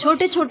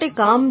چھوٹے چھوٹے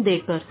کام دے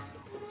کر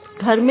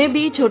گھر میں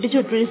بھی چھوٹی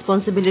چھوٹی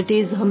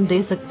رسپانسبلٹیز ہم دے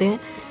سکتے ہیں.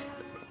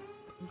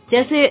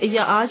 جیسے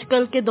یا آج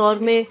کل کے دور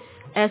میں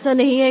ایسا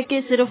نہیں ہے کہ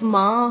صرف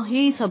ماں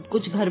ہی سب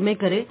کچھ گھر میں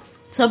کرے,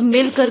 سب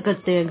مل کر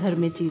کرتے ہیں گھر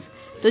میں چیز.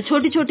 تو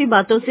چھوٹی چھوٹی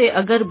باتوں سے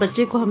اگر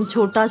بچے کو ہم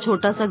چھوٹا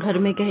چھوٹا سا گھر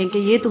میں کہیں کہ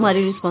یہ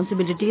تمہاری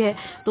رسپانسبلٹی ہے,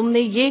 تم نے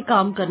یہ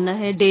کام کرنا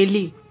ہے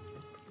ڈیلی,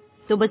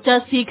 تو بچہ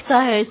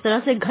سیکھتا ہے اس طرح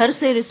سے گھر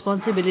سے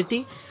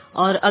رسپانسبلٹی.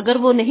 اور اگر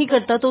وہ نہیں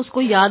کرتا تو اس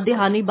کو یاد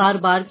دہانی بار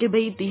بار کہ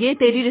بھئی یہ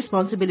تیری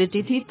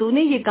رسپانسبلٹی تھی, تو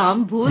نے یہ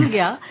کام بھول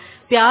گیا.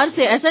 پیار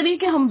سے, ایسا نہیں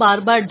کہ ہم بار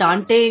بار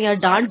ڈانٹیں یا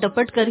ڈانٹ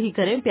ڈپٹ کر ہی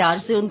کریں, پیار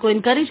سے ان کو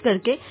انکریج کر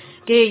کے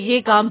کہ یہ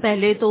کام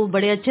پہلے تو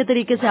بڑے اچھے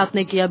طریقے سے آپ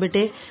نے کیا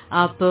بیٹے,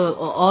 آپ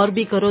اور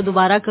بھی کرو,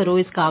 دوبارہ کرو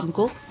اس کام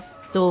کو,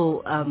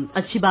 تو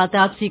اچھی بات ہے,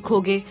 آپ سیکھو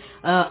گے.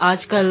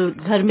 آج کل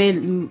گھر میں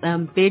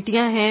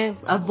بیٹیاں ہیں,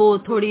 اب وہ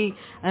تھوڑی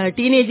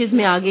ٹین ایجز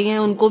میں آ گئی ہیں,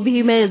 ان کو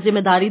بھی میں ذمہ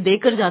داری دے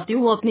کر جاتی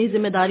ہوں. وہ اپنی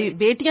ذمہ داری,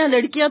 بیٹیاں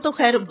لڑکیاں تو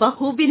خیر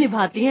بخوبی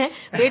نبھاتی ہیں,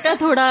 بیٹا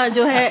تھوڑا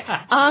جو ہے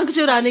آنکھ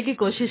چرانے کی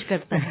کوشش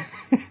کرتا ہے.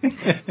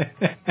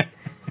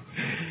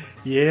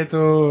 یہ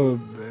تو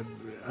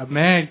اب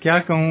میں کیا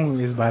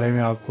کہوں اس بارے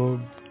میں آپ کو,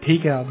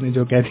 ٹھیک ہے آپ نے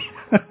جو کہہ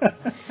دیا.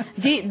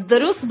 جی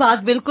درست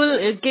بات بالکل,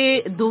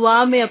 کہ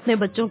دعا میں اپنے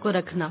بچوں کو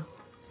رکھنا,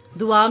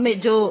 دعا میں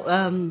جو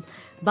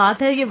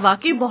بات ہے یہ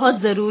واقعی بہت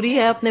ضروری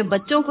ہے, اپنے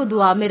بچوں کو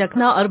دعا میں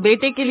رکھنا. اور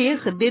بیٹے کے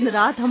لیے دن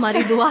رات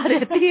ہماری دعا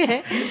رہتی ہے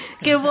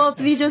کہ وہ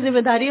اپنی جو ذمہ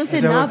داریوں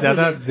سے نہ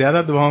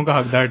زیادہ دعاؤں کا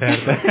حقدار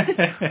ٹھہرتا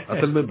ہے.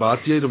 اصل میں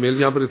بات یہ رومیل,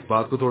 یہاں پر اس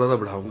بات کو تھوڑا سا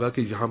بڑھاؤں گا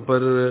کہ یہاں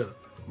پر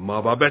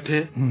ماں باپ بیٹھے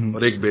ہیں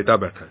اور ایک بیٹا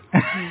بیٹھا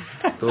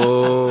ہے,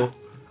 تو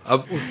اب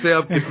اس سے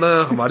آپ کتنا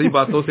ہماری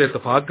باتوں سے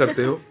اتفاق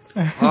کرتے ہو.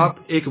 آپ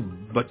ایک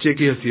بچے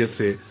کی حیثیت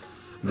سے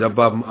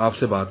جب آپ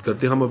سے بات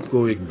کرتے ہیں, ہم آپ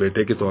کو ایک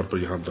بیٹے کے طور پر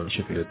یہاں پر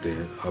شکل لیتے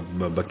ہیں,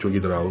 اب بچوں کی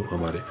طرح ہو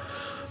ہمارے.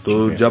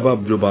 تو جب آپ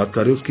جو بات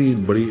کر رہے ہیں اس کی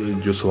بڑی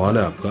جو سوال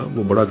ہے آپ کا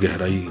وہ بڑا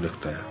گہرائی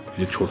رکھتا ہے,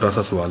 یہ چھوٹا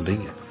سا سوال نہیں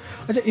ہے.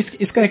 اچھا,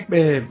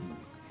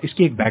 اس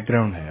کی ایک بیک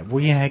گراؤنڈ ہے,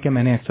 وہ یہ ہے کہ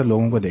میں نے اکثر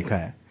لوگوں کو دیکھا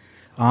ہے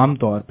عام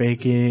طور پہ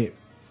کہ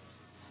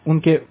ان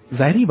کے,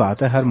 ظاہری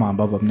بات ہے ہر ماں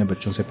باپ اپنے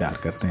بچوں سے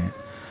پیار کرتے ہیں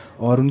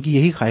اور ان کی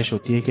یہی خواہش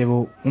ہوتی ہے کہ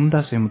وہ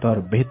عمدہ سے عمدہ اور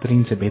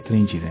بہترین سے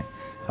بہترین چیزیں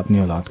اپنی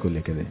اولاد کو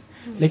لے کے دیں.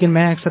 لیکن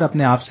میں اکثر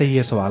اپنے آپ سے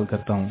یہ سوال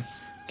کرتا ہوں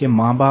کہ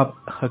ماں باپ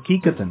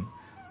حقیقتاً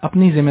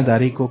اپنی ذمہ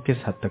داری کو کس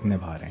حد تک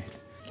نبھا رہے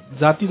ہیں.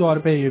 ذاتی طور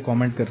پہ یہ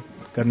کامنٹ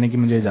کرنے کی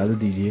مجھے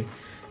اجازت دیجیے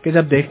کہ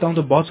جب دیکھتا ہوں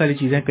تو بہت ساری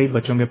چیزیں کئی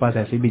بچوں کے پاس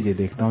ایسی بھی یہ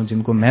دیکھتا ہوں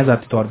جن کو میں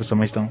ذاتی طور پہ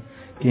سمجھتا ہوں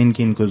کہ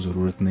ان کو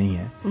ضرورت نہیں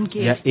ہے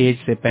یا ایج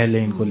سے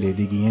پہلے ان کو لے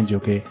دی گئی ہیں, جو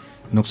کہ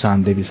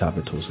نقصان دہ بھی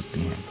ثابت ہو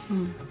سکتی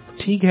ہیں.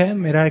 ٹھیک ہے,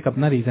 میرا ایک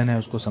اپنا ریزن ہے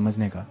اس کو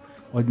سمجھنے کا,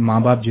 اور ماں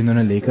باپ جنہوں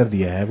نے لے کر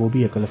دیا ہے وہ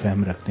بھی عقل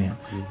فہم رکھتے ہیں,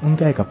 ان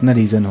کا ایک اپنا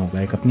ریزن ہوگا,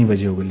 ایک اپنی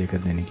وجہ ہوگی لے کر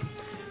دینے کی.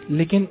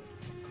 لیکن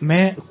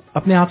میں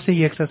اپنے آپ سے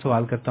یہ اکثر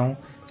سوال کرتا ہوں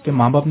کہ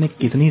ماں باپ نے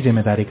کتنی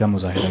ذمہ داری کا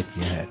مظاہرہ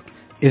کیا ہے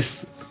اس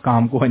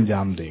کام کو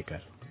انجام دے کر.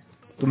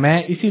 تو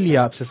میں اسی لیے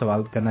آپ سے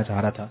سوال کرنا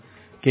چاہ رہا تھا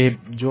کہ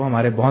جو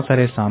ہمارے بہت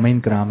سارے سامعین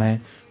کرام ہیں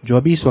جو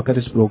ابھی اس وقت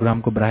اس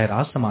پروگرام کو براہ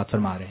راست سماعت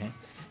فرما رہے ہیں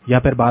یا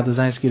پھر بعد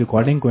ازاں اس کی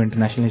ریکارڈنگ کو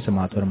انٹرنیشنلی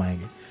سماعت فرمائیں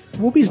گے,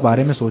 وہ بھی اس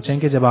بارے میں سوچیں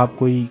کہ جب آپ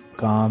کوئی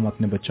کام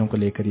اپنے بچوں کو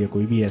لے کر یا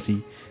کوئی بھی ایسی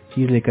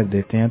چیز لے کر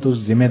دیتے ہیں تو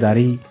ذمہ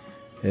داری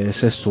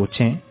سے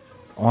سوچیں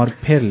اور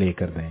پھر لے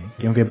کر دیں,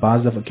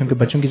 کیونکہ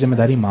بچوں کی ذمہ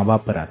داری ماں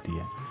باپ پر آتی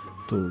ہے.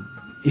 تو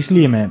اس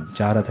لیے میں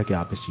چاہ رہا تھا کہ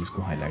آپ اس چیز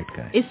کو ہائی لائٹ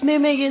کریں. اس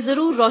میں یہ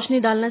ضرور روشنی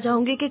ڈالنا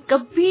چاہوں گی کہ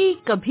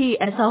کبھی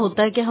ایسا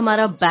ہوتا ہے کہ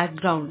ہمارا بیک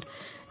گراؤنڈ,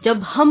 جب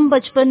ہم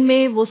بچپن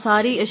میں وہ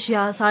ساری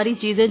اشیاء, ساری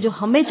چیزیں جو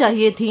ہمیں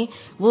چاہیے تھیں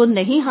وہ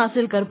نہیں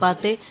حاصل کر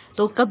پاتے,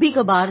 تو کبھی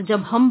کبھار جب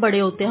ہم بڑے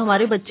ہوتے ہیں,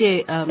 ہمارے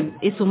بچے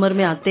اس عمر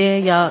میں آتے ہیں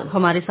یا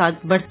ہمارے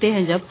ساتھ بڑھتے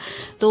ہیں جب,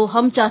 تو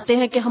ہم چاہتے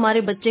ہیں کہ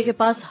ہمارے بچے کے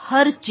پاس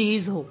ہر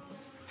چیز ہو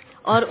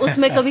اور اس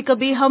میں کبھی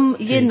کبھی ہم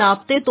یہ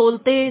ناپتے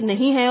تولتے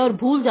نہیں ہیں اور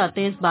بھول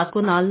جاتے ہیں اس بات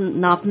کو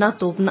ناپنا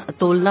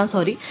تولنا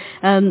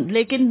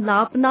لیکن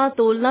ناپنا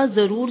تولنا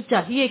ضرور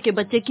چاہیے کہ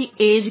بچے کی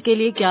ایج کے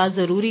لیے کیا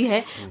ضروری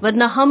ہے،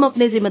 ورنہ ہم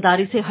اپنے ذمہ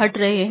داری سے ہٹ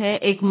رہے ہیں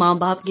ایک ماں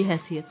باپ کی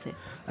حیثیت سے.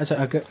 اچھا،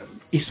 اگر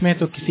اس میں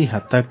تو کسی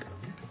حد تک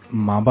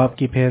ماں باپ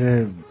کی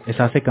پھر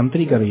احساس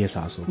کمتری کا بھی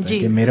احساس ہوتا ہے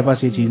کہ میرے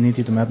پاس یہ چیز نہیں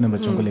تھی تو میں اپنے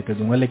بچوں کو لے کر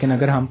دوں گا. لیکن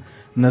اگر ہم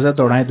نظر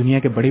دوڑائیں دنیا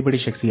کے بڑی بڑی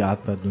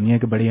شخصیات پر، دنیا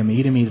کے بڑے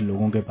امیر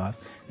لوگوں کے پاس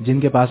جن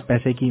کے پاس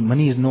پیسے کی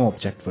منی از نو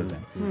آبجیکٹ فار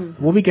دیم،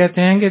 وہ بھی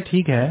کہتے ہیں کہ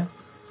ٹھیک ہے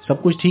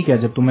سب کچھ ٹھیک ہے،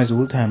 جب تمہیں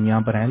ضرورت ہے ہم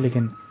یہاں پر ہیں،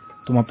 لیکن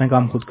تم اپنے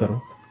کام خود کرو،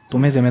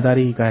 تمہیں ذمہ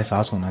داری کا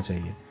احساس ہونا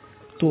چاہیے.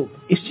 تو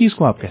اس چیز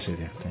کو آپ کیسے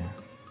دیکھتے ہیں؟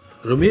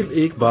 رومیل،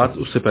 ایک بات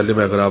اس سے پہلے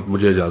میں، اگر آپ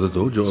مجھے اجازت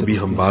ہو، جو ابھی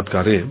ہم بات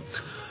کر رہے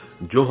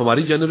ہیں، جو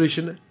ہماری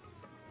جنریشن ہے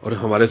اور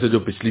ہمارے سے جو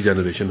پچھلی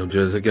جنریشن،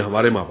 جیسے کہ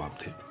ہمارے ماں باپ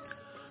تھے،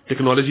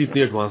 ٹیکنالوجی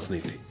اتنی ایڈوانس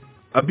نہیں تھی.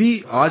 ابھی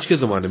آج کے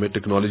زمانے میں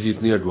ٹیکنالوجی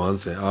اتنی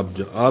ایڈوانس ہے،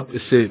 آپ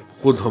اس سے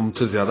خود ہم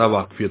سے زیادہ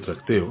واقفیت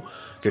رکھتے ہو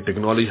کہ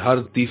ٹیکنالوجی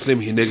ہر تیسرے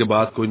مہینے کے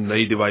بعد کوئی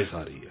نئی ڈیوائس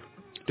آ رہی ہے،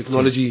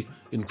 ٹیکنالوجی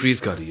انکریز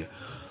کر رہی ہے.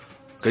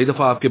 کئی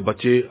دفعہ آپ کے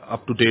بچے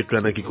اپ ٹو ڈیٹ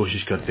رہنے کی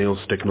کوشش کرتے ہیں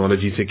اس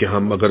ٹیکنالوجی سے کہ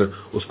ہم اگر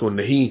اس کو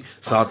نہیں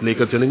ساتھ لے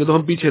کر چلیں گے تو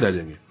ہم پیچھے رہ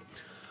جائیں گے.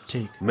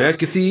 میں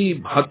کسی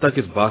حد تک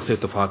اس بات سے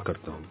اتفاق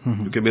کرتا ہوں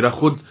کیونکہ میرا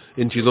خود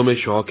ان چیزوں میں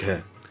شوق ہے،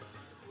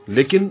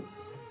 لیکن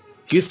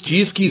کس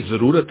چیز کی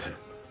ضرورت ہے،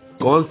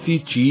 کون سی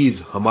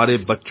چیز ہمارے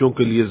بچوں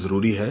کے لیے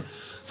ضروری ہے،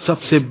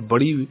 سب سے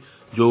بڑی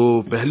جو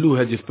پہلو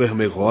ہے جس پہ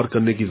ہمیں غور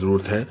کرنے کی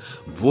ضرورت ہے،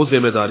 وہ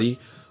ذمہ داری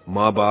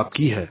ماں باپ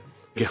کی ہے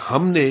کہ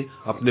ہم نے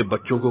اپنے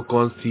بچوں کو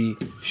کون سی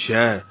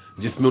شے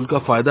جس میں ان کا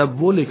فائدہ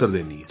وہ لے کر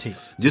دینی ہے.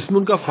 جس میں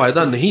ان کا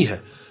فائدہ نہیں ہے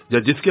یا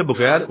جس کے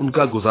بغیر ان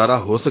کا گزارا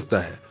ہو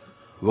سکتا ہے،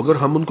 وہ اگر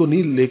ہم ان کو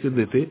نہیں لے کر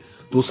دیتے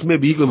تو اس میں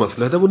بھی کوئی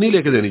مسئلہ ہے، وہ نہیں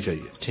لے کے دینی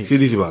چاہیے.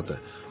 سیدھی سی بات ہے.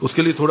 اس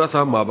کے لیے تھوڑا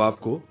سا ماں باپ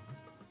کو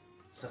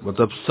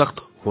مطلب سخت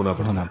ہونا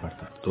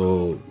پڑتا. تو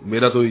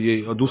میرا تو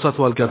یہ. اور دوسرا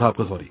سوال کیا تھا آپ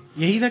کا؟ سوری،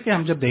 یہی تھا کہ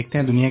ہم جب دیکھتے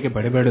ہیں دنیا کے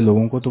بڑے بڑے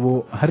لوگوں کو تو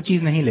وہ ہر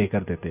چیز نہیں لے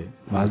کر دیتے.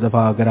 بعض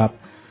دفعہ اگر آپ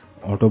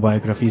آٹو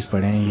بایوگرافیز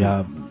پڑھیں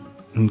یا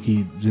ان کی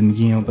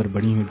زندگیوں پر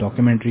بڑی ہوئی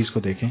ڈاکیومنٹریز کو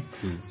دیکھیں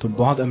تو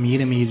بہت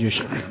امیر جو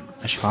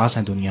اشخاص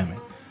ہیں دنیا میں،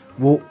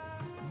 وہ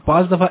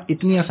بعض دفعہ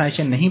اتنی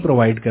آسائشیں نہیں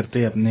پرووائڈ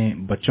کرتے اپنے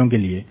بچوں کے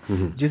لیے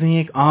جتنی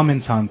ایک عام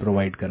انسان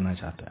پرووائڈ کرنا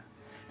چاہتا ہے،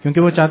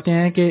 کیونکہ وہ چاہتے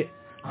ہیں کہ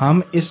ہم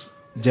اس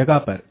جگہ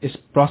پر اس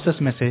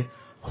پروسیس میں سے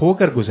ہو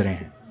کر گزرے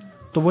ہیں،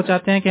 تو وہ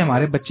چاہتے ہیں کہ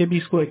ہمارے بچے بھی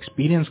اس کو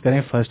ایکسپیرینس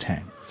کریں فرسٹ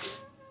ہینڈ.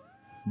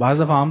 بعض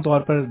دفعہ عام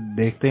طور پر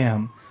دیکھتے ہیں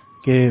ہم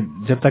کہ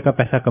جب تک آپ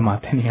پیسہ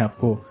کماتے نہیں آپ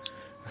کو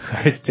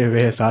خرچتے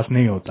ہوئے احساس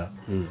نہیں ہوتا،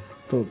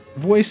 تو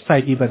وہ اس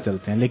سائیکی پر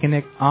چلتے ہیں. لیکن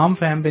ایک عام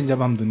فہم پہ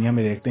جب ہم دنیا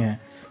میں دیکھتے ہیں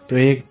تو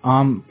ایک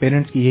عام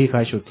پیرنٹس کی یہی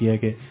خواہش ہوتی ہے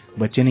کہ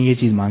بچے نے یہ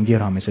چیز مانگی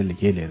اور ہم اسے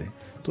یہ لے دیں.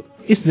 تو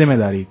اس ذمہ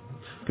داری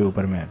کے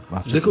اوپر میں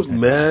دیکھو،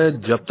 میں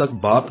جب تک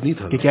باپ نہیں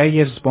تھا کہ کیا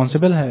یہ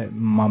رسپانسبل ہے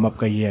ماں باپ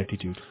کا یہ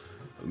ایٹیٹیوڈ؟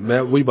 میں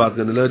وہی بات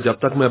کرنے لگا، جب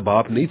تک میں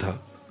باپ نہیں تھا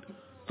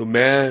تو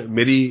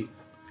میری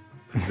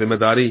ذمہ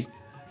داری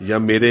یا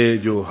میرے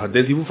جو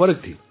حدیں تھی وہ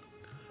فرق تھی.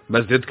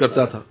 میں ضد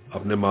کرتا تھا،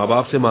 اپنے ماں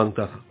باپ سے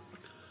مانگتا تھا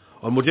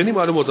اور مجھے نہیں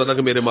معلوم ہوتا تھا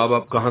کہ میرے ماں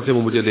باپ کہاں سے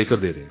وہ مجھے لے کر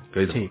دے رہے ہیں.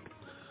 کئی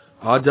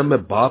دفعہ آج جب میں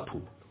باپ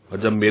ہوں اور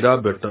جب میرا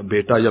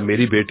بیٹا یا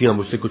میری بیٹیاں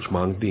مجھ سے کچھ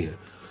مانگتی ہیں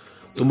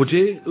تو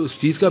مجھے اس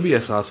چیز کا بھی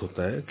احساس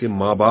ہوتا ہے کہ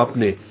ماں باپ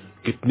نے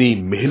کتنی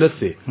محنت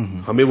سے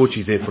ہمیں وہ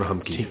چیزیں فراہم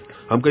کی.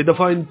 ہم کئی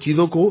دفعہ ان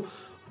چیزوں کو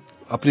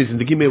اپنی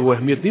زندگی میں وہ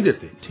اہمیت نہیں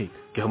دیتے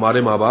کہ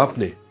ہمارے ماں باپ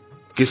نے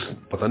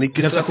پتہ نہیں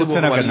کس طرح سے وہ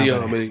ہمارے لیے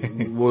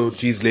ہمیں وہ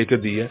چیز لے کر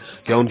دی ہے،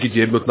 کیا ان کی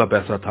جیب میں اتنا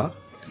پیسہ تھا.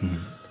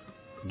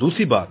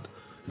 دوسری بات،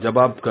 جب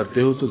آپ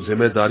کرتے ہو تو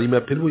ذمہ داری میں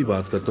پھر وہی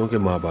بات کرتا ہوں کہ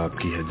ماں باپ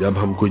کی ہے.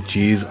 جب ہم کوئی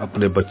چیز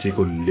اپنے بچے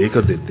کو لے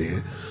کر دیتے ہیں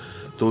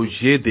تو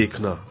یہ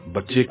دیکھنا،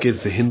 بچے کے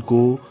ذہن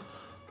کو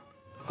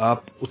آپ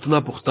اتنا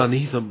پختہ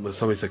نہیں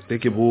سمجھ سکتے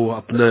کہ وہ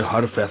اپنا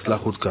ہر فیصلہ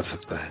خود کر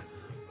سکتا ہے.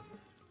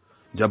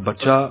 جب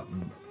بچہ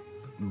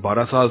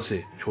 12 سال سے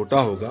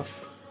چھوٹا ہوگا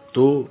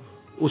تو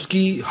اس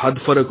کی حد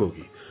فرق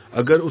ہوگی.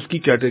 اگر اس کی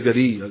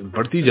کیٹیگری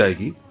بڑھتی جائے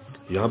گی،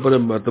 یہاں پر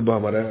مطلب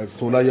ہمارا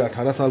 16 یا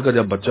 18 سال کا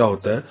جب بچہ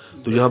ہوتا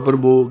ہے تو یہاں پر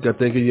وہ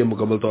کہتے ہیں کہ یہ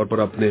مکمل طور پر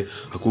اپنے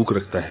حقوق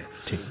رکھتا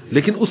ہے.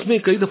 لیکن اس میں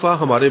کئی دفعہ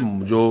ہمارے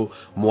جو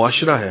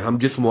معاشرہ ہے، ہم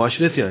جس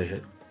معاشرے سے آئے ہیں،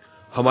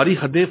 ہماری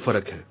حدیں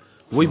فرق ہیں.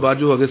 وہی بات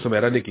جو اگر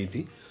سمیرا نے کی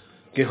تھی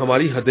کہ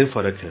ہماری حدیں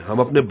فرق ہیں. ہم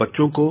اپنے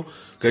بچوں کو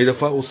کئی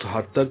دفعہ اس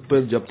حد تک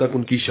پر جب تک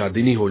ان کی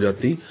شادی نہیں ہو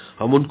جاتی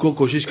ہم ان کو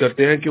کوشش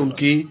کرتے ہیں کہ ان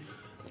کی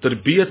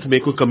تربیت میں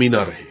کوئی کمی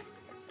نہ رہے،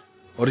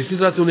 اور اسی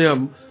طرح سے انہیں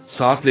ہم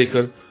ساتھ لے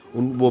کر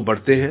وہ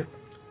بڑھتے ہیں.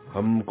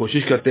 ہم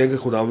کوشش کرتے ہیں کہ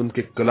خداوند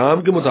کے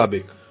کلام کے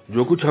مطابق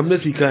جو کچھ ہم نے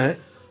سیکھا ہے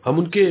ہم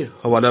ان کے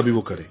حوالہ بھی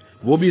وہ کریں،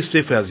 وہ بھی اس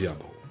سے فیض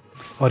یاب ہو.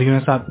 اور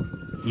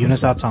یونس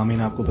صاحب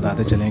سامعین آپ کو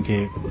بتاتے چلیں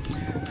کہ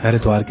ہر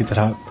اتوار کی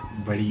طرح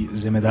بڑی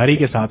ذمہ داری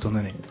کے ساتھ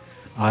انہوں نے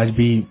آج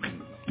بھی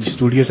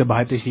اسٹوڈیو سے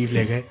باہر تشریف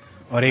لے گئے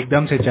اور ایک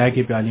دم سے چائے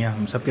کی پیالیاں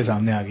ہم سب کے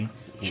سامنے آ گئیں.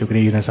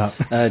 शुक्रिया यूनुस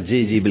साहब।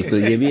 जी जी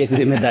बिल्कुल, ये भी एक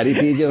जिम्मेदारी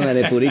थी जो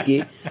मैंने पूरी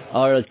की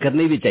और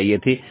करनी भी चाहिए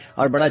थी।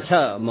 और बड़ा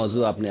अच्छा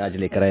मौजू आपने आज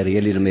लेकर आए,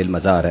 रियली रुमेल,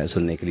 मज़ा आ रहा है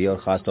सुनने के लिए। और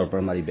ख़ास तौर पर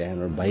हमारी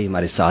बहन और भाई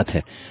हमारे साथ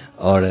है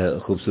और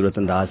खूबसूरत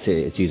अंदाज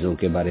से चीज़ों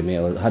के बारे में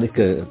और हर एक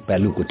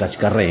पहलू को टच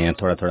कर रहे हैं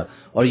थोड़ा थोड़ा।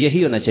 और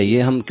यही होना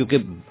चाहिए हम, क्योंकि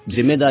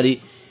जिम्मेदारी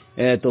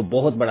तो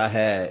बहुत बड़ा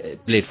है,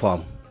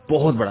 प्लेटफॉर्म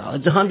बहुत बड़ा।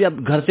 जहाँ भी आप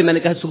घर से, मैंने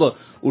कहा सुबह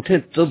उठे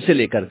तब से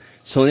लेकर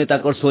सोने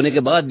तक और सोने के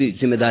बाद भी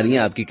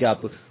जिम्मेदारियां आपकी कि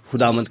आप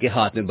खुदावंद के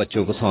हाथ में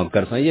बच्चों को सौंप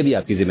कर सोएं। ये भी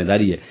आपकी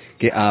जिम्मेदारी है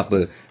कि आप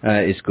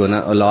इसको ना,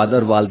 औलाद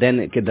और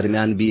वालिदैन के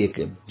दरमियान भी एक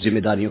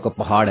जिम्मेदारियों का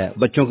पहाड़ है।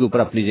 बच्चों के ऊपर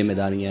अपनी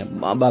जिम्मेदारियां हैं,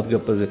 माँ बाप के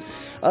ऊपर।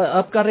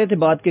 आप कर रहे थे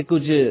बात के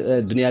कुछ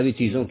दुनियावी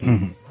चीज़ों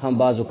की। हम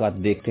बाज़ औक़ात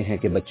देखते हैं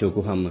कि बच्चों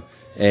को हम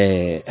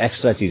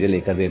एक्स्ट्रा चीज़ें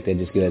लेकर देते हैं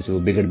जिसकी वजह से वो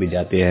बिगड़ भी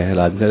जाते हैं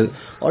हालात।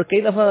 और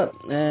कई दफ़ा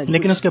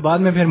लेकिन उसके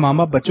बाद में फिर माँ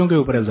बाप बच्चों के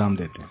ऊपर इल्ज़ाम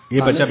देते हैं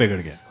ये बच्चा बिगड़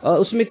गया। और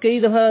उसमें कई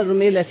दफ़ा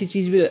रुमेल ऐसी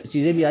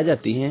चीज़ें भी आ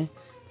जाती हैं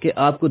कि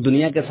आपको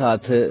दुनिया के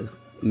साथ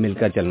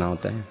मिलकर चलना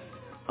होता है।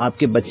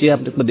 आपके बच्चे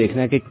आपको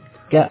देखना है कि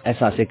क्या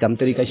एहसास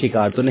कमतरी का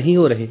शिकार तो नहीं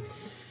हो रहे।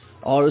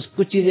 और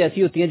कुछ चीज़ें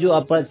ऐसी होती हैं जो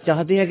आप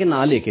चाहते हैं कि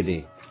ना लेके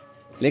दें,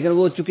 लेकिन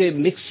वो चूंकि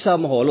मिक्स सा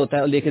माहौल होता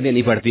है और लेके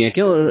देनी पड़ती हैं।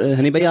 क्यों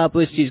हनी भाई, आप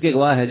इस चीज़ के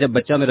गवाह हैं। जब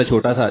बच्चा मेरा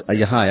छोटा था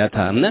यहाँ आया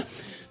था ना,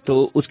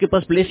 तो उसके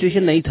पास प्ले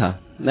स्टेशन नहीं था।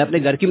 मैं अपने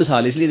घर की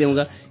मिसाल इसलिए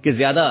दूंगा कि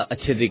ज़्यादा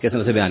अच्छे तरीके से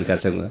उसे बयान कर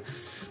सकूँगा।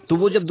 तो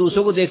वो जब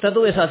दूसरों को देखता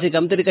तो एहसास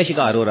कमतरी का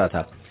शिकार हो रहा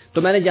था।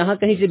 तो मैंने जहाँ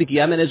कहीं से भी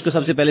किया, मैंने उसको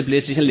सबसे पहले प्ले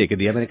स्टेशन लेके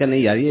दिया। मैंने कहा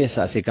नहीं यार, ये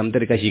एहसास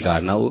कमतरी का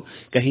शिकार ना हो,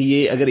 कहीं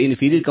ये अगर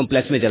इन्फीरियर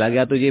कम्प्लेक्स में चला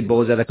गया तो ये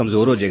बहुत ज़्यादा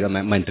कमज़ोर हो जाएगा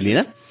मेंटली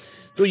ना।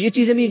 तो ये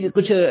चीज़ें भी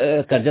कुछ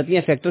कर जाती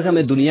हैं फैक्टर,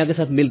 हमें दुनिया के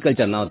साथ मिलकर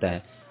चलना होता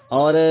है।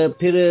 और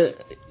फिर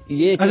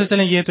ये अच्छा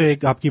चलें, ये तो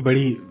एक आपकी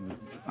बड़ी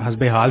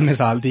हस्बे हाल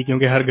मिसाल थी,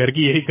 क्योंकि हर घर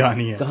की यही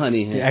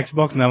कहानी है।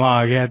 एक्सबॉक्स नवा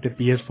आ गया है तो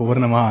PS4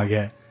 नवा आ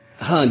गया है।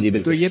 हाँ जी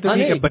बिल्कुल। तो ये तो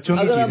ठीक है, बच्चों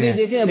की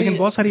चीजें हैं, लेकिन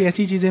बहुत सारी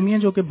ऐसी चीजें भी हैं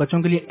जो कि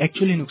बच्चों के लिए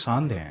एक्चुअली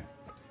नुकसानदेह हैं।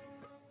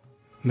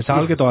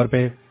 मिसाल के तौर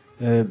पे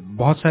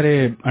बहुत सारे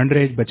अंडर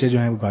एज बच्चे जो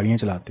हैं वो गाड़ियां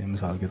चलाते हैं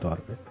मिसाल के तौर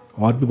पे,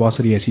 और भी बहुत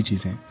सारी ऐसी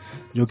चीजें हैं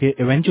जो कि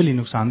इवेंचुअली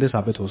नुकसानदेह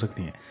साबित हो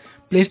सकती हैं।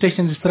 प्ले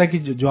स्टेशन जिस तरह की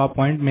जो आप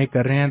पॉइंट मेक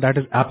कर रहे हैं, दैट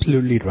इज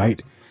एब्सोल्युटली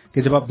राइट,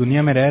 कि जब आप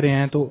दुनिया में रह रहे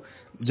हैं तो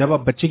जब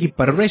आप बच्चे की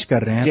परवरिश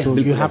कर रहे हैं तो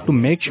you have to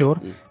make sure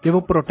कि वो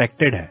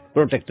प्रोटेक्टेड है।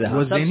 वो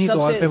ज़हनी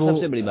तौर पे वो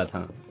सबसे बड़ी बात,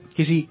 हाँ,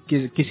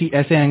 किसी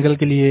ऐसे एंगल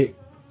के लिए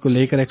को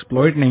लेकर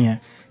एक्सप्लॉइट नहीं है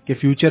कि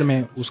फ्यूचर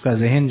में उसका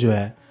जहन जो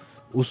है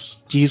उस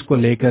चीज को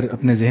लेकर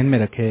अपने जहन में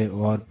रखे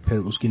और फिर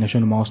उसकी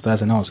नशोनुमा उस तरह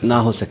से ना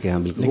हो सके।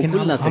 हाँ बिल्कुल।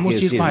 लेकिन हम उस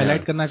चीज को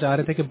हाईलाइट करना चाह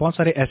रहे थे कि बहुत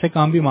सारे ऐसे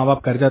काम भी माँ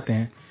बाप कर जाते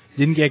हैं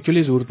जिनकी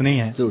एक्चुअली जरूरत नहीं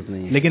है,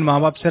 लेकिन माँ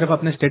बाप सिर्फ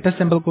अपने स्टेटस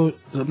सिंबल को,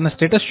 अपना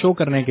स्टेटस शो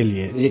करने के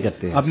लिए ये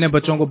करते हैं। अपने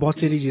बच्चों को बहुत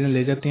सारी चीजें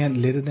ले देते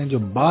हैं जो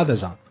बाद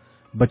अज़ां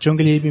बच्चों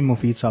के लिए भी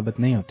मुफीद साबित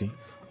नहीं होती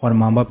और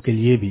माँ बाप के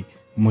लिए भी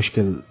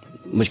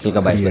मुश्किल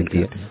का बायस बनती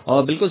है।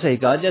 और बिल्कुल सही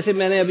कहा। जैसे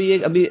मैंने अभी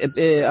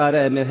आ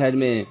रहा है मेरे ख्याल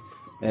में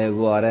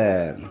वो आ रहा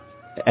है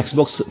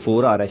Xbox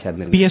 4 आ रहा है, शायद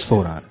मेरे PS4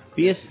 आ रहा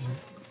है,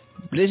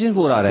 PlayStation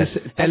 4 आ रहा है,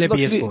 पहले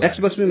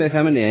Xbox भी मेरे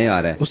ख्याल में नया आ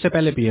रहा है, उससे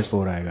पहले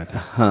PS4 आएगा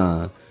था।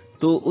 हाँ,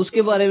 तो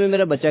उसके बारे में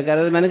मेरा बच्चा कह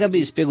रहा था, मैंने कहा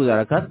इस पे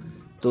गुजारा कर,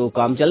 तो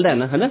काम चल रहा है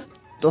ना, है ना।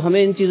 तो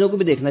हमें इन चीज़ों को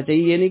भी देखना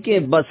चाहिए। ये नहीं कि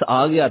बस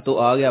आ गया तो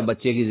आ गया,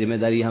 बच्चे की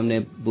जिम्मेदारी हमने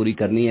पूरी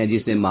करनी है,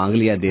 जिसने मांग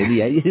लिया दे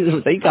दिया। ये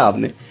सही कहा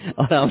आपने,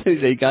 और आपने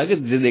सही कहा कि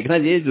देखना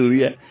ये जरूरी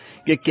है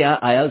कि क्या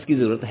आया, उसकी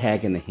जरूरत है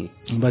कि नहीं।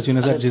 बस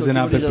यूनुस साहब, जिस दिन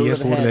आप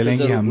PS4 ले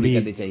लेंगे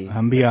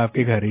हम भी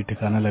आपके घर ही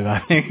ठिकाना लगा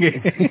लेंगे।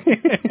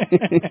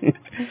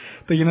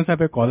 तो यूनुस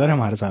साहब, एक कॉलर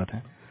हमारे साथ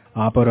हैं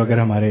आप, और अगर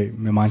हमारे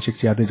मेहमान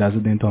शख्सियात इजाजत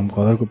दें तो हम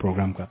कॉलर को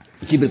प्रोग्राम का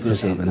जी बिल्कुल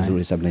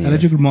जरूरी सब नहीं। हेलो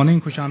जी, गुड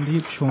मॉर्निंग, खुश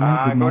आमदीद शो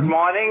में। गुड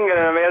मॉर्निंग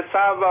रमेश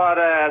साहब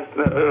और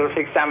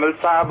रफीक सैमुअल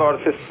साहब और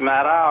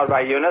सिस्मेरा और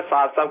भाई यूनुस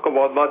साहब को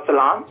बहुत बहुत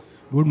सलाम।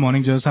 गुड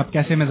मॉर्निंग जो साहब,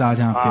 कैसे मिजाज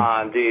हैं आपके?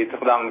 हाँ जी, तो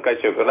खुदा उनका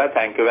शुक्र है,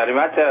 थैंक यू वेरी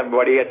मच।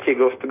 बड़ी अच्छी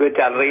गुफ्तगू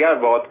चल रही है और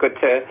बहुत कुछ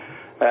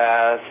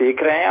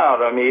सीख रहे हैं,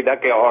 और उम्मीद है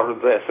कि और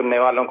सुनने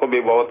वालों को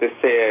भी बहुत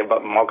इससे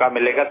मौका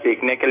मिलेगा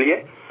सीखने के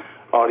लिए,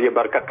 और ये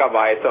बरकत का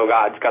बायस होगा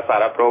आज का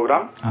सारा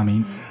प्रोग्राम।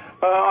 आमीन।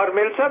 और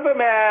मिल साहब,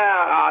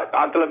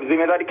 मैं मतलब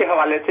जिम्मेदारी के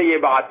हवाले से ये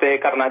बात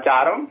करना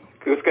चाह रहा हूँ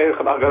कि उसके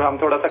अगर हम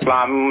थोड़ा सा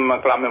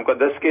कलाम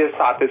मुक़द्दस के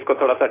साथ इसको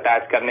थोड़ा सा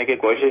अटैच करने की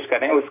कोशिश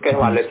करें, उसके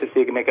हवाले से,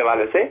 सीखने के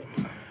हवाले से।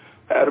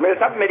 रमेश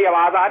साहब, मेरी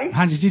आवाज आ रही?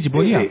 हाँ जी जी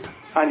बोलिए।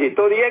 हाँ जी,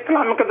 तो ये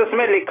कलाम मुक़द्दस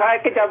में लिखा है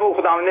कि जब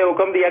खुदा ने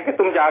हुक्म दिया कि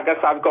तुम जाकर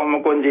सब कौमों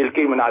को इंजील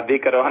की मुनादी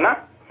करो, है ना,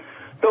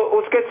 तो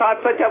उसके साथ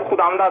साथ जब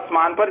खुदावंद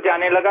आसमान पर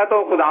जाने लगा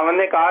तो खुदावंद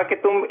ने कहा कि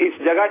तुम इस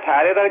जगह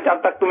ठहरे रहो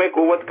जब तक तुम्हें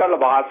कुव्वत का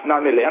लिबास ना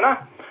मिले, है ना।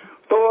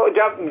 तो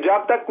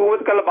जब तक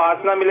कुव्वत का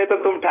लिबास ना मिले तो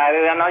तुम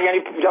ठहरे रहना, यानी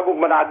जब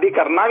मुनादी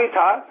करना भी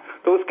था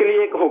तो उसके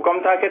लिए एक हुक्म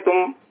था कि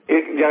तुम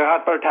एक जगह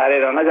पर ठहरे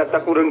रहना जब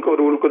तक उनको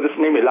रूल कुदस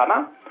नहीं मिला ना।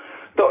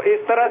 तो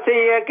इस तरह से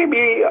ये है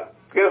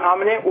कि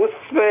हमने उस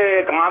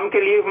काम के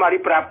लिए हमारी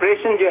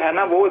प्रेपरेशन जो है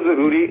ना वो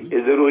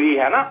जरूरी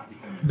है ना।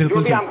 जो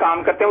भी हम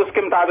काम करते हैं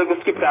उसके मुताबिक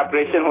उसकी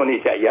प्रेपरेशन होनी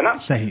चाहिए ना।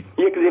 सही,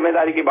 ये एक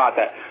जिम्मेदारी की बात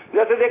है।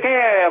 जैसे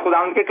देखें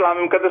खुदावंद के कलाम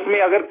मुक़द्दस में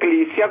अगर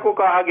कलीसिया को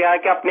कहा गया है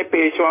कि अपने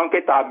पेशवाओं के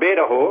ताबे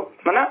रहो,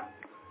 है ना,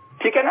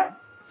 ठीक है ना,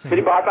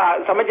 मेरी बात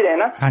समझ रहे हैं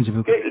ना? हाँ जी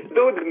बिल्कुल।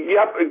 तो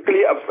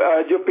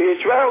जो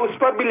पेशवा है उस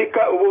पर भी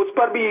लिखा, उस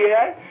पर भी ये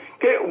है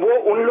कि वो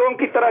उन लोगों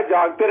की तरह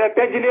जागते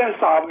रहते हैं जिन्हें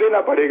हिसाब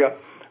देना पड़ेगा।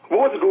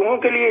 वो रूहों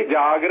के लिए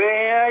जाग रहे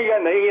हैं या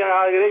नहीं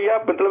जाग रहे, या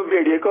मतलब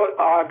भेड़िए को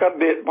आकर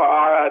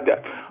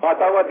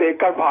आता हुआ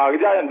देखकर भाग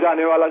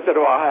जाने वाला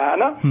चरवाहा है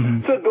ना।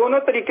 तो दोनों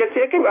तरीके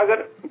से कि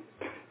अगर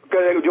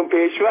जो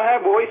पेशवा है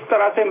वो इस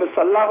तरह से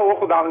मुसल्ला हो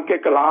खुदा के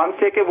कलाम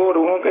से कि वो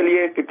रूहों के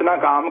लिए कितना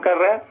काम कर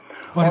रहे हैं,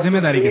 और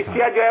जिम्मेदारी के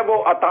साथ जो है वो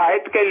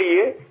अतायत के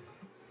लिए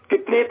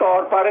कितने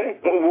तौर पर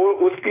वो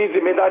उसकी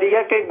जिम्मेदारी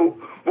है कि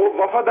वो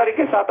वफादारी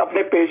के साथ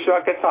अपने पेशवा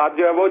के साथ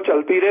जो है वो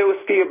चलती रहे,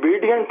 उसकी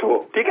ओबीडियंट हो।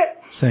 ठीक है,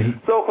 सही।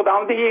 तो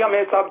खुदावंद ही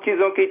हमें सब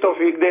चीजों की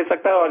तौफीक दे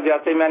सकता है। और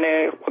जैसे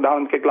मैंने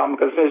खुदावंद के कलाम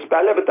से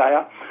पहले बताया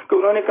कि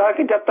उन्होंने कहा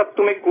कि जब तक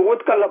तुम्हें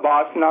कुव्वत का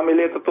लिबास ना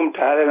मिले तो तुम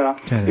ठहरे ना।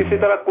 इसी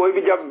तरह कोई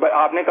भी, जब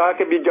आपने कहा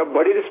कि जब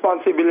बड़ी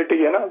रिस्पॉन्सिबिलिटी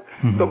है ना,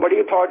 तो बड़ी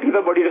अथॉरिटी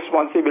तो बड़ी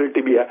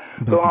रिस्पॉन्सिबिलिटी भी है।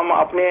 तो हम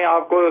अपने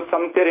आप को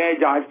समझते रहें,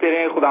 जांचते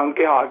रहें, खुदावंद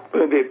के हाथ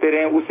देते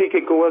रहें, उसी की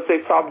कुव्वत से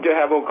सब जो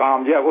है वो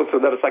काम जो है वो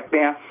सुधर सकते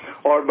हैं।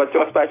 और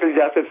बच्चों, स्पेशली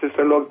जैसे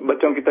सिस्टर लोग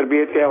बच्चों की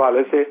तरबियत के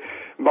हवाले से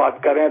बात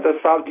कर रहे हैं, तो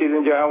सब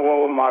चीजें जो है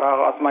वो हमारा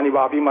आसमानी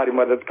बाप ही हमारी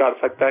मदद कर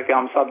सकता है कि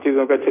हम सब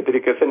चीजों को अच्छे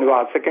तरीके से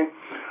निभा सकें।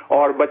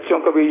 और बच्चों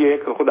को भी ये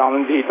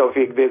खुदावंद ही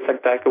तौफीक दे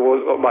सकता है कि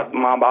वो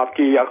माँ बाप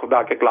की या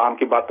खुदा के कलाम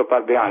की बातों पर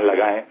ध्यान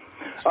लगाएं।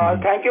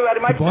 Thank you very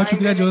much. बहुत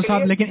शुक्रिया जोर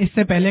साहब। लेकिन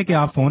इससे पहले कि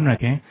आप फोन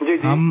रखें,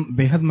 हम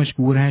बेहद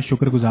मशकूर हैं,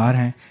 शुक्रगुजार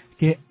हैं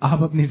कि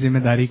आप अपनी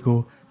जिम्मेदारी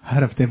को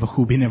हर हफ्ते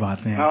बखूबी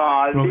निभाते हैं,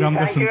 प्रोग्राम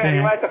को सुनते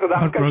हैं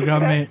और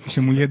प्रोग्राम में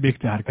शमूलियत भी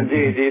इख्तियार करते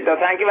हैं। जी, तो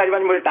थैंक यू वेरी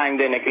मच मुझे टाइम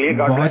देने के लिए।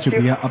 बहुत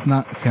शुक्रिया,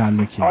 अपना ख्याल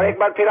रखिए। और एक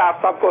बार फिर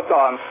आप सबको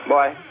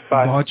बाय।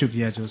 बहुत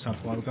शुक्रिया जो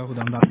साहब, का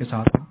खुदा आपके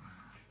साथ हो।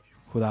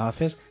 खुदा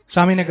हाफिज।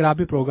 सामीन, अगर आप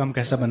भी प्रोग्राम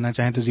कैसा बनना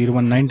चाहें तो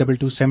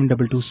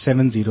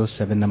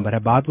 01922722707 नंबर है।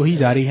 बात वही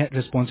जारी है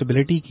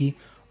रिस्पॉन्सिबिलिटी की।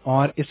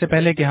 और इससे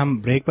पहले कि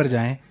हम ब्रेक पर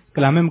जाएं,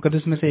 कलाम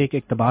मुकद्दस में से एक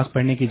इक्तबास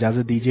पढ़ने की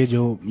इजाजत दीजिए,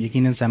 जो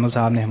यकीनन सैमुअल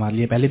साहब ने हमारे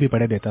लिए पहले भी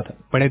पढ़े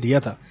दिया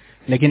था,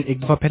 लेकिन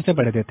एक दफा फिर से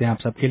पढ़े देते हैं आप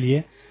सबके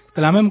लिए।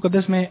 कलाम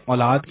मुकद्दस में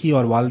औलाद की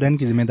और वालिदैन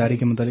की जिम्मेदारी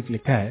के मुतालिक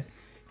लिखा है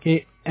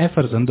कि ए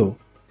फरजंदो,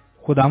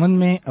 खुदावंद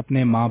में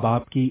अपने माँ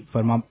बाप की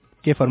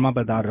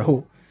फरमाबरदार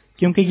रहो,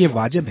 क्योंकि ये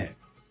वाजिब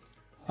है।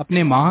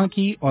 अपने माँ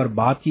की और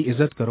बाप की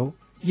इज्जत करो,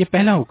 ये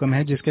पहला हुक्म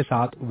है जिसके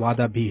साथ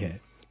वादा भी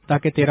है,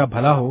 ताकि तेरा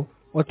भला हो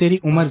और तेरी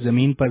उम्र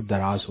जमीन पर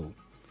दराज हो।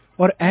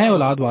 और ए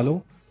औलाद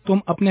वालो,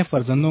 तुम अपने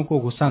फर्जंदों को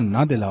गुस्सा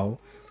न दिलाओ,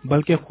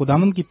 बल्कि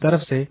खुदावंद की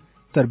तरफ से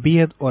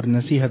तरबियत और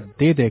नसीहत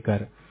दे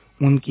देकर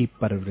उनकी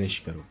परवरिश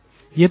करो।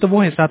 ये तो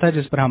वो हिस्सा था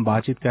जिस पर हम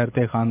बातचीत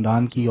करते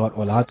खानदान की और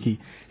औलाद की।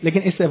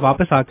 लेकिन इससे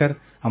वापस आकर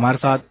हमारे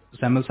साथ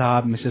सैमुअल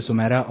साहब, मिसेस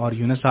सुमेरा और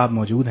यूनुस साहब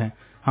मौजूद हैं।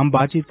 हम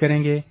बातचीत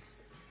करेंगे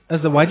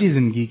अज़वाजी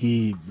जिंदगी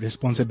की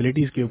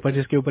रिस्पॉन्सिबिलिटीज के ऊपर,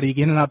 जिसके ऊपर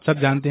यकीनन आप सब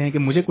जानते हैं कि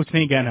मुझे कुछ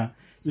नहीं कहना,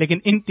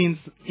 लेकिन इन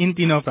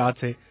तीनों अफराद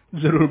से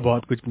जरूर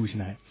बहुत कुछ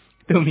पूछना है।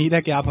 तो उम्मीद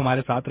है कि आप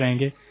हमारे साथ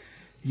रहेंगे।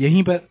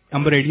 यहीं पर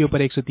अम्बर रेडियो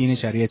पर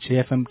 103.6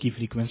 FM की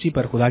फ्रीक्वेंसी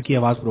पर खुदा की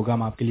आवाज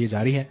प्रोग्राम आपके लिए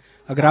जारी है।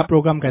 अगर आप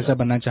प्रोग्राम कैसा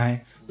बनना चाहें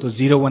तो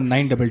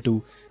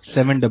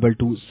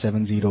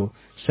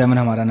 01922722707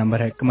 हमारा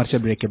नंबर है।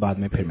 कमर्शियल ब्रेक के बाद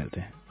में फिर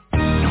मिलते हैं।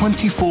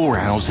 24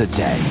 hours a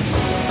day,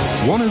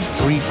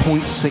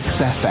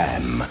 103.6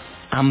 FM,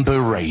 Amber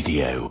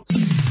Radio.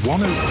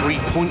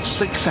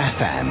 103.6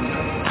 FM,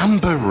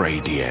 Amber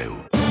Radio.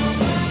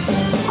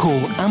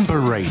 Call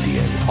Amber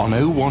Radio on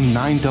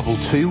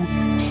 01922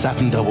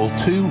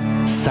 722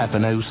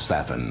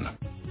 707.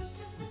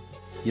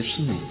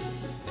 यीशु ने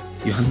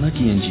यूहन्ना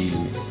की इंजील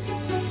में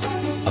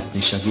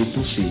अपने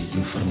शागिर्दों से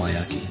यूं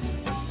फरमाया कि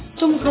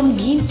तुम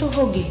गमगीन तो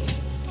होगे,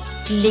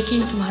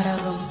 लेकिन तुम्हारा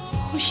गम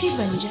खुशी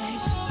बन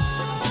जाएगा।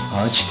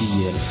 आज भी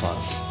ये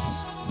अल्फाज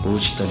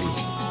बोझ तले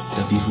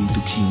दबी हुई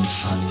दुखी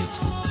इंसानियत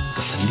को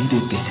तसल्ली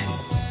देते हैं।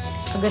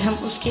 अगर हम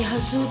उसके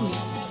हजूर में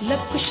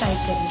लब कुशाई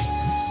करें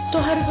तो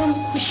हर गम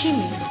खुशी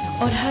में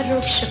और हर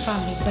रोग शिफा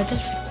में बदल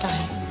सकता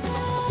है।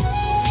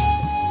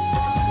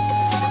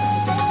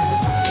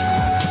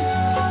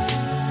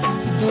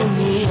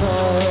 दुनिया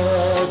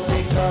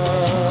का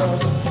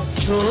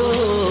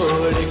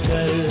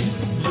छोड़कर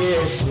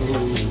यीशु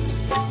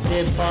के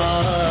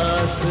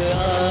पास आ,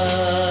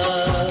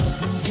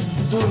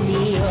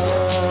 दुनिया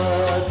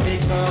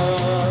का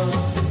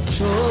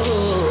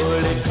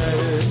छोड़कर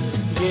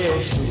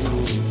यीशु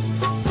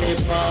के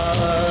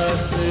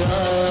पास आ,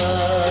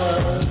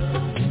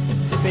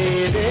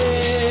 तेरे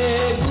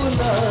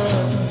गुनाह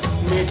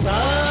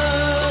मिटा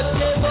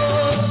के वो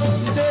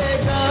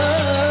देगा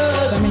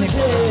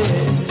तुझे।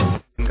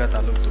 इनका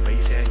ताल्लुक दुबई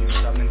से है। यूनुस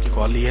साहब ने इनकी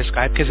कॉल ली है,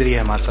 स्काइप के जरिए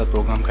हमारे साथ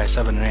प्रोग्राम का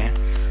हिस्सा बन रहे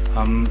हैं।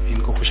 हम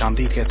इनको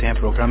खुशामदीद कहते हैं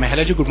प्रोग्राम में।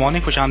 हेलो जी, गुड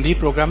मॉर्निंग, खुशामदीद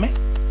प्रोग्राम में।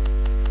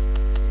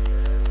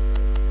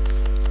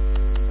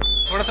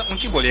 थोड़ा सा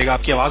ऊंची बोलिएगा,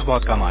 आपकी आवाज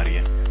बहुत कम आ रही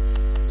है।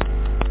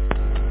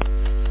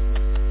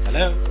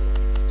 हेलो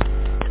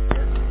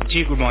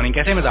जी, गुड मॉर्निंग,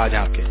 कैसे मिजाज हैं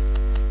आपके?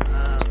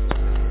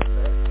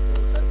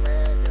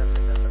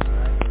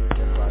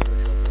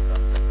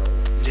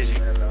 जी जी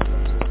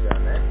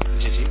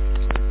जी जी।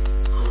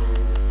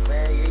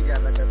 मैं यही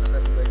जानना चाहता था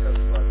कि भाई साहब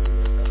बात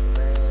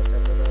मैं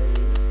चाहता था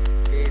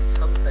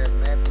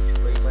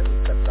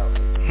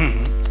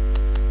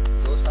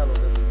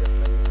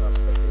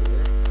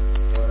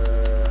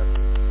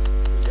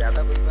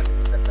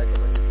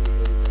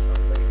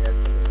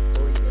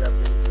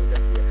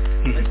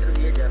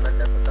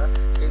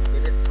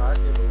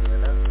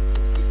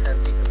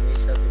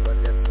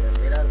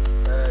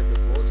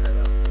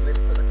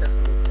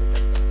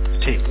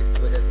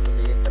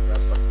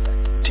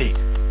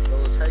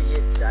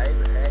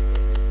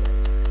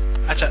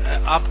اچھا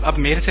آپ اب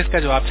میرے سے اس کا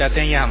جواب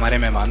چاہتے ہیں یا ہمارے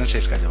مہمانوں سے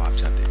اس کا جواب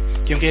چاہتے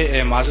ہیں؟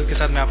 کیونکہ معذرت کے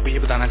ساتھ میں آپ کو یہ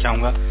بتانا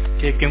چاہوں گا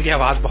کہ کیونکہ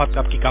آواز بہت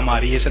آپ کی کم آ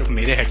رہی ہے، صرف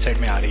میرے ہیڈ سیٹ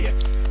میں آ رہی ہے،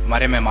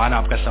 ہمارے مہمان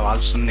آپ کا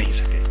سوال سن نہیں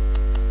سکے.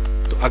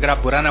 تو اگر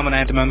آپ برا نہ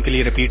منائیں تو میں ان کے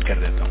لیے ریپیٹ کر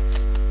دیتا ہوں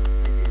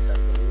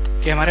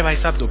کہ ہمارے بھائی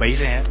صاحب دبئی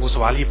سے ہیں. وہ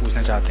سوال یہ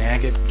پوچھنا چاہتے ہیں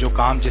کہ جو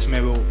کام جس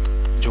میں وہ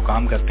جو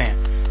کام کرتے ہیں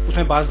اس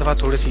میں بعض دفعہ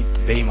تھوڑی سی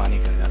بے ایمانی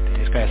کر جاتے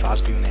ہیں، اس کا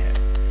احساس بھی انہیں ہے،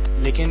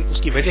 لیکن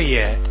اس کی وجہ یہ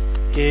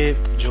ہے کہ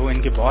جو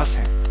ان کے باس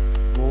ہیں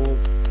وہ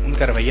ان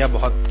کا رویہ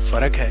بہت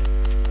فرق ہے،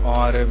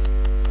 اور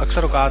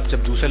اکثر اوقات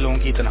جب دوسرے لوگوں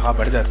کی تنخواہ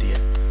بڑھ جاتی ہے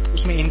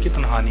اس میں ان کی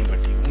تنخواہ نہیں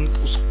بڑھتی.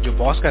 اس جو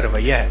باس کا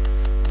رویہ ہے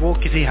وہ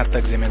کسی حد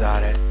تک ذمہ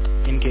دار ہے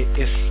ان کے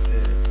اس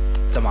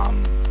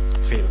تمام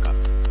فیل کا.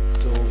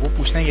 تو وہ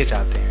پوچھنا یہ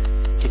چاہتے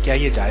ہیں کہ کیا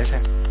یہ جائز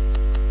ہے؟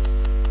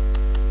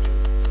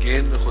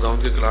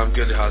 خداوند کے کلام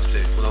کے لحاظ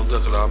سے خداوند کا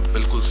کلام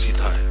بالکل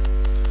سیدھا ہے.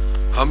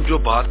 ہم جو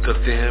بات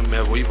کرتے ہیں میں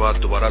وہی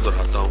بات دوبارہ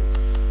دہراتا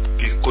ہوں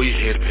کہ کوئی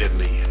ہیر پھیر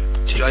نہیں ہے،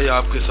 چاہے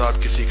آپ کے ساتھ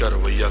کسی کا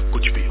رویہ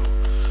کچھ بھی ہو.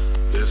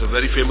 There is a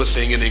very famous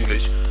saying in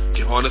English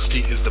کہ honesty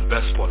is the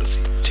best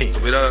policy. تو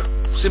میرا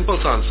سمپل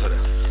سا آنسر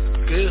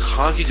ہے کہ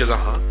ہاں کی جگہ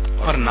ہاں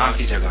اور نہ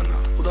کی جگہ نہ.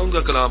 خداوند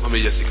کا کلام ہمیں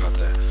یہ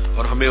سکھاتا ہے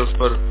اور ہمیں اس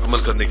پر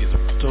عمل کرنے کی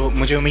ضرورت ہے. تو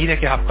مجھے امید ہے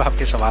کہ آپ کو آپ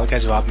کے سوال کا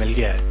جواب مل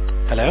گیا ہے.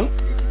 ہیلو،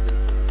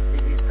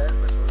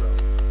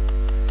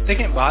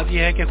 دیکھیں بات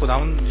یہ ہے کہ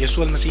خداوند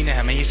یسوع المسیح نے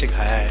ہمیں یہ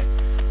سکھایا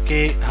ہے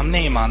کہ ہم نے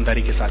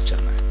ایمانداری کے ساتھ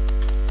چلنا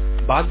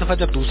ہے. بعض دفعہ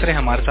جب دوسرے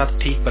ہمارے ساتھ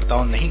ٹھیک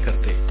برتاؤ نہیں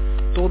کرتے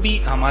تو بھی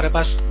ہمارے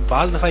پاس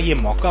بعض دفعہ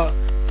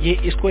یہ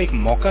اس کو ایک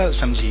موقع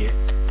سمجھیے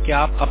کہ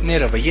آپ اپنے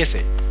رویے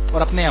سے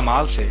اور اپنے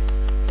اعمال سے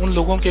ان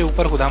لوگوں کے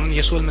اوپر خداوند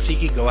یسوع المسیح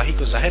کی گواہی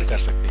کو ظاہر کر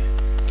سکتے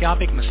ہیں کہ آپ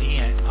ایک مسیحی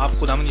ہیں. آپ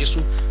خداوند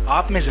یسوع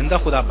آپ میں زندہ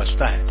خدا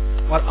بستا ہے،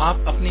 اور آپ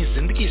اپنی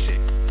زندگی سے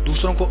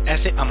دوسروں کو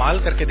ایسے اعمال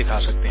کر کے دکھا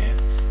سکتے ہیں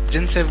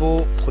جن سے وہ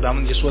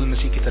خداوند یسوع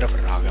المسیح کی طرف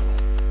راغب ہوں.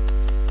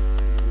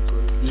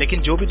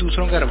 لیکن جو بھی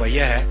دوسروں کا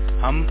رویہ ہے،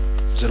 ہم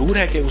ضرور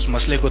ہے کہ اس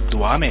مسئلے کو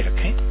دعا میں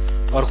رکھیں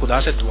اور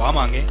خدا سے دعا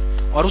مانگیں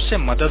اور اس سے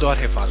مدد اور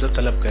حفاظت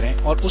طلب کریں،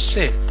 اور اس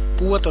سے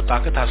قوت اور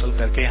طاقت حاصل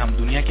کر کے ہم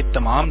دنیا کی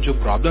تمام جو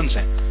پرابلمز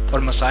ہیں اور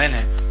مسائل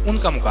ہیں ان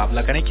کا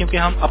مقابلہ کریں، کیونکہ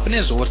ہم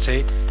اپنے زور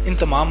سے ان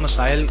تمام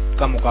مسائل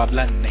کا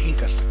مقابلہ نہیں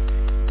کر سکتے.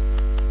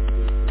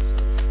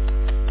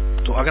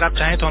 تو اگر آپ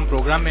چاہیں تو ہم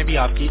پروگرام میں بھی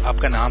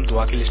آپ کا نام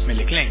دعا کی لسٹ میں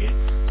لکھ لیں گے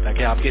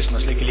تاکہ آپ کے اس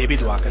مسئلے کے لیے بھی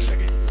دعا کر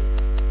سکیں.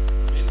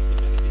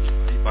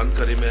 بند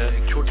کرے میں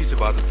ایک چھوٹی سی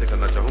بات اس سے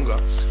کرنا چاہوں گا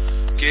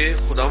کہ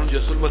خداوند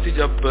یسوع المسیح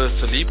جب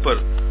صلیب پر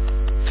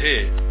تھے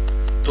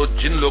تو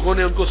جن لوگوں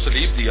نے ان کو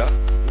صلیب دیا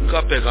ان کا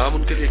پیغام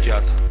ان کے لیے کیا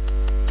تھا؟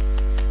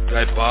 کہ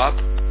اے باپ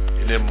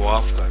انہیں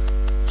معاف کر،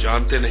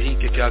 جانتے نہیں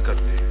کہ کیا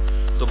کرتے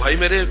ہیں. تو بھائی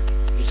میرے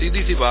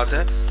سیدھی سی بات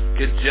ہے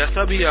کہ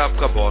جیسا بھی آپ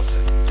کا باس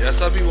ہے،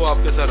 جیسا بھی وہ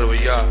آپ کے ساتھ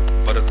رویہ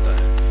برتتا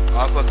ہے،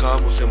 آپ کا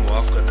کام اسے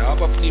معاف کرنا ہے.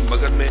 آپ اپنی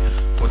مگن میں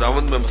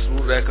خداوند میں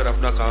مصروف رہ کر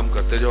اپنا کام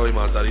کرتے جاؤ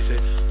ایمانداری سے،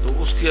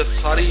 تو اس کی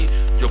ساری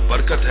جو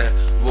برکت ہے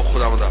وہ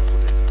خداوند آپ کو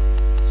دے گا.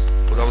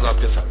 خداوند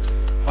آپ کے ساتھ.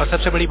 اور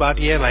سب سے بڑی بات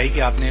یہ ہے بھائی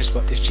کہ آپ نے اس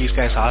چیز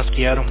کا احساس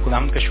کیا، اور ہم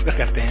خداوند کا شکر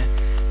کرتے ہیں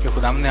کہ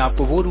خداوند نے آپ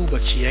کو وہ روح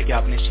بخشی ہے کہ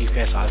آپ نے اس چیز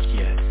کا احساس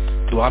کیا ہے.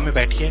 دعا میں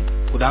بیٹھیے،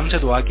 خداوند سے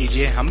دعا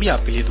کیجیے، ہم بھی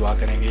آپ کے لیے دعا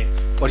کریں گے،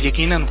 اور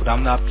یقیناً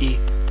خداوند آپ کی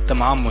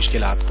تمام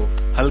مشکلات کو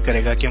حل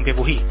کرے گا، کیونکہ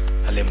وہی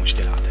حل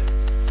مشکلات ہے.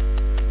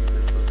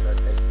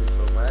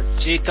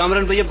 جی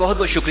کامران بھیا بہت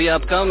بہت شکریہ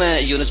آپ کا. میں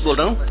یونس بول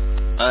رہا ہوں.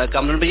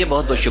 کامران بھیا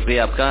بہت بہت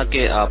شکریہ آپ کا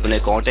کہ آپ نے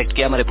کانٹیکٹ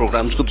کیا. ہمارے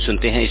پروگرامز کو بھی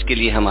سنتے ہیں، اس کے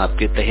لیے ہم آپ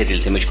کے تہہ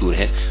دل سے مشکور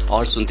ہیں،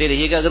 اور سنتے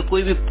رہیے گا. اگر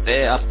کوئی بھی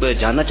آپ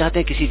جاننا چاہتے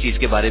ہیں کسی چیز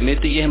کے بارے میں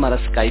تو یہ ہمارا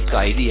اسکائپ کا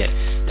آئی ڈی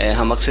ہے،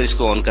 ہم اکثر اس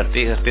کو آن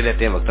کرتے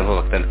رہتے ہیں وقتاً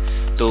فوقتاً.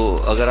 تو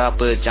اگر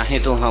آپ چاہیں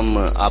تو ہم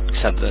آپ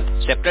کے ساتھ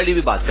سیپریٹلی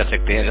بھی بات کر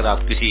سکتے ہیں. اگر آپ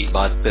کسی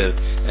بات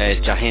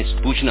چاہیں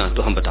پوچھنا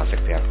تو ہم بتا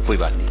سکتے ہیں آپ کو، کوئی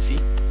بات نہیں.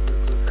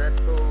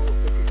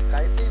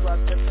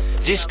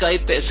 جی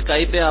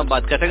اسکائپ پہ آپ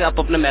بات کر سکتے ہیں. آپ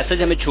اپنا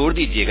میسج ہمیں چھوڑ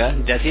دیجیے گا،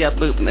 جیسے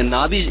آپ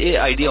نہ بھی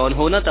آئی ڈی آن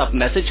ہونا تو آپ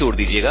میسج چھوڑ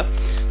دیجیے گا،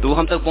 تو وہ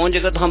ہم تک پہنچ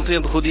جائے گا تو ہم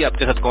پھر خود ہی آپ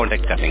کے ساتھ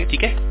کانٹیکٹ کر لیں گے.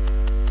 ٹھیک ہے.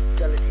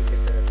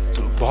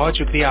 تو بہت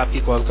شکریہ آپ کی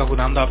کال کا.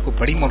 خداوند آپ کو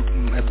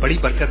بڑی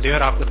برکت دے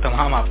اور آپ کو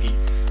تمام آپ کی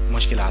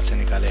مشکلات سے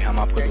نکالے. ہم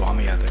آپ کو دعا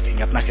میں یاد رکھیں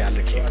گے. اپنا خیال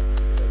رکھیے گا.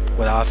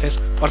 خدا حافظ.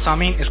 اور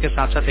سامعین اس کے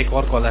ساتھ ساتھ ایک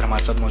اور کالر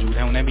ہمارے ساتھ موجود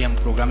ہیں، انہیں بھی ہم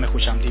پروگرام میں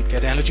خوش آمدید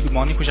کہتے ہیں. ہیلو جی، گڈ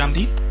مارننگ. خوش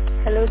آمدید.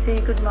 ہیلو جی،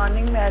 گڈ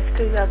مارننگ. میں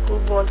ایسٹر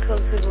یعقوب والٹ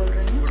ہاؤس سے بول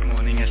رہی ہوں. گڈ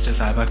مارننگ ایسٹر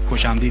صاحبہ،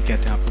 خوش آمدید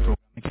کہتے ہیں آپ کو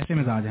پروگرام میں. کیسے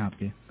مزاج ہیں آپ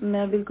کے؟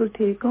 میں بالکل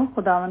ٹھیک ہوں،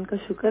 خداوند کا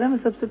شکر ہے. میں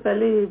سب سے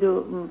پہلے یہ جو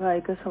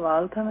بھائی کا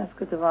سوال تھا میں اس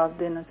کا جواب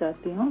دینا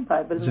چاہتی ہوں.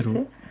 بائبل میں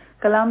سے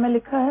کلام میں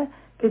لکھا ہے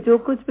کہ جو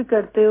کچھ بھی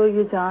کرتے ہو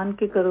یہ جان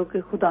کے کرو کہ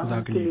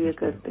خداوند کے لیے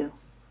کرتے ہو.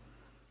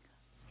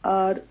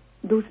 اور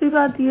دوسری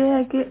بات یہ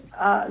ہے کہ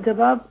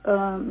جب آپ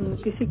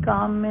کسی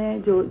کام میں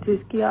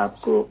جس کی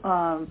آپ کو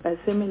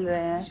پیسے مل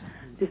رہے ہیں،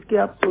 جس کی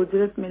آپ کو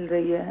اجرت مل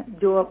رہی ہے،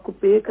 جو آپ کو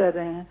پے کر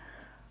رہے ہیں،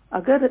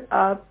 اگر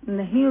آپ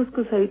نہیں اس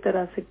کو صحیح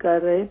طرح سے کر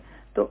رہے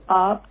تو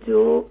آپ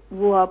جو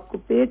وہ آپ کو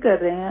پے کر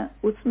رہے ہیں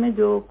اس میں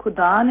جو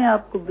خدا نے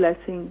آپ کو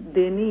بلیسنگ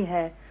دینی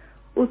ہے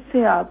اس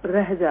سے آپ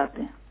رہ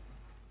جاتے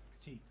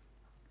ہیں.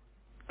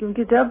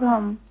 کیونکہ جب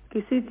ہم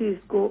کسی چیز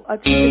کو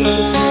اچھی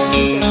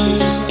طریقے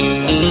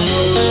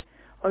سے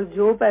اور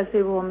جو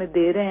پیسے وہ ہمیں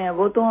دے رہے ہیں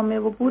وہ تو ہمیں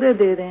وہ پورے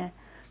دے رہے ہیں،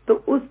 تو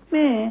اس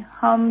میں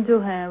ہم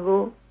جو ہیں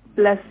وہ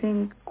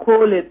بلیسنگ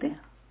کھو لیتے ہیں.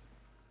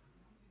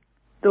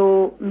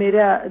 تو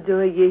میرا جو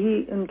ہے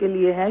یہی ان کے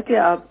لیے ہے کہ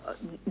آپ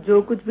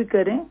جو کچھ بھی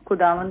کریں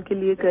خداوند کے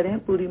لیے کریں،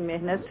 پوری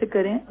محنت سے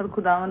کریں، اور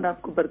خداوند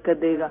آپ کو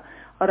برکت دے گا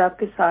اور آپ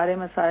کے سارے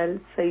مسائل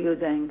صحیح ہو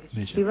جائیں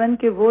گے. ایون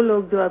کہ وہ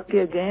لوگ جو آپ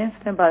کے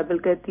اگینسٹ ہیں، بائبل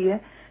کہتی ہے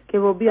کہ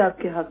وہ بھی آپ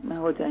کے حق میں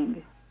ہو جائیں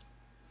گے.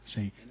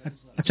 صحیح.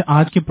 اچھا،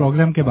 آج کے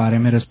پروگرام کے بارے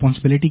میں،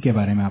 ریسپانسبلٹی کے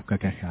بارے میں آپ کا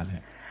کیا خیال ہے؟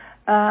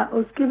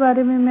 اس کے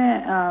بارے میں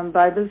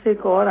بائبل سے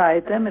ایک اور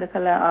آیت ہے، میرا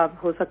خیال ہے آپ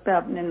ہو سکتا ہے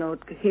آپ نے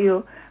نوٹ کی ہو،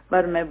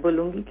 پر میں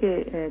بولوں گی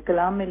کہ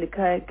کلام میں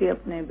لکھا ہے کہ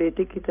اپنے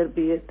بیٹے کی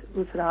تربیت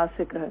اس راہ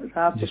سے کر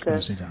جس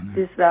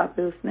راہ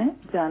پہ اس نے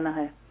جانا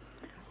ہے.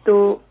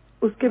 تو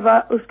اس کے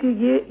بعد اس کی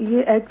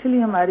یہ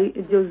ایکچولی ہماری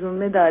جو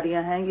ذمہ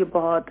داریاں ہیں یہ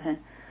بہت ہیں.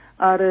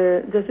 اور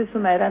جیسے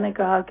سمیرا نے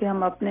کہا کہ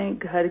ہم اپنے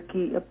گھر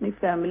کی، اپنی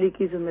فیملی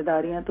کی ذمہ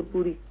داریاں تو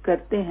پوری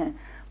کرتے ہیں،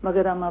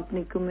 مگر ہم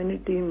اپنی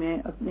کمیونٹی میں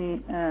اپنی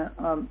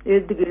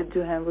ارد گرد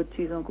جو ہیں وہ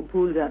چیزوں کو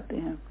بھول جاتے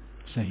ہیں.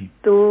 صحیح.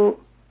 تو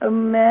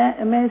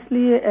میں اس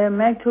لیے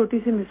میں ایک چھوٹی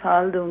سی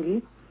مثال دوں گی،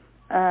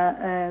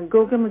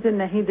 گو کہ مجھے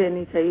نہیں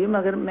دینی چاہیے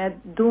مگر میں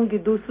دوں گی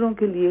دوسروں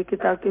کے لیے کہ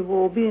تاکہ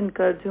وہ بھی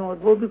انکریج ہوں اور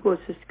وہ بھی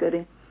کوشش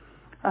کریں.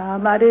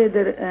 ہمارے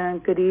ادھر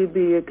قریب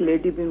بھی ایک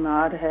لیڈی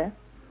بیمار ہے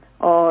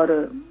اور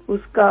اس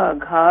کا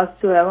گھاس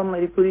جو ہے وہ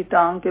میری پوری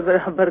ٹانگ کے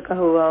برابر کا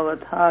ہوا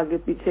تھا، آگے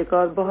پیچھے کا،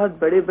 اور بہت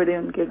بڑے بڑے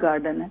ان کے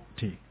گارڈن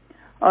ہیں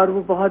اور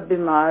وہ بہت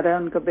بیمار ہے،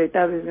 ان کا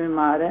بیٹا بھی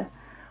بیمار ہے.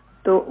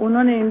 تو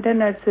انہوں نے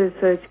انٹرنیٹ سے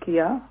سرچ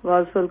کیا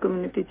والسول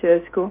کمیونٹی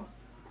چرچ کو،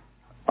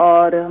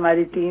 اور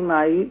ہماری ٹیم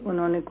آئی،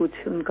 انہوں نے کچھ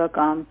ان کا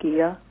کام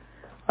کیا،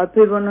 اور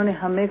پھر انہوں نے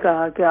ہمیں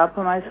کہا کہ آپ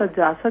ہمارے ساتھ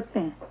جا سکتے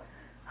ہیں.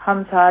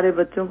 ہم سارے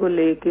بچوں کو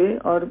لے کے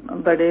اور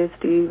بڑے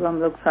اسٹیو، ہم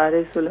لوگ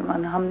سارے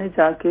سلیمان، ہم نے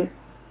جا کے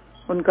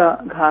ان کا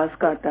گھاس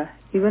کاٹا ہے.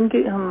 ایون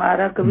کہ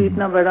ہمارا کبھی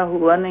اتنا بڑا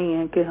ہوا نہیں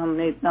ہے کہ ہم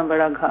نے اتنا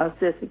بڑا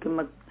گھاس جیسے کہ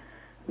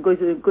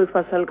کوئی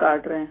فصل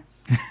کاٹ رہے ہیں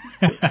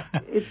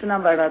اتنا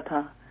بڑا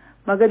تھا.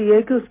 مگر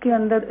یہ کہ اس کے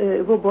اندر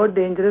وہ بہت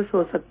ڈینجرس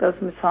ہو سکتا ہے،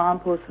 اس میں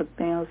سانپ ہو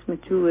سکتے ہیں، اس میں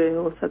چوہے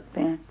ہو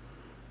سکتے ہیں،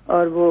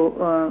 اور وہ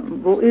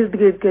ارد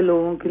گرد کے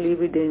لوگوں کے لیے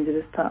بھی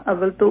ڈینجرس تھا.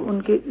 اول تو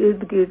ان کے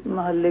ارد گرد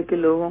محلے کے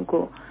لوگوں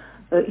کو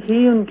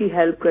ہی ان کی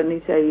ہیلپ کرنی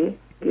چاہیے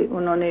کہ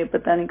انہوں نے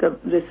پتہ نہیں کب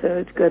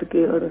ریسرچ کر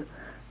کے اور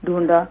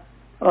ڈھونڈا،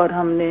 اور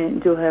ہم نے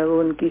جو ہے وہ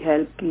ان کی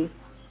ہیلپ کی.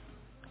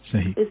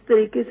 صحیح. اس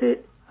طریقے سے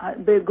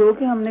بے گو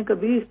کہ ہم نے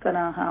کبھی اس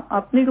طرح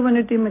اپنی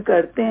کمیونٹی میں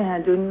کرتے ہیں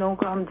جو ان لوگوں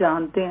کو ہم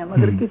جانتے ہیں،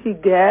 مگر کسی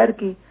غیر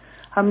کی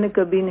ہم نے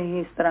کبھی نہیں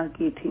اس طرح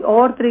کی تھی.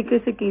 اور طریقے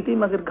سے کی تھی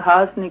مگر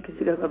گھاس نہیں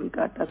کسی کا کبھی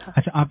کاٹا تھا.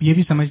 اچھا، آپ یہ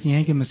بھی سمجھتی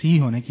ہیں کہ مسیحی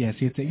ہونے کی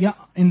حیثیت سے یا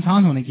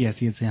انسان ہونے کی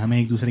حیثیت سے ہمیں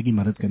ایک دوسرے کی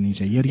مدد کرنی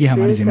چاہیے، اور یہ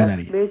ہماری ذمہ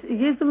داری ہے.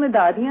 یہ ذمہ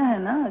داریاں ہیں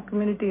نا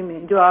کمیونٹی میں،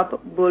 جو آپ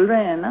بول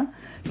رہے ہیں نا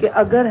کہ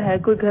اگر ہے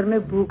کوئی گھر میں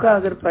بھوکا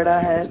اگر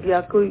پڑا ہے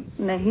یا کوئی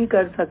نہیں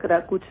کر سک رہا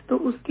کچھ، تو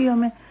اس کی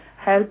ہمیں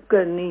ہیلپ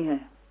کرنی ہے.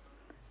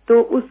 تو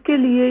اس کے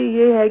لیے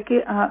یہ ہے کہ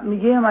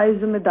یہ ہماری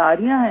ذمہ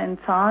داریاں ہیں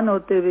انسان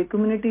ہوتے ہوئے،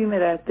 کمیونٹی میں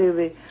رہتے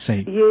ہوئے.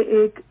 یہ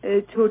ایک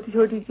چھوٹی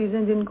چھوٹی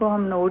چیزیں جن کو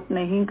ہم نوٹ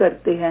نہیں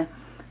کرتے ہیں.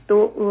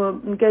 تو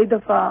کئی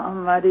دفعہ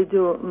ہماری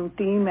جو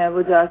ٹیم ہے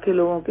وہ جا کے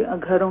لوگوں کے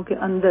گھروں کے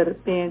اندر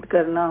پینٹ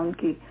کرنا، ان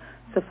کی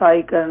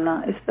صفائی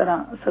کرنا، اس طرح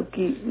سب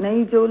کی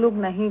نہیں، جو لوگ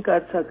نہیں کر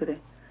سک رہے.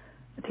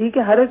 ٹھیک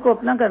ہے، ہر ایک کو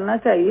اپنا کرنا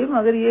چاہیے،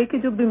 مگر یہ کہ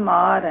جو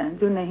بیمار ہیں،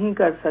 جو نہیں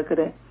کر سک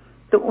رہے،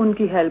 تو ان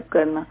کی ہیلپ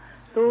کرنا.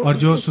 اور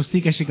جو سستی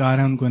کے شکار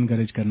ہیں ان کو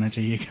انکریج کرنا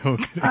چاہیے کہ وہ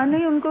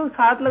نہیں، ان کو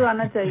ساتھ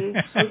لگانا چاہیے،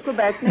 اس کو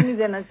بیٹھنے نہیں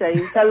دینا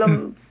چاہیے. چلو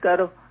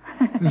کرو.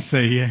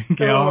 صحیح ہے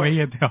کہ آؤ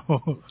بھائی آؤ.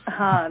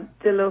 ہاں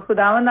چلو،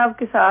 خداوند آپ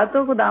کے ساتھ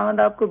ہو، خداوند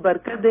آپ کو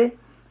برکت دے.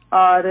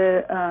 اور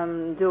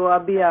جو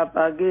ابھی آپ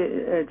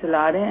آگے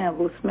چلا رہے ہیں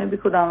وہ اس میں بھی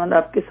خداوند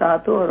آپ کے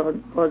ساتھ ہو اور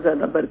بہت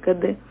زیادہ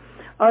برکت دے.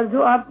 اور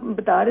جو آپ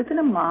بتا رہے تھے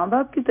نا ماں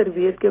باپ کی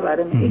تربیت کے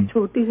بارے میں، ایک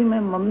چھوٹی سی میں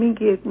ممی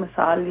کی ایک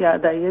مثال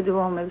یاد آئی ہے جو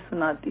وہ ہمیں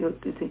سناتی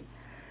ہوتی تھی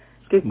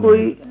کہ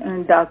کوئی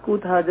ڈاکو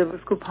تھا، جب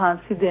اس کو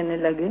پھانسی دینے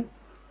لگے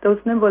تو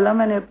اس نے بولا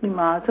میں نے اپنی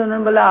ماں سے، انہوں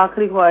نے بولا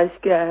آخری خواہش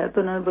کیا ہے،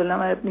 تو انہوں نے بولا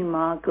میں اپنی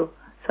ماں کو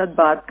ساتھ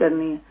بات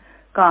کرنی ہے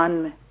کان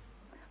میں.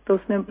 تو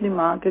اس نے اپنی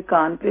ماں کے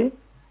کان پہ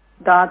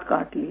دانت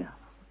کاٹ لیا،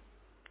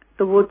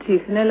 تو وہ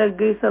چیخنے لگ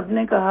گئی. سب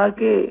نے کہا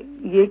کہ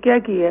یہ کیا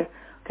کیا ہے؟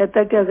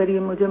 کہتا کہ اگر یہ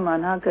مجھے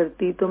منع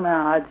کرتی تو میں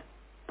آج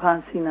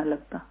پھانسی نہ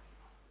لگتا.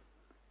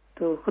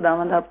 تو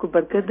خداوند آپ کو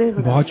برکت دے.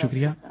 بہت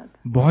شکریہ،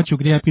 بہت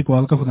شکریہ آپ کی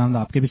کال کا. خداوند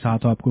آپ کے بھی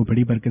ساتھ ہو، آپ کو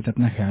بڑی برکت،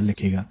 اپنا خیال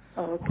رکھے گا.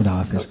 خدا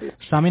حافظ.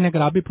 سامعین،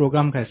 اگر آپ بھی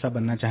پروگرام کا حصہ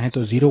بننا چاہیں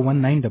تو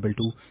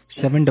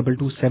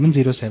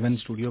 01922722707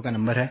 اسٹوڈیو کا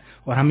نمبر ہے،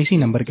 اور ہم اسی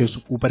نمبر کے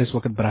اوپر اس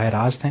وقت براہ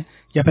راست ہیں.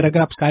 یا پھر اگر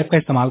آپ اسکائپ کا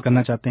استعمال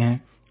کرنا چاہتے ہیں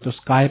تو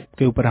اسکائپ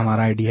کے اوپر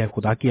ہمارا آئی ڈی ہے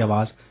خدا کی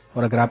آواز.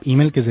 اور اگر آپ ای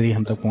میل کے ذریعے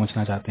ہم تک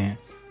پہنچنا چاہتے ہیں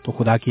تو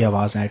خدا کی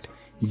آواز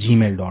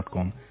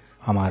 @gmail.com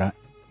ہمارا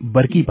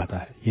برقی پتہ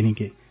ہے، یعنی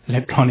کہ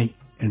الیکٹرانک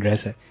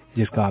ایڈریس ہے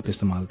جس کا آپ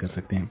استعمال کر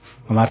سکتے ہیں.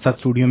 ہمارے ساتھ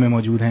اسٹوڈیو میں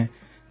موجود ہیں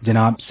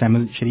جناب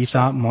سیمل شریف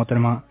صاحب،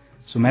 محترمہ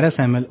سمیرا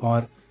سیمل،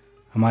 اور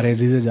ہمارے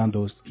عزیز جان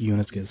دوست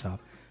یونس گل صاحب.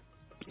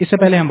 اس سے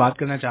پہلے ہم بات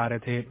کرنا چاہ رہے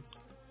تھے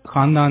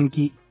خاندان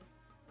کی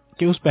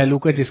کہ اس پہلو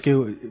کا جس کے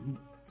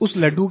اس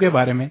لڈو کے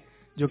بارے میں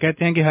جو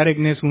کہتے ہیں کہ ہر ایک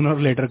نے سونر اور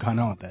لیٹر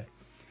کھانا ہوتا ہے،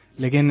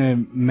 لیکن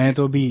میں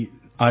تو بھی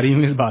آ رہی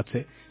ہوں اس بات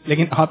سے،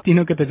 لیکن آپ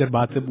تینوں کے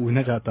تجربات سے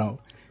پوچھنا چاہتا ہوں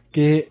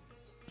کہ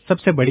سب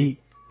سے بڑی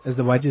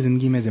ازدواجی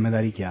زندگی میں ذمہ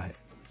داری کیا ہے؟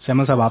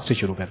 سیمل صاحب آپ سے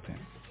شروع کرتے ہیں.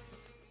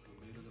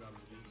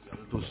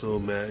 دوستوں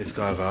میں اس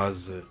کا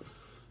آغاز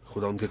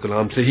خدا ان کے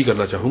کلام سے ہی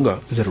کرنا چاہوں گا.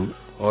 ضرور.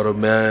 اور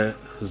میں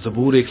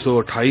زبور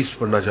 128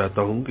 پڑھنا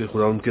چاہتا ہوں کہ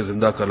خدا ان کے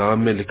زندہ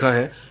کلام میں لکھا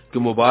ہے کہ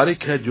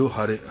مبارک ہے جو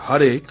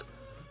ہر ایک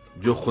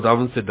جو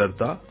خداوند سے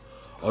ڈرتا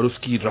اور اس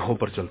کی راہوں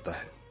پر چلتا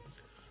ہے.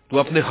 تو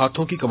اپنے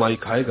ہاتھوں کی کمائی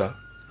کھائے گا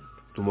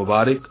تو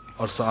مبارک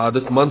اور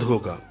سعادت مند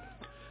ہوگا.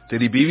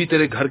 تیری بیوی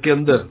تیرے گھر کے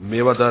اندر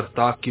میوہ دار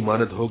تاک کی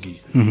مانند ہوگی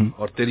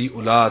اور تیری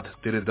اولاد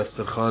تیرے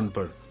دسترخوان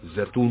پر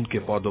زیتون کے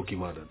پودوں کی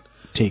مانند.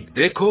 ٹھیک.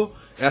 دیکھو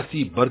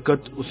ایسی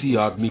برکت اسی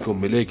آدمی کو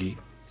ملے گی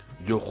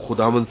جو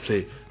خداوند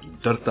سے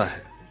ڈرتا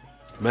ہے.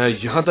 میں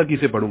یہاں تک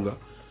اسے پڑھوں گا.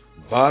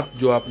 بات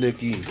جو آپ نے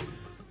کی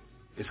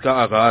اس کا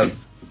آغاز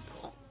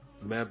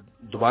میں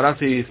دوبارہ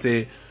سے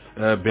اسے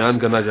بیان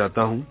کرنا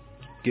چاہتا ہوں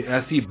کہ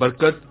ایسی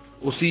برکت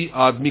اسی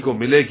آدمی کو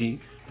ملے گی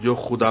جو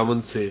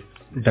خداوند سے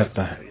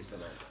ڈرتا ہے.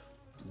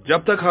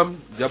 جب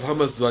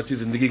ہم ازدواجی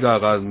زندگی کا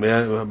آغاز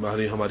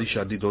ہماری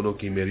شادی دونوں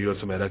کی، میری اور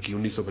سمیرا کی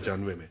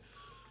 1995 میں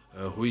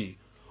ہوئی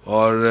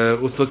اور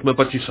اس وقت میں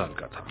 25 سال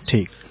کا تھا.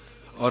 ٹھیک.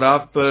 اور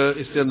آپ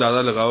اس سے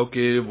اندازہ لگاؤ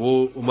کہ وہ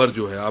عمر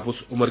جو ہے آپ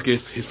اس عمر کے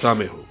حصہ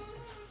میں ہو.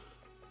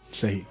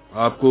 صحیح.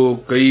 آپ کو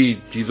کئی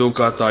چیزوں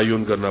کا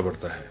تعین کرنا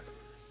پڑتا ہے.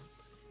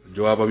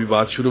 جو آپ ابھی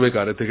بات شروع میں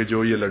کہہ رہے تھے کہ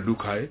جو یہ لڈو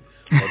کھائے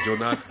اور جو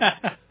نہ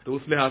تو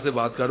اس لحاظ سے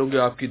بات کروں کہ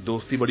آپ کی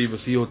دوستی بڑی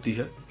وسیع ہوتی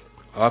ہے،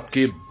 آپ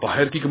کے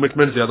باہر کی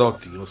کمٹمنٹ زیادہ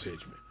ہوتی ہے اس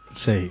ایج میں.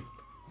 صحیح.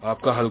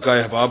 آپ کا ہلکا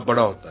احباب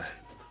بڑا ہوتا ہے.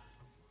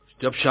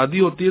 جب شادی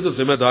ہوتی ہے تو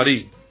ذمہ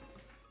داری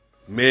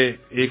میں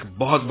ایک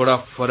بہت بڑا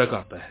فرق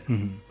آتا ہے.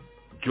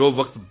 جو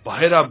وقت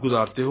باہر آپ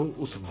گزارتے ہو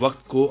اس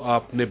وقت کو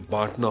آپ نے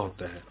بانٹنا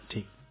ہوتا ہے.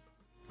 ٹھیک.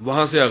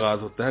 وہاں سے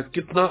آغاز ہوتا ہے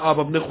کتنا آپ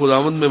اپنے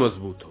خداوند میں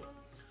مضبوط ہو.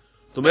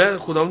 تو میں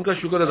خداوند کا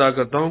شکر ادا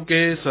کرتا ہوں کہ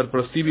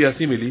سرپرستی بھی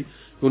ایسی ملی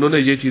کہ انہوں نے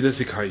یہ چیزیں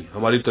سکھائی،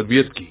 ہماری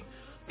تربیت کی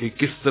کہ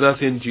کس طرح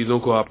سے ان چیزوں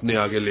کو آپ نے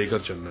آگے لے کر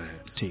چلنا ہے.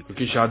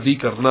 کیونکہ شادی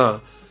کرنا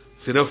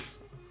صرف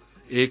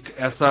ایک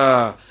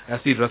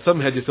ایسی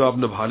رسم ہے جسے آپ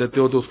نبھا لیتے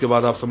ہو تو اس کے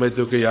بعد آپ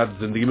سمجھتے ہو کہ یار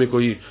زندگی میں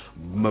کوئی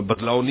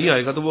بدلاؤ نہیں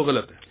آئے گا، تو وہ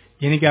غلط ہے.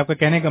 یعنی کہ آپ کا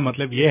کہنے کا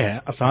مطلب یہ ہے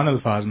آسان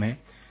الفاظ میں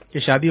کہ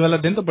شادی والا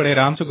دن تو بڑے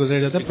آرام سے گزر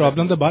جاتا ہے،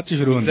 پرابلم تو بعد سے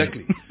شروع ہوتی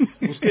ہے.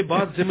 اس کے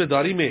بعد ذمہ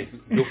داری میں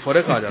جو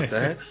فرق آ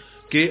جاتا ہے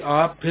کہ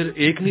آپ پھر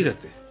ایک نہیں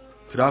رہتے،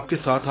 پھر آپ کے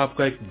ساتھ آپ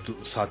کا ایک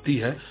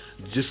ساتھی ہے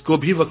جس کو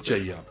بھی وقت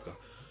چاہیے آپ کا.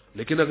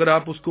 لیکن اگر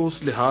آپ اس کو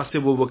اس لحاظ سے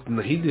وہ وقت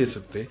نہیں دے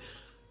سکتے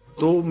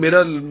تو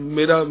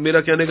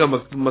میرا کہنے کا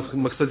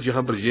مقصد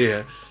یہاں پر یہ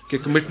ہے کہ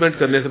کمٹمنٹ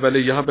کرنے سے پہلے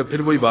یہاں پہ پھر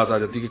وہی بات آ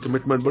جاتی ہے کہ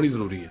کمٹمنٹ بڑی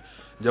ضروری ہے.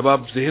 جب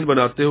آپ ذہن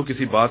بناتے ہو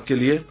کسی بات کے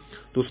لیے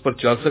تو اس پر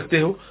چل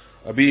سکتے ہو.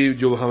 ابھی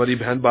جو ہماری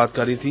بہن بات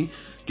کر رہی تھی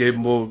کہ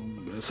وہ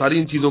ساری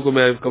ان چیزوں کو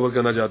میں کور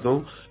کرنا چاہتا ہوں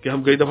کہ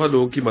ہم کئی دفعہ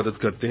لوگوں کی مدد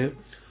کرتے ہیں،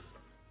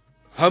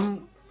 ہم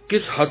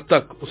کس حد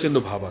تک اسے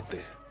نبھا پاتے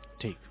ہیں.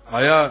 ٹھیک.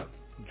 آیا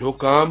جو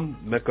کام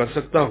میں کر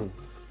سکتا ہوں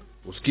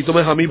اس کی تو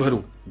میں حامی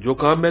بھروں، جو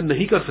کام میں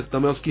نہیں کر سکتا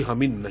میں اس کی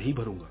حامی نہیں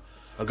بھروں گا.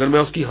 اگر میں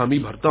اس کی حامی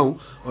بھرتا ہوں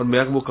اور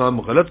میں وہ کام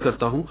غلط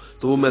کرتا ہوں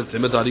تو وہ میں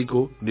ذمہ داری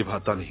کو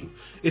نبھاتا نہیں.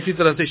 اسی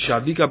طرح سے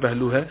شادی کا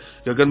پہلو ہے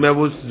کہ اگر میں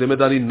وہ ذمہ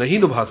داری نہیں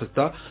نبھا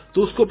سکتا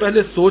تو اس کو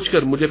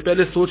مجھے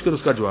پہلے سوچ کر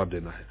اس کا جواب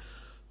دینا ہے.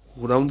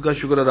 خداوند کا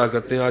شکر ادا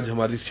کرتے ہیں آج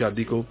ہماری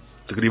شادی کو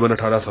تقریباً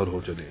 18 سال ہو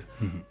چلے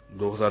ہیں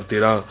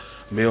 2013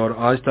 میں، اور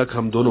آج تک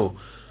ہم دونوں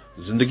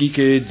زندگی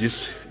کے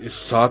اس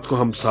ساتھ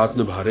کو ہم ساتھ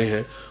نبھا رہے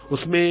ہیں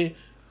اس میں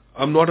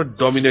I'm not a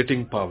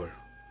dominating power.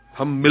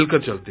 ہم مل کر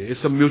چلتے ہیں.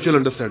 It's a mutual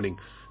understanding.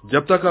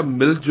 جب تک آپ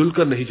مل جل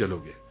کر نہیں چلو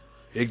گے،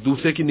 ایک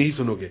دوسرے کی نہیں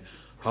سنو گے.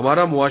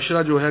 ہمارا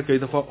معاشرہ جو ہے کئی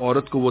دفعہ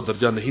عورت کو وہ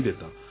درجہ نہیں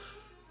دیتا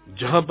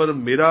جہاں پر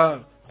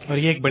اور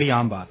یہ ایک بڑی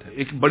اہم بات ہے،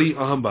 ایک بڑی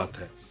اہم بات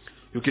ہے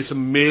کیونکہ it's a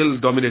male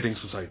dominating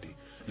society.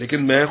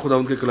 لیکن میں خدا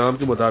ان کے کلام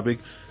کے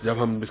مطابق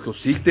جب ہم اس کو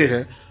سیکھتے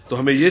ہیں تو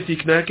ہمیں یہ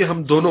سیکھنا ہے کہ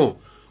ہم دونوں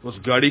اس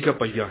گاڑی کا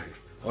پہیہ ہیں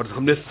اور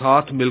ہم نے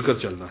ساتھ مل کر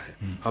چلنا ہے.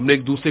 ہم نے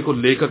ایک دوسرے کو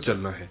لے کر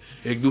چلنا ہے،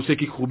 ایک دوسرے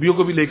کی خوبیوں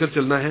کو بھی لے کر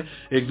چلنا ہے،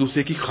 ایک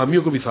دوسرے کی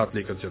خامیوں کو بھی ساتھ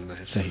لے کر چلنا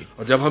ہے. صحیح.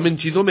 اور جب ہم ان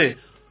چیزوں میں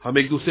ہم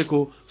ایک دوسرے کو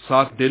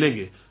ساتھ دے لیں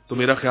گے تو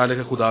میرا خیال ہے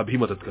کہ خدا بھی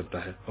مدد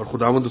کرتا ہے. اور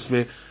خداوند اس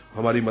میں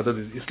ہماری مدد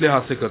اس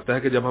لحاظ سے کرتا ہے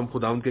کہ جب ہم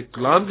خداوند کے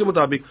کلام کے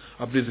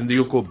مطابق اپنی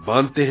زندگیوں کو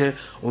باندھتے ہیں،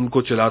 ان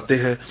کو چلاتے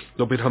ہیں،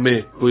 تو پھر ہمیں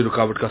کوئی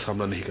رکاوٹ کا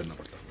سامنا نہیں کرنا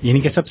پڑتا.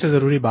 یعنی کہ سب سے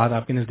ضروری بات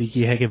آپ کے نزدیک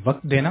یہ ہے کہ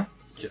وقت دینا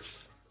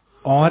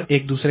اور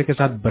ایک دوسرے کے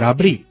ساتھ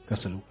برابری کا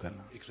سلوک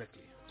کرنا.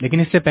 لیکن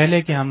اس سے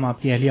پہلے کہ ہم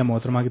آپ کی اہلیہ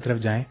محترمہ کی طرف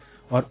جائیں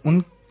اور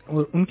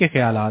ان کے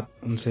خیالات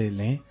ان سے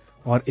لیں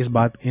اور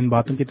ان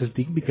باتوں کی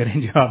تصدیق بھی کریں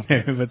جو آپ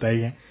نے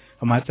بتائی ہے،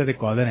 ہمارے ساتھ ایک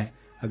کالر ہیں،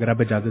 اگر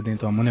آپ اجازت دیں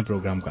تو ہم انہیں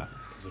پروگرام کا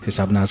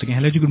حصہ بنا سکیں.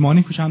 ہیلو جی، گڈ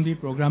مارننگ، خوش آمدید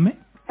پروگرام میں.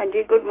 ہاں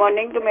جی، گڈ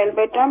مارننگ رومیل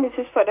بیٹا،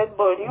 مسز فرد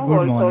بول رہی ہوں.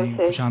 گڈ مارننگ،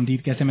 خوش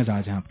آمدید. کیسے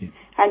مزاج ہیں آپ کے؟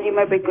 ہاں جی،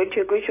 میں بالکل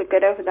ٹھیک ہوں،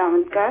 شکر ہے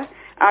خداوند کا.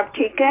 آپ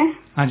ٹھیک ہیں؟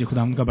 ہاں جی،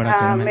 خداوند کا بڑا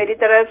کرم ہے. میری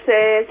طرف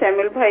سے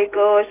سیمل بھائی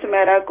کو،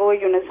 سمیرا کو،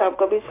 یونس صاحب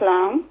کو بھی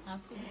سلام.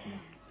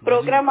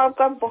 प्रोग्राम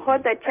आपका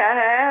बहुत अच्छा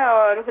है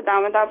और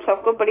खुदावंद आप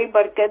सबको बड़ी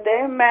बरकत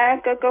है। मैं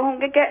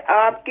कहूँगी कि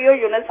आपकी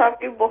और यूनुस साहब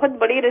की बहुत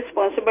बड़ी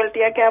रिस्पॉन्सिबिलिटी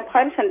है कि आप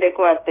हर संडे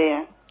को आते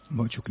हैं।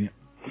 बहुत शुक्रिया।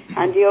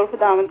 हाँ जी, और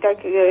खुदावंद का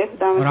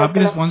और आपकी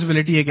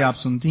रिस्पॉन्सिबिलिटी है कि आप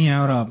सुनती हैं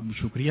और आप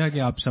शुक्रिया कि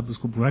आप सब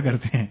उसको पूरा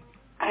करते हैं।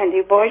 हाँ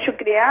जी, बहुत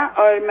शुक्रिया।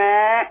 और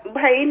मैं एक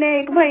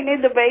भाई ने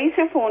दुबई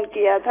से फोन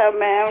किया था,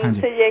 मैं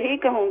उनसे यही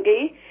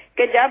कहूँगी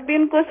कि जब भी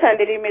उनको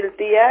सैलरी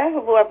मिलती है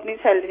वो अपनी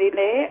सैलरी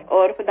ले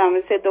और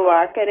खुदावंद से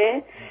दुआ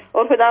करे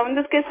और खुदावंद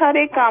उसके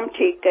सारे काम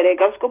ठीक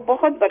करेगा, उसको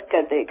बहुत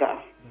बरकत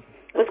देगा।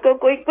 उसको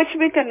कोई कुछ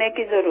भी करने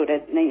की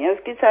जरूरत नहीं है,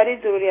 उसकी सारी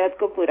जरूरियात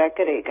को पूरा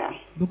करेगा।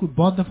 बिल्कुल,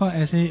 बहुत दफा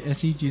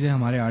ऐसी चीजें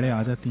हमारे आड़े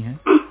आ जाती हैं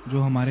जो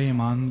हमारे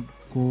ईमान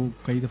को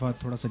कई दफा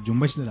थोड़ा सा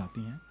जुम्बश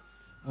दिलाती हैं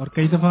और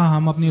कई दफा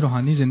हम अपनी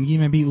रूहानी जिंदगी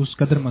में भी उस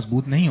कदर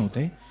मजबूत नहीं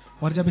होते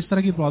और जब इस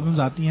तरह की प्रॉब्लम्स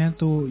आती हैं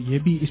तो ये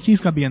भी इस चीज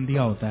का भी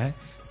अंदिया होता है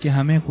कि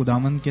हमें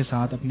खुदावंद के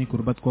साथ अपनी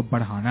कुर्बत को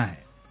बढ़ाना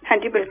है। हाँ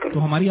जी बिल्कुल। तो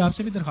हमारी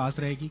आपसे भी दरखास्त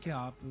रहेगी कि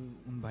आप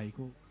उन भाई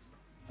को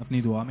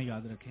अपनी दुआ में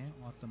याद रखें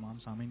और तमाम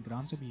सामीन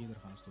किराम से भी ये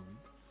दरखास्त होगी।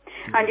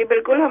 हाँ जी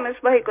बिल्कुल, हम इस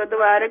भाई को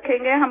दुआ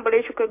रखेंगे। हम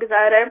बड़े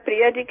शुक्रगुजार हैं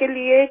प्रिया जी के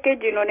लिए कि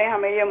जिन्होंने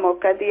हमें ये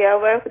मौका दिया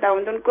हुआ है।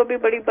 खुदावंद उनको भी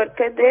बड़ी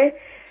बरकत दे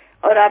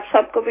और आप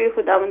सबको भी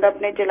खुदावंद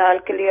अपने जलाल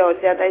के लिए और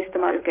ज्यादा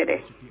इस्तेमाल करे।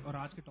 और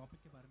आज के टॉपिक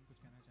के बारे में कुछ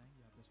कहना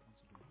चाहेंगे आप?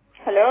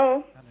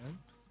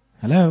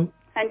 हेलो।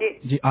 हाँ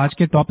जी, आज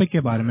के टॉपिक के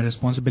बारे में,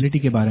 रिस्पॉन्सिबिलिटी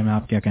के बारे में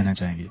आप क्या कहना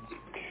चाहेंगे?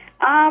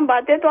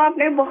 बातें तो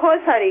आपने बहुत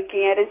सारी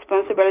की हैं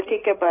रिस्पॉन्सिबिलिटी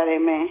के बारे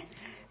में।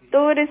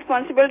 तो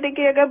रिस्पॉन्सिबिलिटी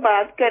की अगर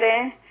बात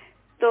करें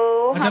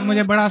तो अच्छा,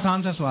 मुझे बड़ा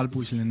आसान सा सवाल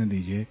पूछ लेने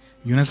दीजिए।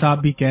 यूनुस साहब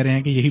भी कह रहे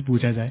हैं कि यही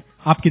पूछा जाए,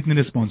 आप कितने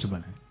रिस्पॉन्सिबल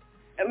हैं?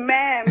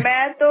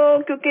 मैं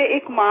तो क्योंकि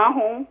एक माँ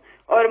हूँ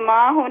और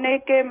माँ होने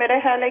के मेरा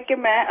ख्याल है कि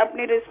मैं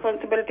अपनी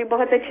रिस्पॉन्सिबिलिटी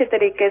बहुत अच्छे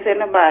तरीके से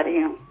निभा रही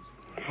हूँ।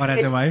 और एज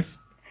ए वाइफ?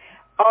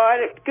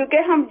 और क्योंकि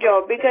हम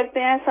जॉब भी करते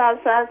हैं साथ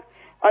साथ,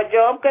 और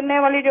जॉब करने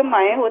वाली जो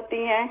माएँ होती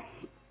हैं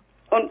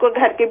उनको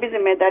घर की भी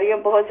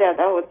जिम्मेदारियां बहुत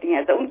ज्यादा होती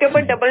हैं, तो उनके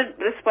ऊपर डबल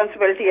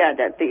रिस्पॉन्सिबिलिटी आ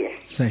जाती है।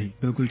 सही,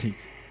 बिल्कुल ठीक।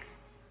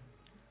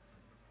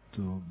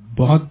 तो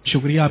बहुत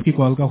शुक्रिया आपकी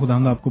कॉल का।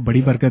 खुदावंद आपको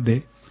बड़ी बरकत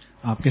दे,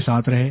 आपके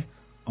साथ रहे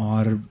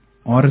और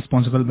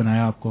रिस्पॉन्सिबल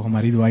बनाया आपको।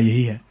 हमारी दुआ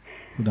यही है,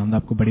 खुदावंद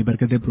आपको बड़ी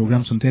बरकत दे।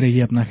 प्रोग्राम सुनते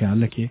रहिए, अपना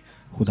ख्याल रखिए।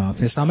 खुदा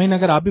हाफिज़। सामीन,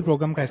 अगर आप भी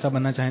प्रोग्राम का हिस्सा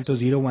बनना चाहें तो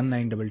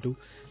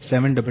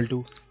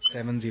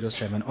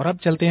 01922722707। और अब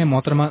चलते हैं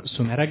मोहतरमा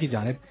सुमेरा की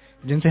जानिब,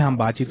 जिनसे हम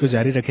बातचीत को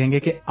जारी रखेंगे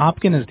कि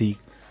आपके नजदीक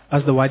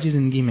अज़दवाजी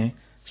जिंदगी में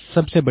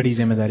सबसे बड़ी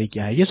जिम्मेदारी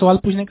क्या है। ये सवाल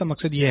पूछने का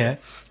मकसद ये है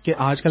कि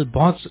आजकल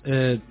बहुत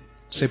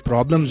से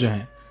प्रॉब्लम्स जो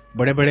हैं,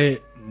 बड़े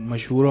बड़े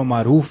मशहूर और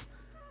मारूफ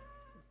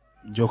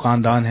जो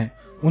खानदान हैं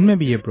उनमें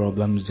भी ये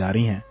प्रॉब्लम्स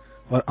जारी हैं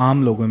और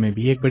आम लोगों में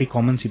भी एक बड़ी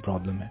कॉमन सी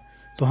प्रॉब्लम है।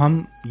 तो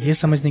हम ये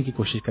समझने की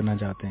कोशिश करना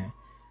चाहते हैं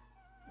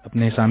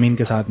अपने सामीन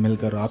के साथ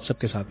मिलकर, आप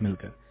सबके साथ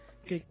मिलकर,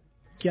 कि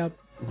क्या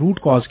रूट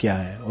कॉज क्या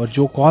है और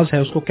जो कॉज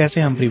है उसको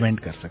कैसे हम प्रिवेंट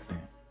कर सकते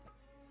हैं।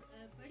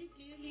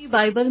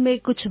 बाइबल में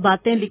कुछ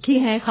बातें लिखी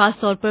हैं खास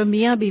तौर पर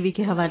मियाँ बीवी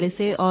के हवाले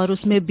से, और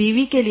उसमें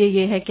बीवी के लिए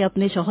ये है कि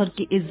अपने शौहर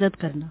की इज्जत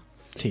करना।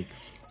 ठीक,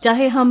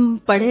 चाहे हम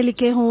पढ़े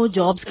लिखे हों,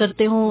 जॉब्स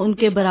करते हों,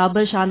 उनके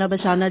बराबर शाना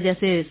बशाना,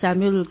 जैसे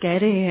सैमुअल कह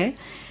रहे हैं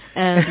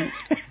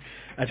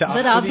अच्छा,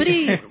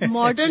 बराबरी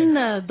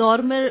मॉडर्न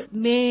दौर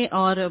में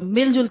और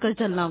मिलजुल कर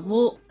चलना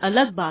वो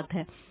अलग बात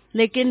है,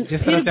 लेकिन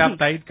जिस तरह से आप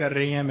तायद कर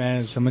रही हैं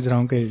मैं समझ रहा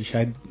हूँ कि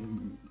शायद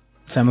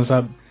सैमुअल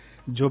साहब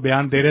जो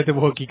बयान दे रहे थे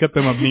वो हकीकत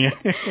पे मबनी है।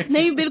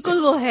 नहीं, बिल्कुल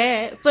वो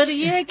है, पर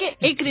यह है कि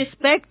एक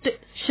रिस्पेक्ट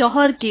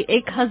शौहर की,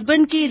 एक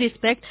हस्बैंड की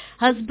रिस्पेक्ट,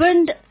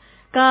 हस्बैंड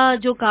का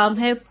जो काम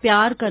है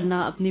प्यार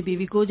करना अपनी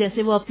बीवी को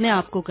जैसे वो अपने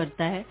आप को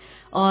करता है,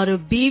 और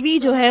बीवी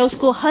जो है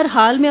उसको हर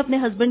हाल में अपने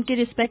हस्बैंड की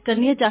रिस्पेक्ट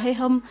करनी है। चाहे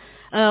हम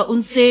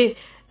उनसे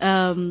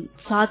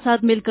साथ साथ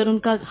मिलकर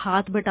उनका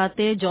हाथ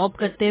बटाते हैं, जॉब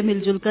करते हैं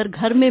मिलजुल कर,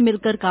 घर में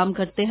मिलकर काम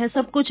करते हैं,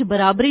 सब कुछ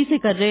बराबरी से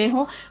कर रहे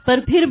हों, पर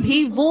फिर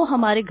भी वो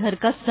हमारे घर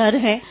का सर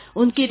है,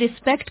 उनकी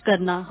रिस्पेक्ट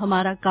करना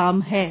हमारा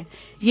काम है।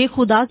 ये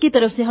खुदा की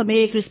तरफ से हमें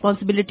एक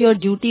रिस्पॉन्सिबिलिटी और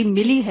ड्यूटी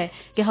मिली है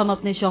कि हम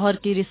अपने शौहर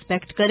की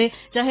रिस्पेक्ट करें,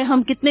 चाहे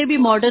हम कितने भी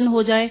मॉडर्न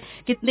हो जाएं,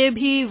 कितने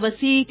भी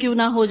वसी क्यों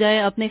ना हो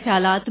जाए अपने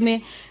ख्यालात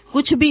में,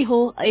 कुछ भी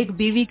हो, एक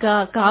बीवी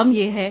का काम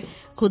ये है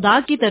खुदा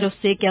की तरफ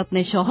से कि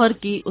अपने शौहर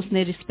की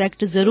उसने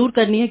रिस्पेक्ट जरूर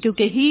करनी है,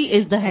 क्योंकि he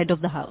is the head of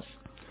the house.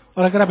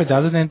 और अगर आप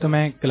इजाजत दें तो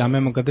मैं कलाम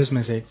मुकद्दस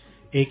में से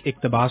एक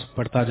इक्तबास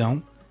पढ़ता जाऊं।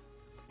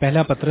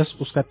 पहला पतरस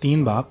उसका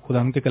 3 बाब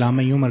खुदा के कलाम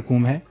में यूं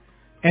मरकूम है,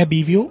 ए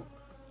बीवियों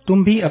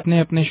तुम भी अपने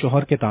अपने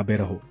शौहर के ताबे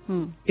रहो,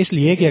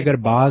 इसलिए कि अगर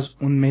बाज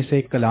उनमें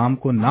से कलाम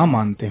को ना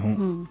मानते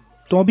हों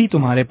तो भी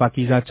तुम्हारे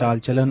पाकीज़ा चाल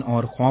चलन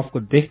और खौफ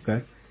को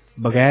देखकर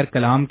बगैर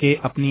कलाम के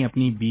अपनी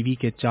अपनी बीवी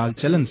के चाल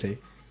चलन से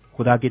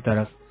खुदा की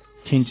तरफ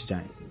खिंच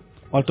जाएं,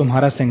 और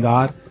तुम्हारा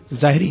श्रृंगार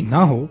ज़ाहिरी ना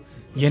हो,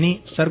 यानी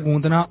सर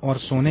गूंदना और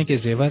सोने के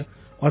जेवर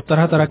और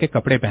तरह तरह के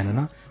कपड़े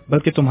पहनना,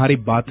 बल्कि तुम्हारी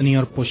बातनी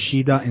और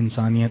पोशीदा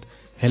इंसानियत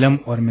हिलम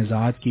और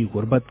मिजाज की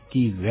गुर्बत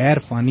की गैर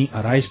फानी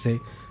आराइश से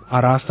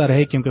आरास्ता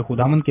रहे, क्योंकि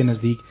खुदावंद के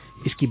नजदीक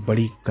इसकी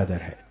बड़ी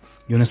कदर है।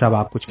 यूनुस साहब,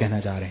 आप कुछ कहना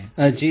चाह रहे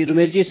हैं? जी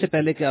रुमेल जी, इससे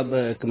पहले कि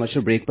अब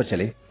कमर्शियल ब्रेक पर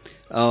चले,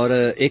 اور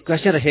ایک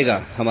کوشچن رہے گا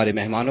ہمارے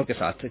مہمانوں کے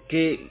ساتھ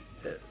کہ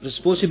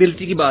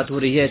رسپانسبلٹی کی بات ہو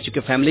رہی ہے،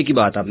 چونکہ فیملی کی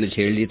بات آپ نے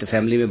چھیڑ لی، تو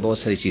فیملی میں بہت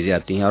ساری چیزیں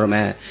آتی ہیں، اور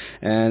میں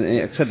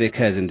اکثر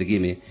دیکھا ہے زندگی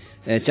میں،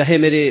 چاہے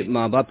میرے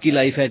ماں باپ کی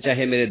لائف ہے،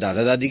 چاہے میرے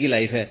دادا دادی کی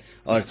لائف ہے،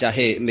 اور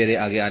چاہے میرے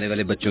آگے آنے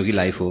والے بچوں کی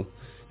لائف ہو،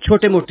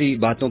 چھوٹے موٹی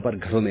باتوں پر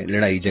گھروں میں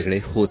لڑائی جھگڑے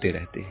ہوتے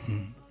رہتے ہیں،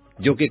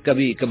 جو کہ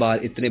کبھی کبھار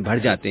اتنے بڑھ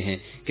جاتے ہیں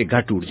کہ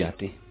گھر ٹوٹ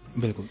جاتے ہیں۔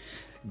 بالکل،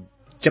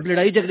 جب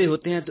لڑائی جھگڑے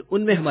ہوتے ہیں تو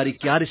ان میں ہماری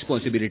کیا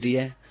رسپانسبلٹی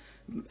ہے؟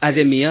 ایز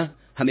اے میاں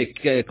ہمیں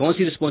کون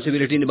سی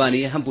رسپانسبلٹی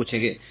نبھانی ہے، ہم پوچھیں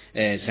گے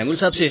سیمول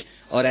صاحب سے،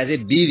 اور ایز اے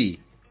بیوی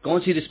کون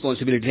سی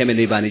رسپانسبلٹی ہمیں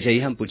نبھانی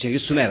چاہیے، ہم پوچھیں گے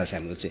سمیرہ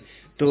سیمول سے۔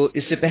 تو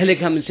اس سے پہلے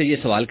کہ ہم ان سے یہ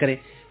سوال کریں،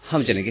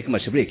 ہم چلیں گے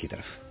کمرشل بریک کی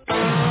طرف۔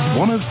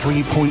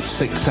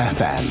 103.6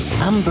 FM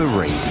Amber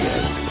Radio,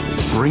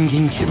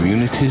 bringing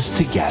communities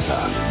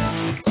together.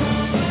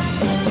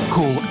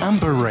 Call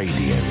Amber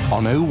Radio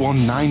on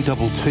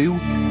 01922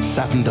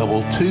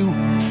 722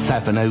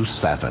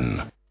 707.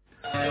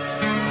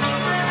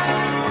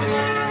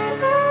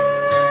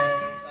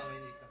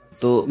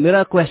 تو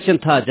میرا کوشچن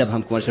تھا جب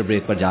ہم کمرشل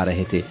بریک پر جا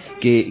رہے تھے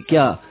کہ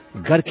کیا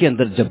گھر کے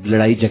اندر جب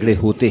لڑائی جھگڑے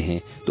ہوتے ہیں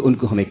تو ان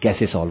کو ہمیں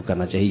کیسے سالو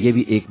کرنا چاہیے؟ یہ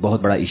بھی ایک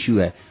بہت بڑا ایشو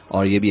ہے،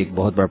 اور یہ بھی ایک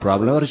بہت بڑا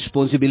پرابلم ہے، اور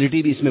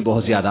رسپانسبلٹی بھی اس میں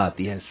بہت زیادہ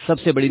آتی ہے۔ سب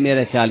سے بڑی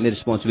میرے خیال میں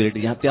رسپانسبلٹی،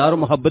 یہاں پیار و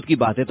محبت کی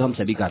باتیں تو ہم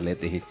سبھی کر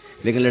لیتے ہیں،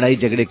 لیکن لڑائی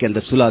جھگڑے کے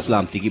اندر صلح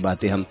سلامتی کی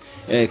باتیں ہم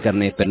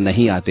کرنے پر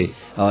نہیں آتے،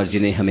 اور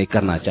جنہیں ہمیں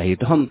کرنا چاہیے۔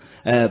 تو ہم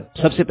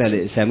سب سے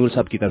پہلے سیمول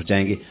صاحب کی طرف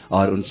جائیں گے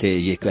اور ان سے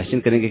یہ کوشچن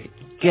کریں گے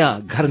کیا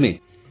گھر میں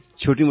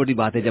چھوٹی موٹی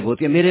باتیں جب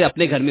ہوتی ہیں، میرے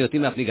اپنے گھر میں ہوتی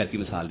ہیں، میں اپنی گھر کی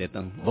مثال دیتا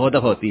ہوں، بہت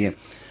دفعہ ہوتی ہیں،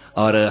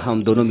 اور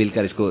ہم دونوں مل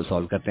کر اس کو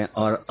سالو کرتے ہیں،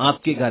 اور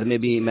آپ کے گھر میں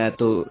بھی میں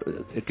تو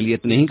کلیئر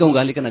تو نہیں کہوں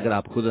گا، لیکن اگر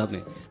آپ خود ہمیں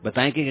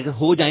بتائیں کہ اگر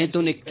ہو جائیں تو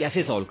انہیں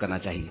کیسے سالو کرنا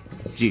چاہیے۔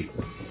 جی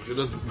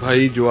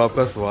بھائی، جو آپ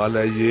کا سوال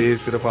ہے یہ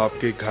صرف آپ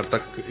کے گھر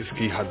تک اس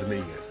کی حد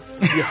نہیں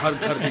ہے، یہ ہر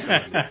گھر کی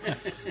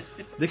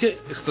دیکھیں،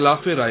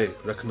 اختلاف رائے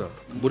رکھنا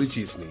بری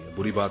چیز نہیں ہے،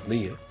 بری بات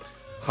نہیں ہے،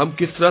 ہم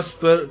کس طرح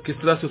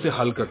سے اسے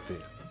حل کرتے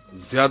ہیں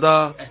زیادہ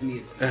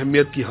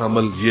اہمیت کی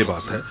حامل یہ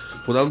بات ہے۔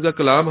 خدا کا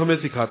کلام ہمیں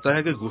سکھاتا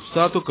ہے کہ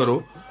غصہ تو کرو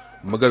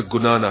مگر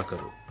گناہ نہ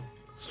کرو،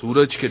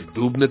 سورج کے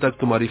ڈوبنے تک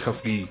تمہاری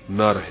خفگی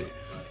نہ رہے،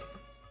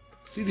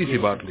 سیدھی سی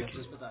بات لکھی۔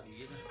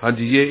 ہاں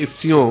جی، یہ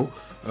افسیوں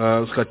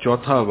اس کا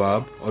 4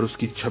 باب اور اس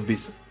کی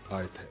 26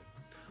 آیت ہے،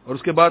 اور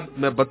اس کے بعد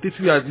میں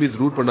 32ویں آیت بھی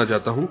ضرور پڑھنا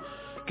چاہتا ہوں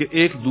کہ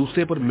ایک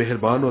دوسرے پر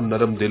مہربان اور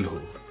نرم دل ہو،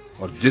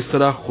 اور جس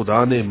طرح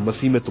خدا نے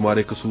مسیح میں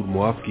تمہارے قصور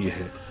معاف کیے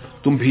ہیں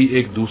تم بھی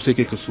ایک دوسرے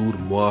کے قصور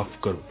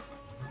معاف کرو۔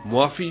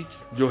 معافی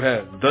جو ہے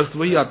درست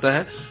وہی آتا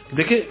ہے۔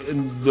 دیکھیں،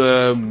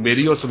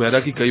 میری اور سمیرہ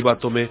کی کئی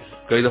باتوں میں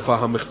کئی دفعہ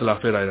ہم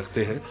اختلاف رائے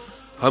رکھتے ہیں،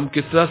 ہم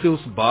کس طرح سے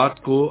اس بات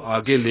کو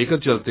آگے لے کر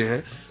چلتے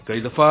ہیں۔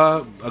 کئی دفعہ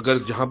اگر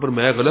جہاں پر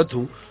میں غلط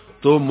ہوں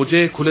تو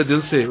مجھے کھلے دل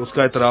سے اس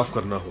کا اعتراف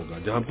کرنا ہوگا،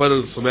 جہاں پر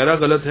سمیرہ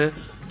غلط ہے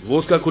وہ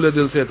اس کا کھلے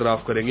دل سے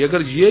اعتراف کریں گے۔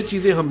 اگر یہ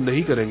چیزیں ہم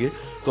نہیں کریں گے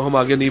تو ہم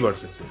آگے نہیں بڑھ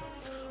سکتے۔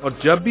 اور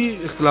جب بھی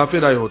اختلاف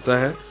رائے ہوتا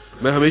ہے،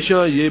 میں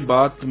ہمیشہ یہ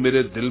بات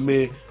میرے دل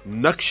میں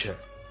نقش ہے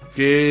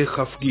کہ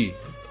خفگی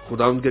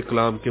خدا ان کے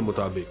کلام کے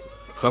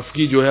مطابق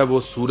خفگی جو ہے وہ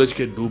سورج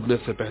کے ڈوبنے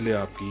سے پہلے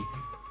آپ کی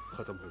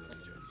ختم ہو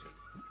جانی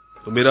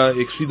چاہیے۔ تو میرا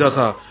ایک سیدھا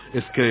تھا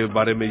اس کے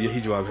بارے میں یہی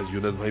جواب ہے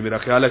یونس بھائی۔ میرا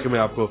خیال ہے کہ میں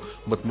آپ کو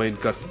مطمئن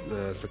کر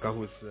سکا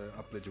ہوں اس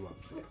اپنے جواب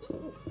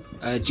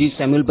سے۔ جی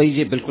سیمول بھائی،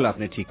 یہ بالکل آپ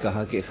نے ٹھیک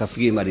کہا کہ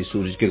خفگی ہماری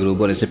سورج کے غروب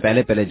ہونے سے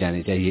پہلے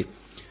جانی چاہیے۔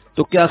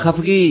 تو کیا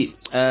خفگی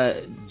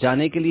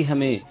جانے کے لیے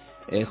ہمیں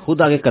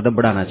خود آگے قدم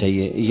بڑھانا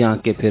چاہیے، یا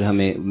کہ پھر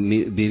ہمیں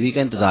بیوی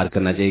کا انتظار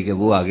کرنا چاہیے کہ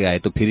وہ آگے آئے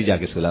تو پھر ہی جا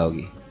کے صلح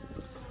ہوگی؟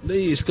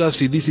 نہیں، اس کا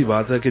سیدھی سی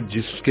بات ہے کہ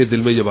جس کے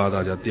دل میں یہ بات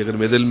آ جاتی ہے، اگر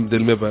میرے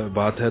دل میں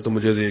بات ہے تو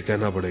مجھے یہ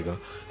کہنا پڑے گا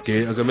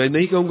کہ اگر میں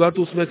نہیں کہوں گا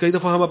تو اس میں کئی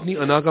دفعہ ہم اپنی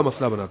انا کا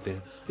مسئلہ بناتے ہیں۔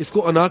 اس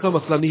کو انا کا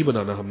مسئلہ نہیں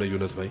بنانا ہم نے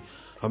یونس بھائی،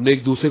 ہم نے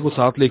ایک دوسرے کو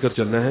ساتھ لے کر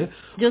چلنا ہے۔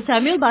 جو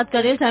سیمول بات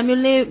کر رہے ہیں، سیمول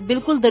نے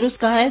بالکل درست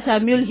کہا ہے۔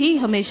 سیمول ہی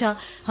ہمیشہ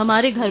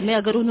ہمارے گھر میں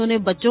اگر انہوں نے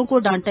بچوں کو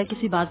ڈانٹا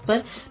کسی بات پر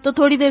تو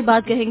تھوڑی دیر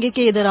بعد کہیں گے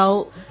کہ ادھر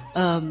آؤ،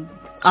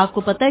 آپ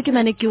کو پتا ہے کہ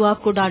میں نے کیوں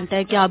آپ کو ڈانٹا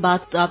ہے، کیا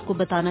بات آپ کو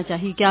بتانا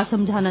چاہیے، کیا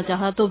سمجھانا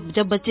چاہا۔ تو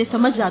جب بچے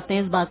سمجھ جاتے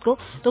ہیں اس بات کو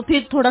تو پھر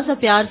تھوڑا سا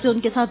پیار سے ان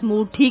کے ساتھ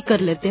موڈ ٹھیک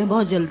کر لیتے ہیں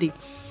بہت جلدی۔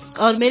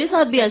 اور میرے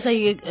ساتھ بھی ایسا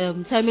ہی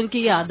سیمول کی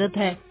یہ عادت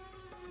ہے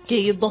کہ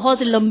یہ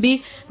بہت لمبی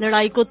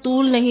لڑائی کو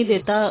طول نہیں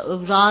دیتا،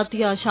 رات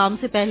یا شام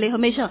سے پہلے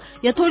ہمیشہ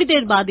یا تھوڑی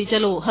دیر بعد ہی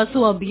چلو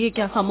ہنسو، اب یہ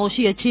کیا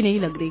خاموشی اچھی نہیں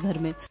لگ رہی گھر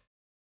میں۔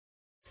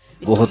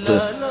 بہت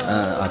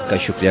آپ کا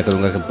شکریہ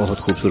کروں گا کہ بہت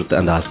خوبصورت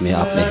انداز میں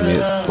آپ نے ہمیں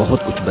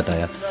بہت کچھ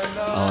بتایا،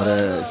 اور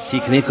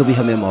سیکھنے کو بھی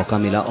ہمیں موقع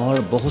ملا، اور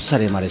بہت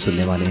سارے ہمارے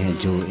سننے والے ہیں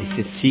جو اس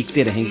سے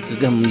سیکھتے رہیں گے،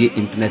 کیونکہ ہم یہ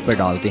انٹرنیٹ پر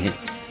ڈالتے ہیں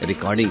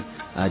ریکارڈنگ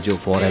جو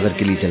فار ایور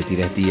کے لیے چلتی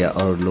رہتی ہے،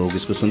 اور لوگ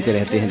اس کو سنتے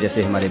رہتے ہیں۔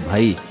 جیسے ہمارے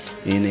بھائی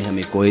نے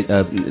ہمیں کوئی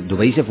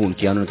دبئی سے فون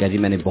کیا، انہوں نے کہا جی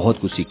میں نے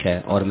بہت کچھ سیکھا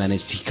ہے، اور میں نے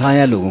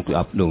سکھایا لوگوں کو،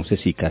 آپ لوگوں سے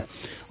سیکھا ہے۔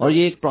 اور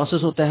یہ ایک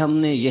پروسیس ہوتا ہے، ہم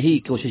نے یہی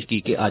کوشش کی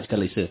کہ آج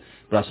کل اس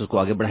پروسیس کو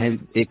آگے بڑھائیں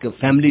ایک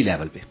فیملی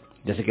لیول پہ،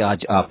 جیسے کہ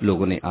آج آپ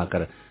لوگوں نے آ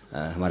کر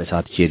ہمارے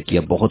ساتھ شیئر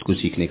کیا، بہت کچھ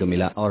سیکھنے کو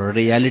ملا، اور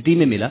ریالٹی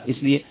میں ملا،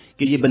 اس لیے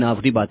کہ یہ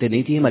بناوٹی باتیں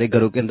نہیں تھیں, ہمارے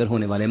گھروں کے اندر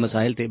ہونے والے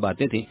مسائل تھے,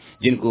 باتیں تھیں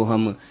جن کو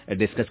ہم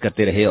ڈسکس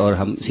کرتے رہے اور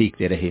ہم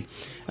سیکھتے رہے.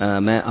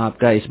 میں آپ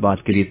کا اس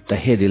بات کے لیے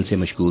تہہ دل سے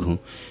مشکور ہوں.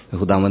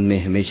 خداوند میں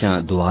ہمیشہ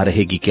دعا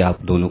رہے گی کہ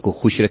آپ دونوں کو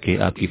خوش رکھے,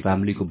 آپ کی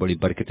فیملی کو بڑی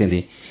برکتیں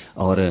دیں,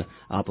 اور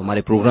آپ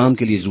ہمارے پروگرام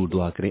کے لیے ضرور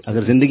دعا کریں.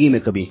 اگر زندگی میں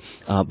کبھی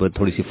آپ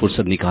تھوڑی سی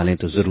فرصت نکالیں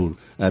تو ضرور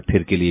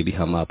پھر کے لیے بھی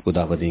ہم آپ کو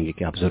دعوت دیں گے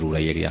کہ آپ ضرور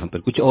آئیے گا. یہاں پر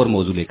کچھ اور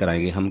موضوع لے کر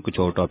آئیں گے, ہم کچھ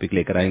اور ٹاپک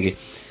لے کر آئیں گے.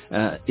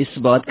 اس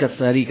بات کا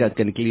ساری کا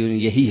کنکلوژن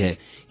یہی ہے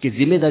کہ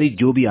ذمہ داری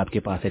جو بھی آپ کے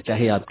پاس ہے,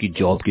 چاہے آپ کی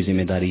جاب کی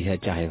ذمہ داری ہے,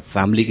 چاہے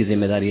فیملی کی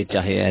ذمہ داری ہے,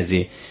 چاہے ایز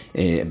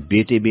اے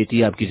بیٹے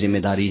بیٹی آپ کی ذمہ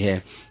داری ہے,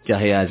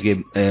 چاہے ایز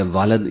اے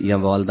والد یا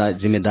والدہ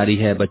ذمہ داری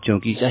ہے بچوں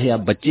کی, چاہے آپ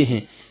بچے ہیں,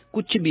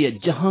 کچھ بھی ہے,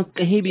 جہاں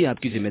کہیں بھی آپ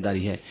کی ذمہ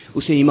داری ہے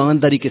اسے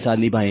ایمانداری کے ساتھ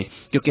نبھائیں,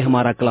 کیونکہ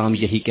ہمارا کلام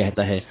یہی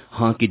کہتا ہے,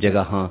 ہاں کی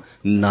جگہ ہاں,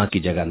 نہ کی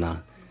جگہ نہ.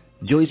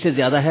 جو اس سے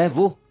زیادہ ہے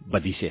وہ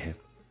بدی سے ہے.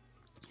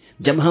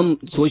 جب ہم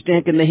سوچتے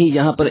ہیں کہ نہیں,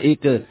 یہاں پر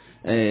ایک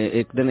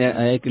دن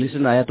ایک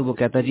لسن آیا تو وہ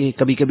کہتا جی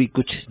کبھی کبھی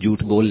کچھ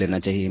جھوٹ بول لینا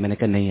چاہیے. میں نے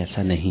کہا نہیں,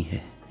 ایسا نہیں ہے,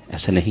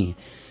 ایسا نہیں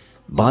ہے.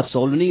 بات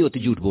سولو نہیں ہوتی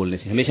جھوٹ بولنے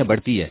سے, ہمیشہ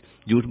بڑھتی ہے.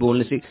 جھوٹ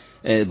بولنے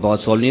سے بات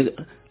سولو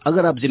نہیں.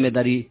 اگر آپ ذمہ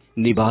داری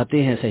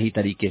نبھاتے ہیں صحیح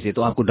طریقے سے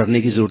تو آپ کو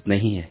ڈرنے کی ضرورت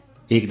نہیں ہے.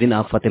 ایک دن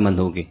آپ فتح مند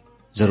ہوں گے,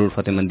 ضرور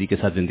فتح مندی کے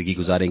ساتھ زندگی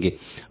گزاریں گے.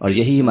 اور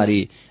یہی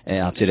ہماری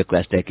آپ سے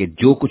ریکویسٹ ہے کہ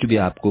جو کچھ بھی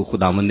آپ کو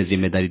خداوند نے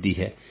ذمہ داری دی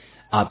ہے,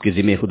 آپ کے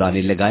ذمہ خدا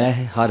نے لگایا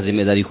ہے, ہر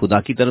ذمہ داری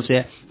خدا کی طرف سے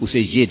ہے, اسے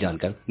یہ جان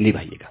کر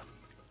نبھائیے گا.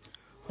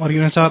 اور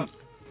یونس صاحب,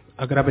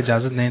 اگر آپ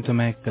اجازت دیں تو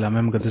میں کلام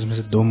مقدس میں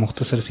سے 2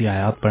 مختصر سی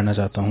آیات پڑھنا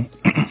چاہتا ہوں.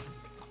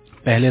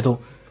 پہلے تو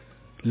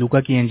لوکا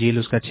کی انجیل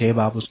اس کا 6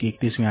 باب اس کی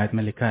 31ویں آیت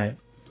میں لکھا ہے,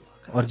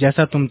 اور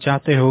جیسا تم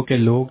چاہتے ہو کہ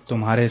لوگ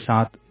تمہارے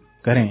ساتھ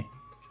کریں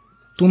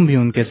تم بھی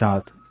ان کے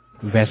ساتھ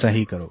ویسا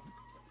ہی کرو.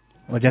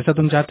 اور جیسا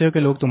تم چاہتے ہو کہ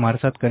لوگ تمہارے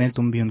ساتھ کریں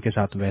تم بھی ان کے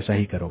ساتھ ویسا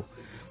ہی کرو.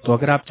 تو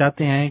اگر آپ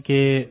چاہتے ہیں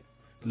کہ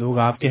لوگ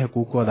آپ کے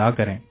حقوق کو ادا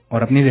کریں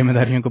اور اپنی ذمہ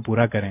داریوں کو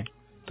پورا کریں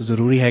تو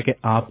ضروری ہے کہ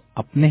آپ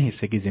اپنے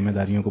حصے کی ذمہ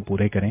داریوں کو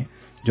پورے کریں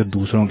جو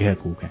دوسروں کے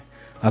حقوق ہیں.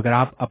 اگر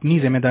آپ اپنی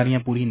ذمہ داریاں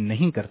پوری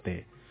نہیں کرتے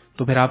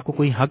تو پھر آپ کو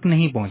کوئی حق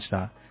نہیں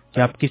پہنچتا کہ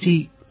آپ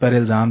کسی پر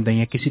الزام دیں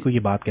یا کسی کو یہ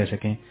بات کہہ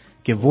سکیں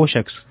کہ وہ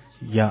شخص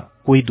یا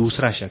کوئی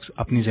دوسرا شخص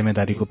اپنی ذمہ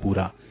داری کو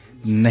پورا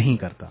نہیں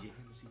کرتا.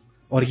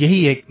 اور یہی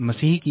ایک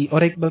مسیحی کی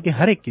اور ایک بلکہ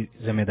ہر ایک کی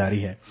ذمہ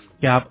داری ہے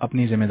کہ آپ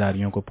اپنی ذمہ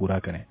داریوں کو پورا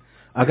کریں.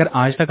 اگر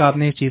آج تک آپ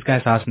نے اس چیز کا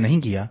احساس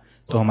نہیں کیا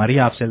تو ہماری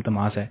آپ سے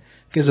التماس ہے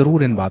کہ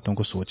ضرور ان باتوں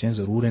کو سوچیں,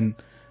 ضرور ان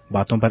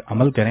باتوں پر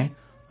عمل کریں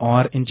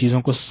اور ان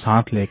چیزوں کو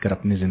ساتھ لے کر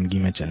اپنی زندگی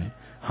میں چلیں.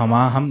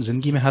 ہم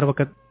زندگی میں ہر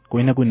وقت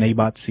کوئی نہ کوئی نئی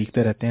بات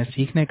سیکھتے رہتے ہیں.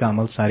 سیکھنے کا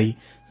عمل ساری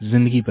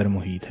زندگی پر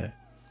محیط ہے.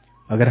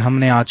 اگر ہم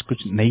نے آج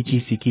کچھ نئی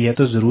چیز سیکھی ہے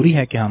تو ضروری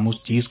ہے کہ ہم اس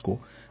چیز کو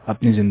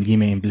اپنی زندگی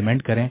میں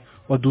امپلیمنٹ کریں.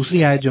 اور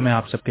دوسری آیت جو میں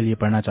آپ سب کے لیے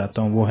پڑھنا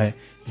چاہتا ہوں وہ ہے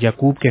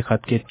یعقوب کے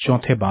خط کے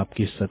 4 باب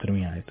کی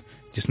 17ویں آیت,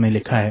 جس میں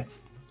لکھا ہے,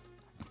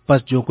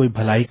 پس جو کوئی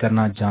بھلائی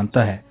کرنا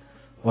جانتا ہے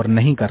اور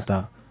نہیں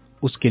کرتا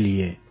اس کے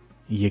لیے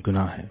یہ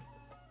گناہ ہے.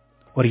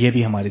 اور یہ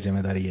بھی ہماری ذمہ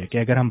داری ہے کہ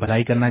اگر ہم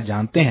بھلائی کرنا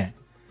جانتے ہیں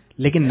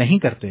لیکن نہیں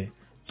کرتے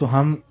تو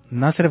ہم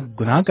نہ صرف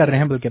گناہ کر رہے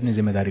ہیں بلکہ اپنی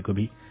ذمہ داری کو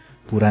بھی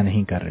پورا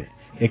نہیں کر رہے.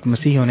 ایک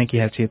مسیحی ہونے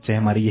کی حیثیت سے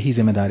ہماری یہی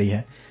ذمہ داری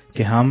ہے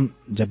کہ ہم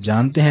جب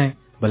جانتے ہیں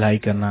بھلائی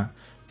کرنا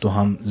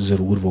تو ہم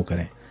ضرور وہ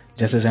کریں.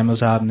 جیسے سیمل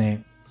صاحب نے,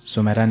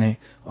 سمیرا نے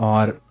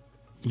اور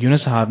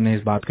یونس صاحب نے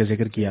اس بات کا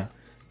ذکر کیا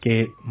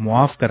کہ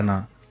معاف کرنا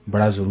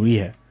بڑا ضروری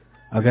ہے.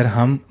 اگر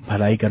ہم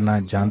بھلائی کرنا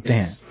جانتے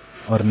ہیں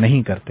اور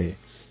نہیں کرتے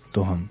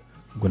تو ہم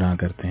گناہ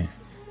کرتے ہیں.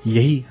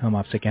 یہی ہم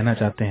آپ سے کہنا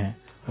چاہتے ہیں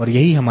اور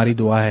یہی ہماری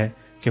دعا ہے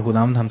کہ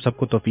خداوند ہم سب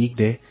کو توفیق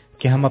دے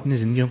کہ ہم اپنی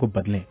زندگیوں کو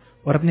بدلیں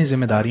اور اپنی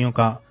ذمہ داریوں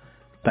کا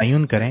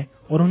تعین کریں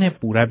اور انہیں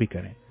پورا بھی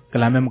کریں.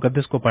 کلام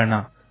مقدس کو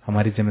پڑھنا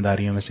ہماری ذمہ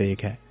داریوں میں سے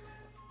ایک ہے,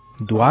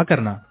 دعا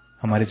کرنا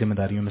ہماری ذمہ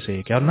داریوں میں سے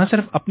ایک ہے, اور نہ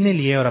صرف اپنے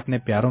لیے اور اپنے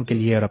پیاروں کے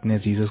لیے اور اپنے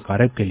عزیز و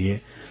اقارب کے لیے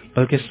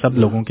بلکہ سب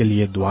لوگوں کے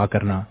لیے دعا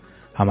کرنا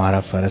ہمارا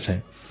فرض ہے.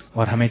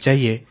 اور ہمیں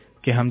چاہیے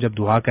کہ ہم جب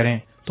دعا کریں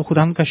تو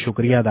خداوند کا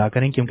شکریہ ادا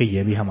کریں کیونکہ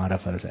یہ بھی ہمارا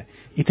فرض ہے.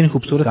 اتنی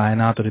خوبصورت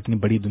کائنات اور اتنی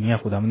بڑی دنیا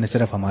خداوند نے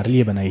صرف ہمارے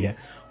لیے بنائی ہے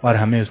اور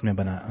ہمیں اس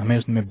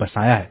میں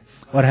بسایا ہے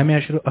اور ہمیں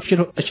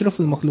اشرف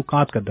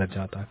المخلوقات کا درجہ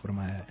عطا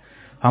فرمایا ہے.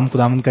 ہم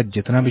خداوند کا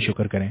جتنا بھی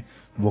شکر کریں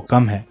وہ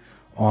کم ہے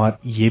اور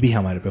یہ بھی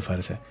ہمارے پہ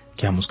فرض ہے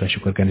کہ ہم اس کا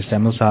شکر کریں.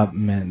 سیمل صاحب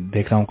میں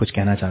دیکھ رہا ہوں کچھ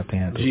کہنا چاہتے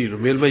ہیں. جی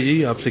رمیل بھائی,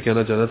 یہی آپ سے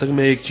کہنا چاہتا تھا کہ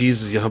میں ایک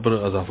چیز یہاں پر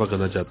اضافہ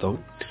کرنا چاہتا ہوں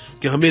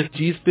کہ ہمیں اس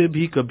چیز پہ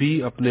بھی کبھی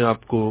اپنے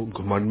آپ کو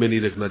گھمنڈ میں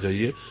نہیں رکھنا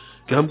چاہیے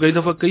کہ ہم کئی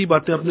دفعہ کئی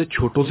باتیں اپنے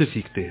چھوٹوں سے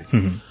سیکھتے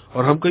ہیں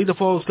اور ہم کئی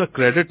دفعہ اس کا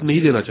کریڈٹ نہیں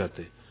دینا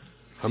چاہتے.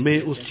 ہمیں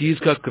اس چیز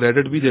کا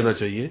کریڈٹ بھی دینا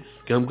چاہیے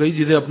کہ ہم کئی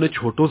چیزیں اپنے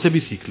چھوٹوں سے بھی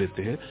سیکھ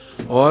لیتے ہیں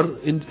اور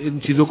ان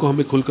چیزوں کو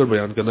ہمیں کھل کر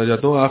بیان کرنا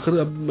چاہتا ہوں. آخر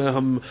اب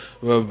ہم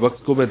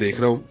وقت کو میں دیکھ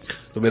رہا ہوں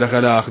تو میرا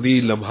خیال ہے آخری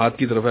لمحات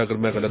کی طرف ہے. اگر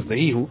میں غلط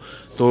نہیں ہوں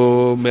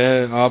تو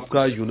میں آپ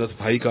کا, یونس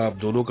بھائی کا,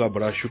 آپ دونوں کا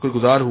بڑا شکر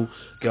گزار ہوں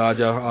کہ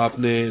آج آپ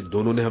نے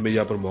دونوں نے ہمیں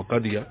یہاں پر موقع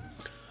دیا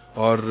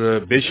اور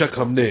بے شک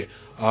ہم نے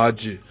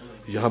آج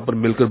یہاں پر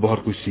مل کر بہت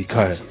کچھ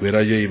سیکھا ہے. میرا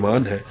یہ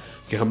ایمان ہے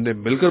کہ ہم نے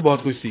مل کر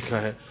بہت کچھ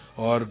سیکھا ہے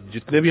اور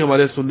جتنے بھی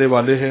ہمارے سننے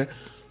والے ہیں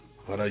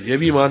हमारा ये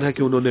भी ईमान है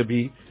कि उन्होंने भी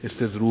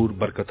इससे जरूर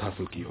बरकत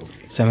हासिल की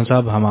होगी। सैमुल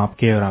साहब, हम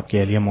आपके और आपके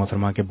अहलिया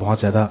मोहतरमा के बहुत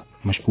ज़्यादा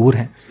मशकूर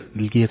हैं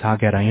दिल की था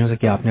गहराइयों से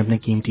कि आपने अपने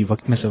कीमती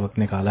वक्त में से वक्त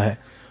निकाला है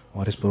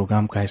और इस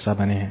प्रोग्राम का हिस्सा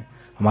बने हैं।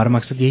 हमारा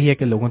मकसद यही है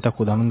कि लोगों तक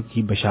खुदावंद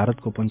की बशारत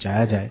को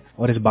पहुंचाया जाए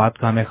और इस बात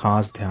का हमें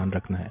खास ध्यान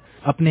रखना है।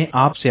 अपने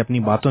आप से, अपनी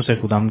बातों से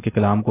खुदावंद के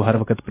कलाम को हर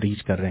वक्त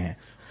प्रीच कर रहे हैं।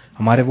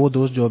 हमारे वो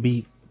दोस्त जो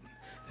अभी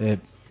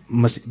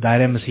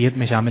दायरे मसीहत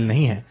में शामिल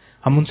नहीं हैं,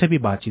 हम उनसे भी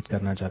बातचीत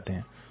करना चाहते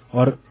हैं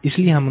और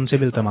इसलिए हम उनसे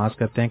भी इल्तमास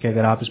करते हैं कि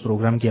अगर आप इस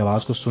प्रोग्राम की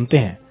आवाज़ को सुनते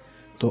हैं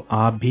तो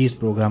आप भी इस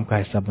प्रोग्राम का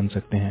हिस्सा बन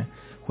सकते हैं।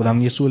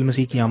 खुदावंद यीशु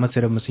मसीह की आमद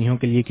सिर्फ मसीहों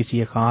के लिए, किसी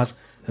एक खास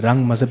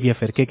रंग, मजहब या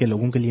फिरके के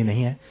लोगों के लिए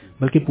नहीं है,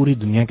 बल्कि पूरी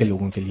दुनिया के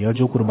लोगों के लिए। और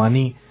जो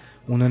कुर्बानी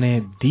उन्होंने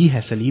दी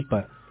है सलीब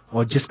पर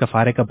और जिस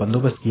कफारे का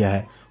बंदोबस्त किया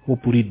है वो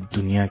पूरी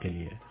दुनिया के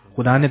लिए।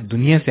 खुदा ने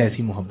दुनिया से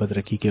ऐसी मोहब्बत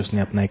रखी कि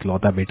उसने अपना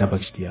इकलौता बेटा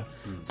बख्श दिया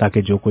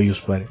ताकि जो कोई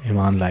उस पर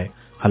ईमान लाए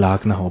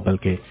हलाक ना हो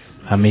बल्कि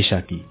हमेशा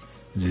की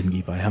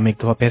जिंदगी पाए। हम एक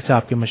दफा फिर से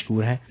आपके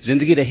मशकूर हैं।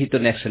 जिंदगी रही तो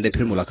नेक्स्ट संडे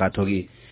फिर मुलाकात होगी।